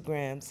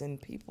Instagrams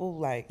and people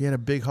like. He had a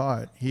big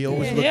heart. He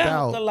always looked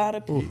out. A lot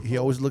of people. He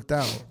always looked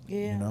out.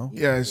 Yeah. You know?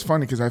 Yeah, it's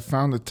funny because I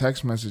found a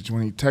text message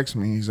when he texted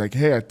me. He's like,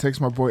 hey, I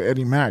text my boy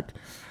Eddie Mack.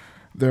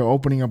 They're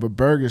opening up a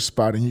burger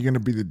spot and you're going to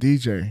be the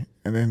DJ.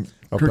 And then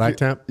Black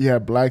Tap? Yeah,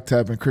 Black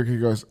Tap. And Cricket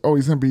goes, oh,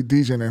 he's going to be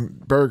DJing in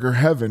Burger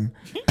Heaven.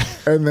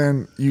 And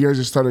then you guys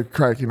just started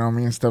cracking on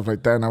me and stuff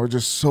like that. And I was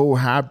just so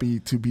happy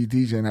to be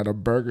DJing at a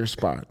burger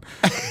spot.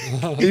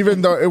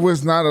 Even though it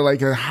was not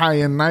like a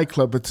high-end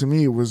nightclub, but to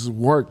me it was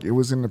work. It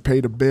was in to pay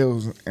the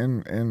bills.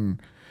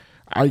 And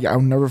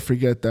I'll never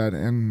forget that.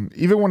 And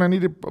even when I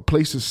needed a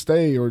place to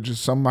stay or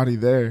just somebody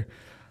there,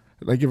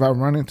 like if I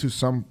run into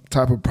some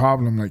type of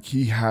problem, like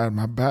he had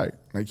my back.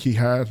 Like he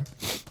had,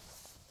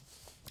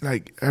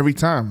 like every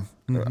time.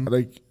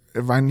 Like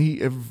if I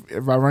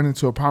run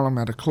into a problem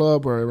at a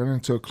club or I run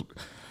into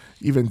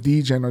even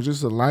DJing or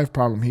just a life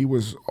problem, he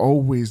was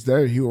always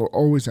there. He will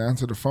always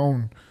answer the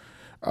phone.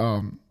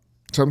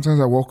 Sometimes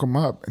I woke him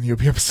up and he'll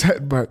be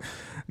upset, but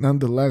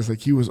nonetheless,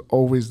 like he was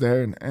always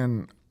there.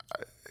 And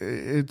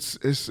it's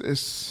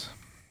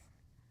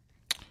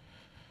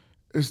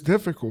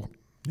difficult.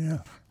 Yeah.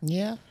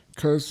 Yeah.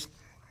 Because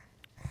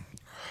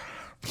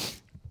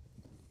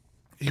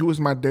he was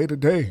my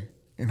day-to-day,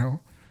 you know?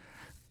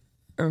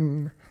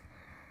 And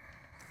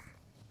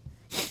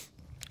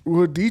we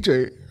would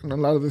DJ in a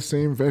lot of the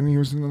same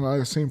venues and a lot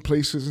of the same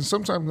places and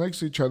sometimes next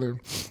to each other.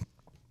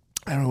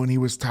 I don't know, when he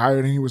was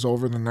tired and he was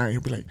over the night,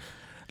 he'd be like,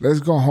 let's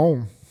go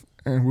home.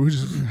 And we would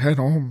just head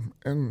home.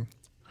 And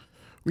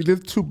we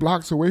lived 2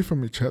 blocks away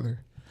from each other.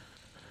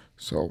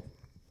 So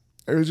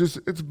it was just,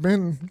 it's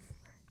been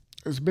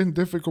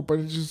difficult, but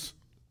it's just,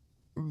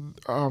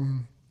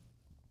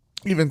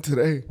 even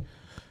today,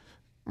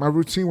 my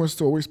routine was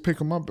to always pick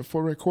him up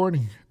before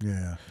recording.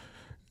 Yeah.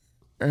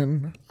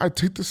 And I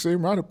take the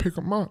same route to pick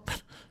him up.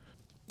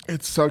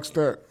 It sucks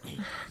that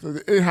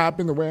it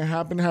happened the way it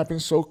happened. It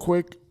happened so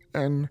quick.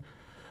 And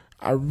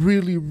I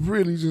really,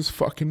 really just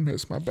fucking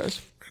miss my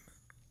best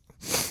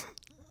friend.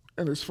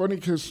 And it's funny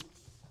because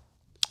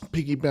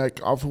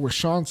piggyback off of what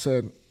Sean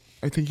said,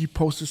 I think he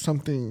posted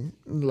something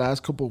in the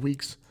last couple of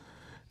weeks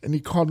and he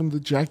called him the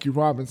Jackie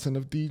Robinson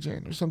of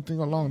DJing or something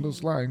along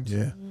those lines.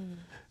 Yeah.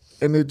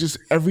 And it just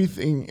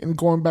everything, and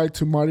going back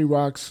to Marty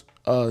Rock's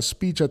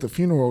speech at the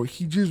funeral,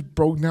 he just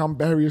broke down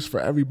barriers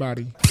for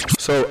everybody.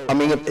 So, I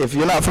mean, if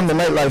you're not from the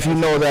nightlife, you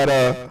know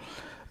that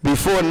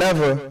before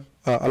Neva,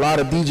 a lot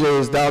of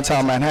DJs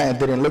downtown Manhattan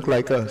didn't look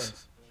like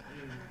us.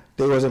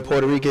 They wasn't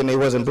Puerto Rican, they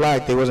wasn't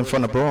black, they wasn't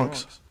from the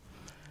Bronx.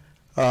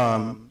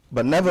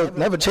 But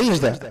Neva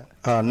changed that.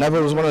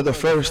 Neva was one of the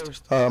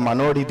first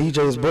minority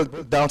DJs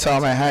booked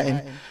downtown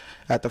Manhattan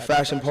at the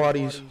fashion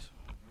parties.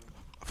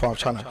 I'm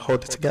trying to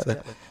hold it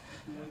together.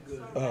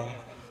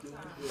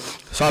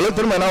 So I looked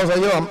at him and I was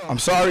like, yo, I'm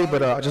sorry,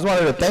 but I just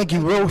wanted to thank you,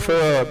 bro,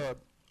 for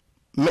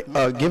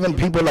giving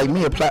people like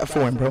me a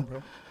platform, bro.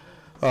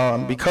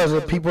 Because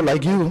of people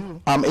like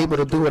you, I'm able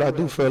to do what I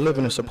do for a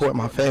living and support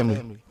my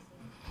family.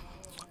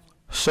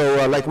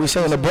 So like we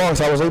say in the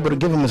Bronx, I was able to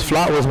give him his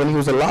flowers when he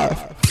was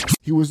alive.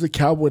 He was the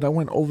cowboy that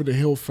went over the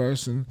hill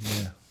first,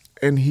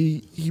 and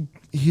he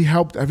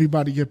helped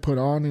everybody get put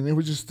on, and it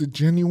was just the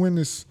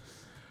genuineness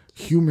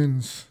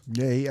humans.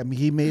 Yeah, I mean,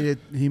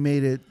 he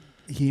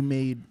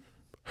made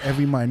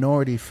every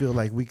minority feel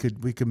like we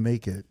could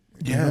make it.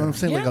 You know what I'm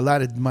saying? Like a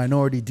lot of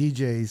minority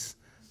DJs,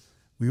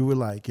 we were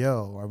like,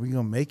 "Yo, are we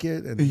gonna make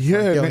it?" And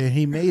and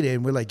he made it,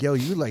 and we're like, "Yo,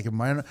 you like a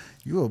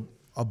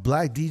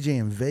black DJ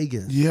in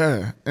Vegas?"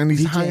 Yeah, and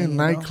these high-end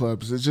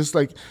nightclubs. It's just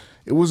like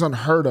it was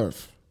unheard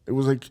of. It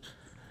was like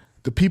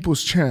the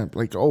people's champ.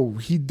 Like, oh,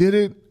 he did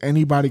it.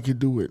 Anybody could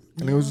do it.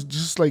 And it was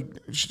just like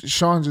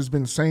Sean just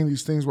been saying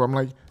these things where I'm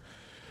like,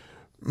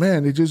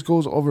 man, it just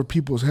goes over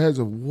people's heads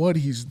of what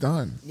he's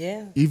done.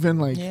 Yeah. Even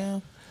like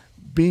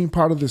being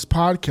part of this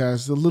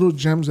podcast, the little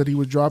gems that he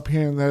would drop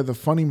here and there, the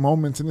funny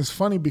moments. And it's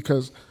funny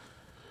because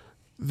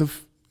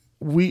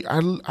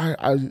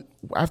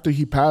after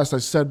he passed, I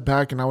sat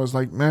back and I was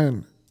like,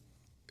 man,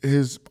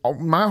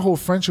 my whole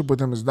friendship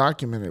with him is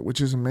documented, which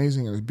is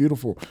amazing and it's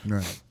beautiful.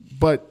 Right.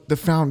 But the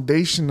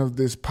foundation of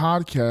this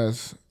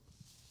podcast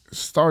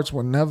starts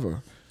with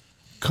Neva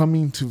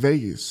coming to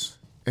Vegas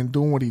and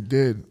doing what he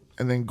did,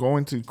 and then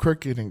going to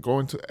Cricket and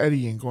going to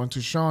Eddie and going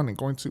to Sean and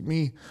going to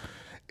me.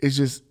 It's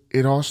just,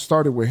 it all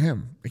started with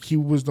him. Like, he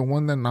was the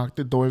one that knocked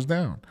the doors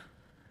down,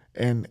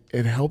 and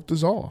it helped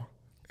us all.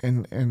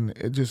 And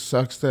it just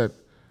sucks that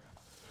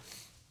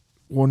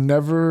we'll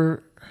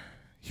never.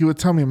 He would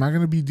tell me, am I going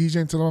to be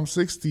DJing until I'm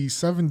 60,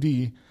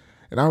 70?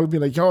 And I would be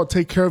like, yo, I'll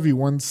take care of you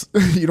once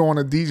you don't want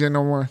to DJ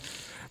no more.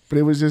 But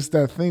it was just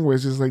that thing where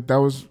it's just like,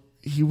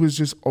 he was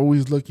just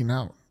always looking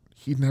out.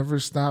 He never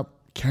stopped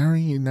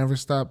caring. He never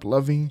stopped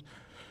loving.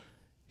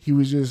 He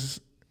was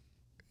just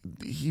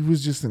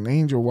an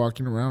angel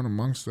walking around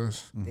amongst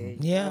us.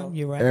 Yeah,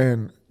 you're right.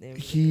 And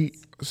he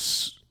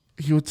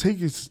would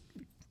take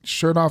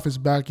shirt off his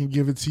back and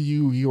give it to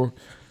you.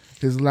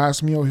 His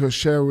last meal he'll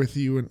share with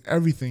you and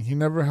everything. He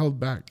never held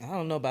back. I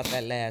don't know about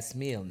that last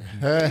meal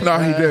now. No,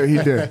 he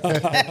did.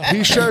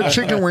 He shared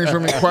chicken wings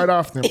with me quite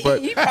often, but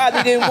He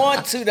probably didn't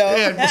want to though.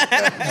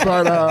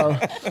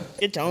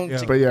 Get your own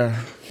chicken. But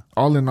yeah,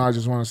 all in all, I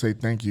just want to say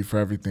thank you for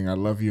everything. I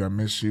love you. I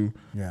miss you.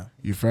 Yeah.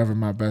 You're forever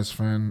my best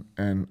friend.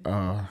 And,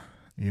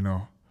 you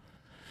know,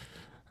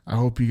 I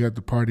hope you get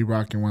the party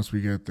rocking once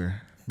we get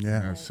there. Yeah.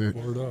 That's it.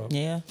 Word up.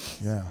 Yeah.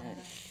 Yeah.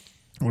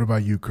 What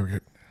about you,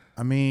 Crooked?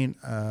 I mean,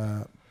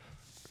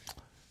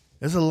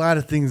 there's a lot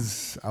of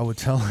things I would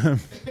tell him.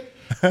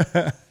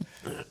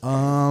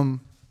 I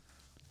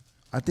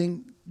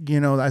think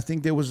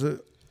there was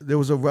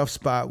a rough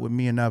spot with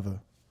me and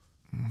Neva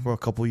for a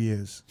couple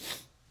years.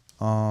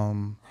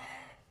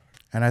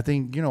 And I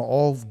think,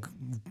 all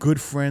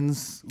good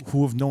friends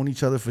who have known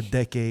each other for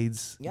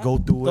decades go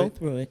through it. Go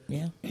through it,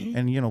 yeah.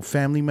 And,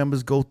 family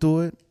members go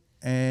through it.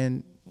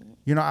 And,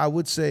 I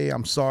would say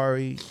I'm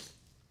sorry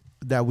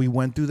that we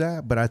went through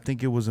that, but I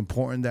think it was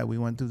important that we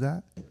went through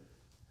that.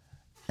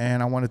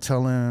 And I want to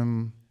tell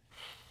him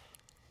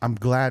I'm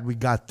glad we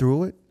got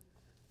through it.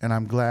 And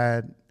I'm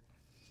glad,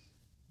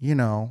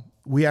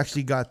 we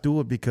actually got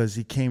through it because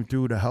he came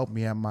through to help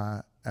me at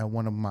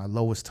one of my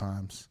lowest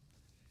times.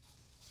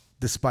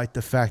 Despite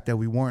the fact that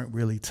we weren't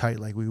really tight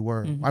like we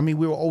were. Mm-hmm. I mean,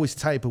 we were always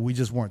tight, but we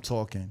just weren't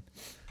talking.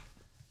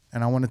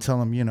 And I want to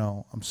tell him,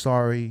 I'm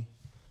sorry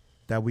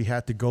that we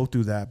had to go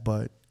through that,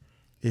 but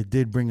it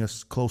did bring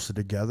us closer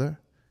together.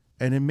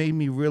 And it made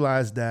me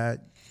realize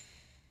that,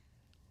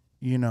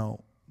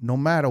 no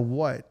matter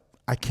what,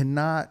 I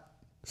cannot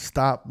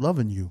stop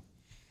loving you.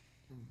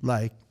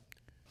 Like,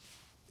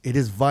 it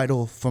is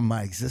vital for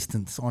my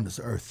existence on this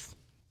earth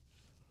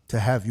to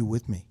have you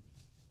with me.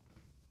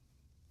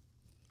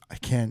 I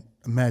can't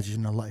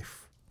imagine a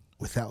life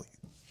without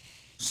you.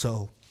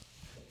 So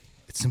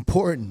it's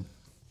important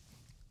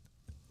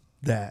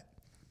that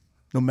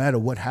no matter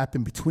what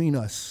happened between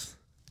us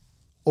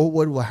or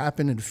what will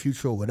happen in the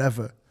future or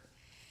whatever,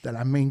 that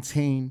I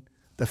maintain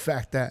the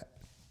fact that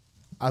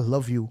I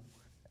love you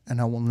and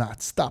I will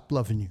not stop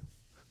loving you.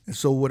 And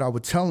so what I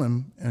would tell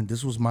him, and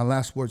this was my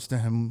last words to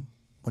him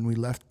when we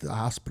left the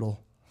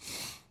hospital,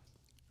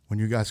 when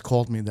you guys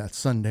called me that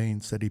Sunday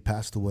and said he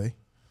passed away,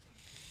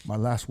 my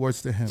last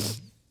words to him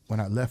when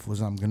I left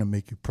was, I'm going to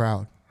make you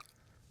proud.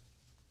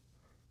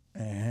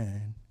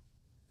 And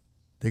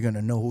they're going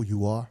to know who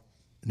you are.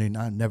 And they're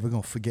not never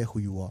going to forget who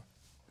you are.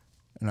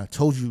 And I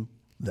told you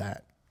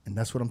that. And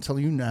that's what I'm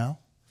telling you now.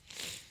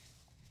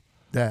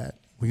 That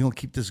we're going to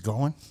keep this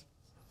going.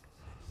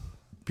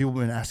 People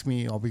have been asking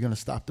me, are we going to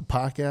stop the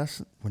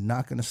podcast? We're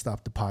not going to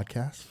stop the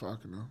podcast.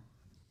 Fuck no.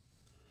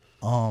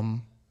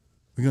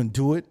 We're going to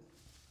do it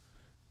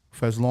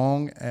for as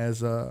long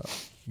as,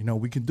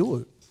 we can do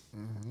it.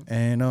 Mm-hmm.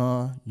 And,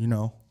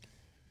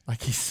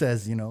 like he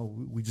says,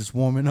 we just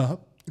warming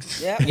up.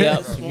 Yeah, we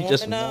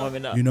just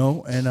warming up.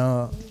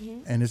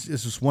 And it's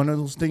just one of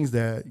those things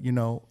that,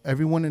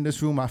 everyone in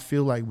this room, I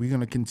feel like we're going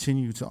to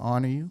continue to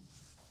honor you,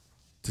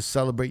 to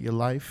celebrate your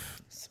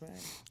life. That's right.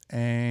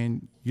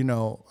 And,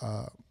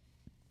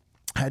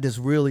 I had this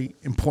really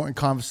important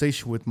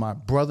conversation with my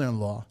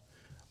brother-in-law,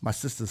 my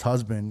sister's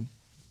husband,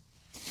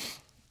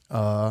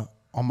 on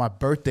my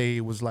birthday.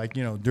 It was like,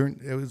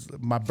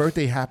 my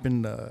birthday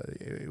happened,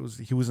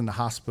 he was in the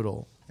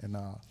hospital, and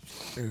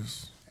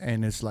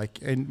it's like,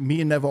 and me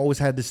and Neva always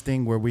had this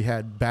thing where we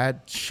had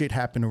bad shit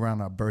happen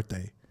around our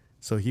birthday.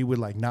 So he would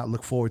like not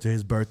look forward to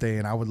his birthday,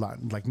 and I would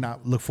like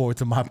not look forward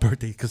to my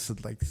birthday because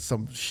like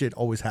some shit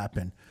always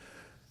happened.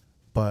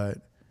 But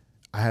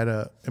I had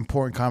an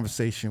important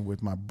conversation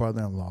with my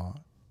brother-in-law,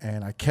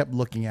 and I kept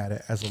looking at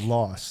it as a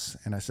loss.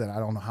 And I said, I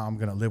don't know how I'm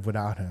going to live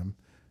without him.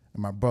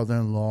 And my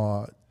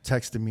brother-in-law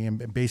texted me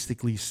and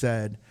basically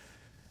said,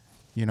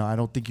 I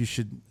don't think you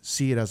should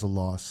see it as a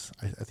loss.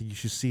 I think you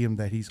should see him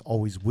that he's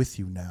always with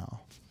you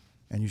now.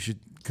 And you should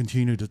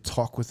continue to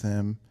talk with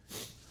him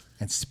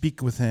and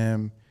speak with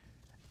him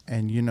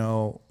and,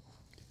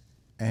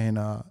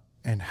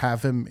 and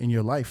have him in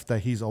your life that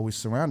he's always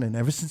surrounded. And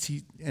ever since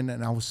and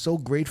I was so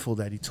grateful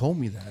that he told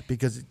me that,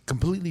 because it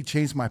completely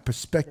changed my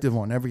perspective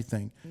on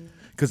everything.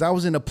 Because I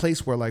was in a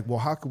place where like, well,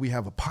 how could we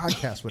have a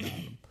podcast without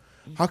him?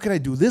 How could I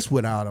do this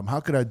without him?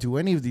 How could I do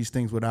any of these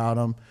things without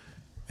him?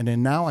 And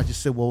then now I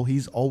just said, well,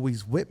 he's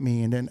always with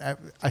me. And then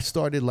I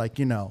started like,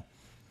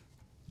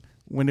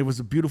 when it was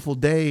a beautiful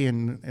day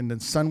and the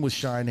sun was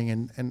shining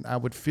and I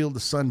would feel the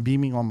sun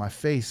beaming on my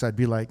face, I'd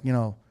be like,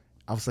 I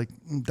was like,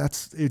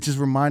 it just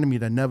reminded me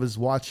that Neva's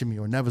watching me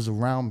or Neva's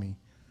around me.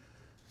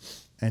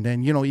 And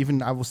then,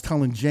 even I was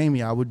telling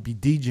Jamie I would be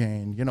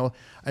DJing.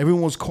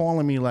 Everyone was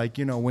calling me like,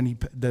 when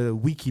the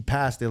week he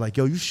passed, they're like,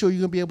 yo, you sure you're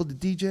going to be able to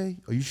DJ?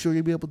 Are you sure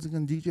you'll be able to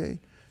DJ? And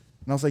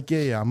I was like,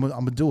 yeah, I'm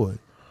going to do it.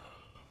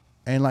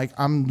 And like,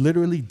 I'm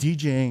literally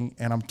DJing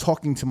and I'm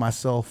talking to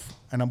myself,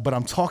 but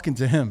I'm talking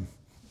to him.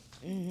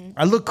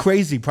 I look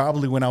crazy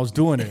probably when I was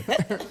doing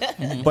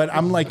it. But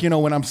I'm like,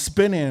 when I'm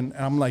spinning, and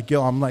I'm like,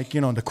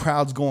 the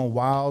crowd's going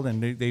wild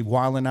and they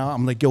wilding out.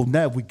 I'm like, yo,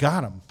 Nev, we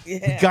got him. We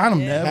got him,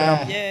 Nev.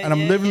 And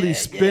I'm literally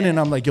spinning.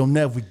 I'm like, yo,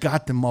 Nev, we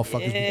got them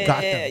motherfuckers. We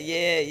got them.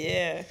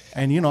 Yeah.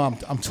 And,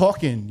 I'm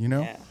talking,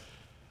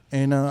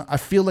 and I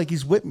feel like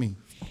he's with me.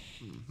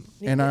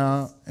 And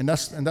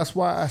that's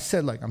why I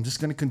said, like, I'm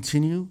just going to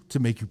continue to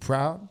make you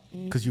proud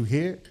because you're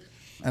here.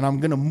 And I'm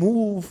going to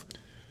move.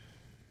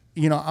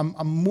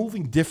 I'm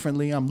moving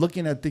differently. I'm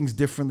looking at things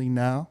differently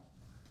now,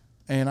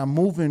 and I'm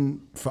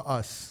moving for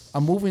us.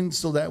 I'm moving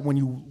so that when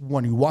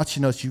you're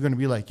watching us, you're gonna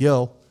be like,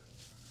 "Yo,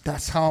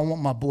 that's how I want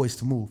my boys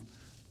to move.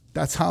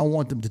 That's how I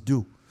want them to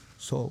do."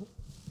 So,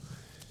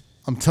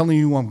 I'm telling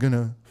you, I'm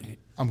gonna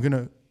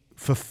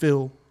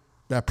fulfill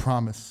that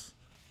promise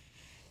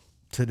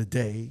to the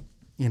day,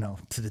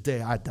 to the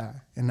day I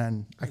die, and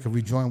then I can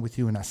rejoin with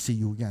you, and I see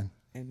you again.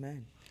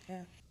 Amen.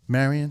 Yeah.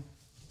 Marion,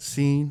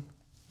 Scene,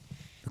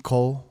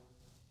 Nicole.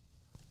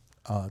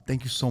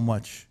 Thank you so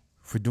much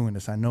for doing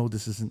this. I know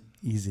this isn't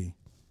easy.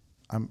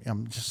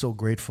 I'm just so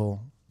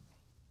grateful.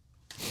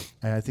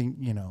 And I think,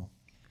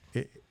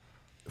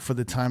 for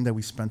the time that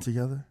we spent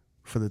together,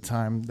 for the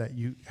time that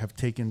you have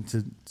taken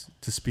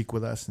to speak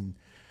with us and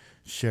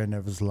share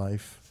Neva's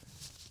life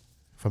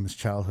from his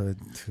childhood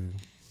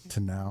to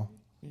now.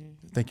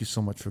 Thank you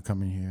so much for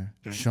coming here.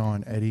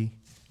 Sean, Eddie,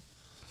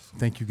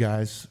 thank you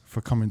guys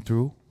for coming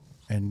through.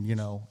 And,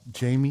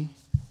 Jamie,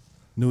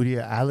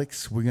 Nudia,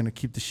 Alex, we're going to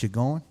keep this shit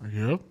going.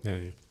 Yep. Yeah.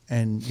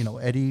 And,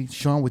 Eddie,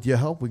 Sean, with your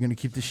help, we're going to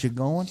keep this shit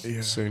going.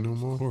 Yeah. Say no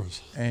more. Of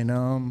course. And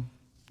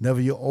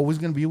Neva, you're always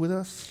going to be with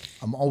us.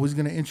 I'm always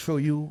going to intro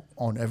you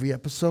on every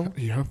episode.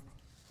 Yep.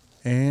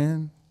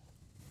 And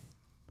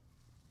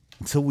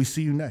until we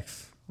see you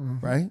next,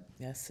 right?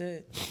 That's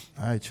it.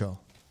 All right,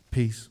 y'all.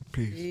 Peace.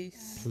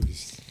 Peace.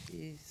 Please.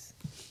 Peace.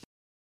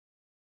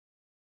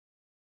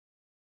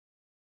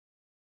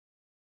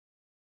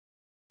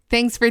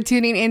 Thanks for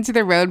tuning into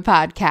the Road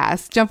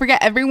Podcast. Don't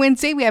forget, every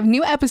Wednesday we have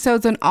new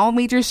episodes on all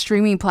major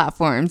streaming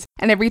platforms.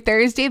 And every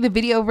Thursday, the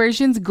video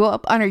versions go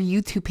up on our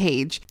YouTube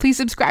page. Please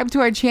subscribe to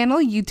our channel,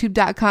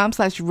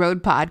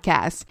 youtube.com/Road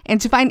Podcast.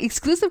 And to find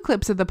exclusive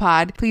clips of the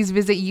pod, please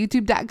visit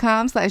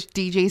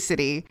youtube.com/DJ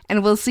City.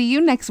 And we'll see you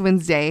next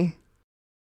Wednesday.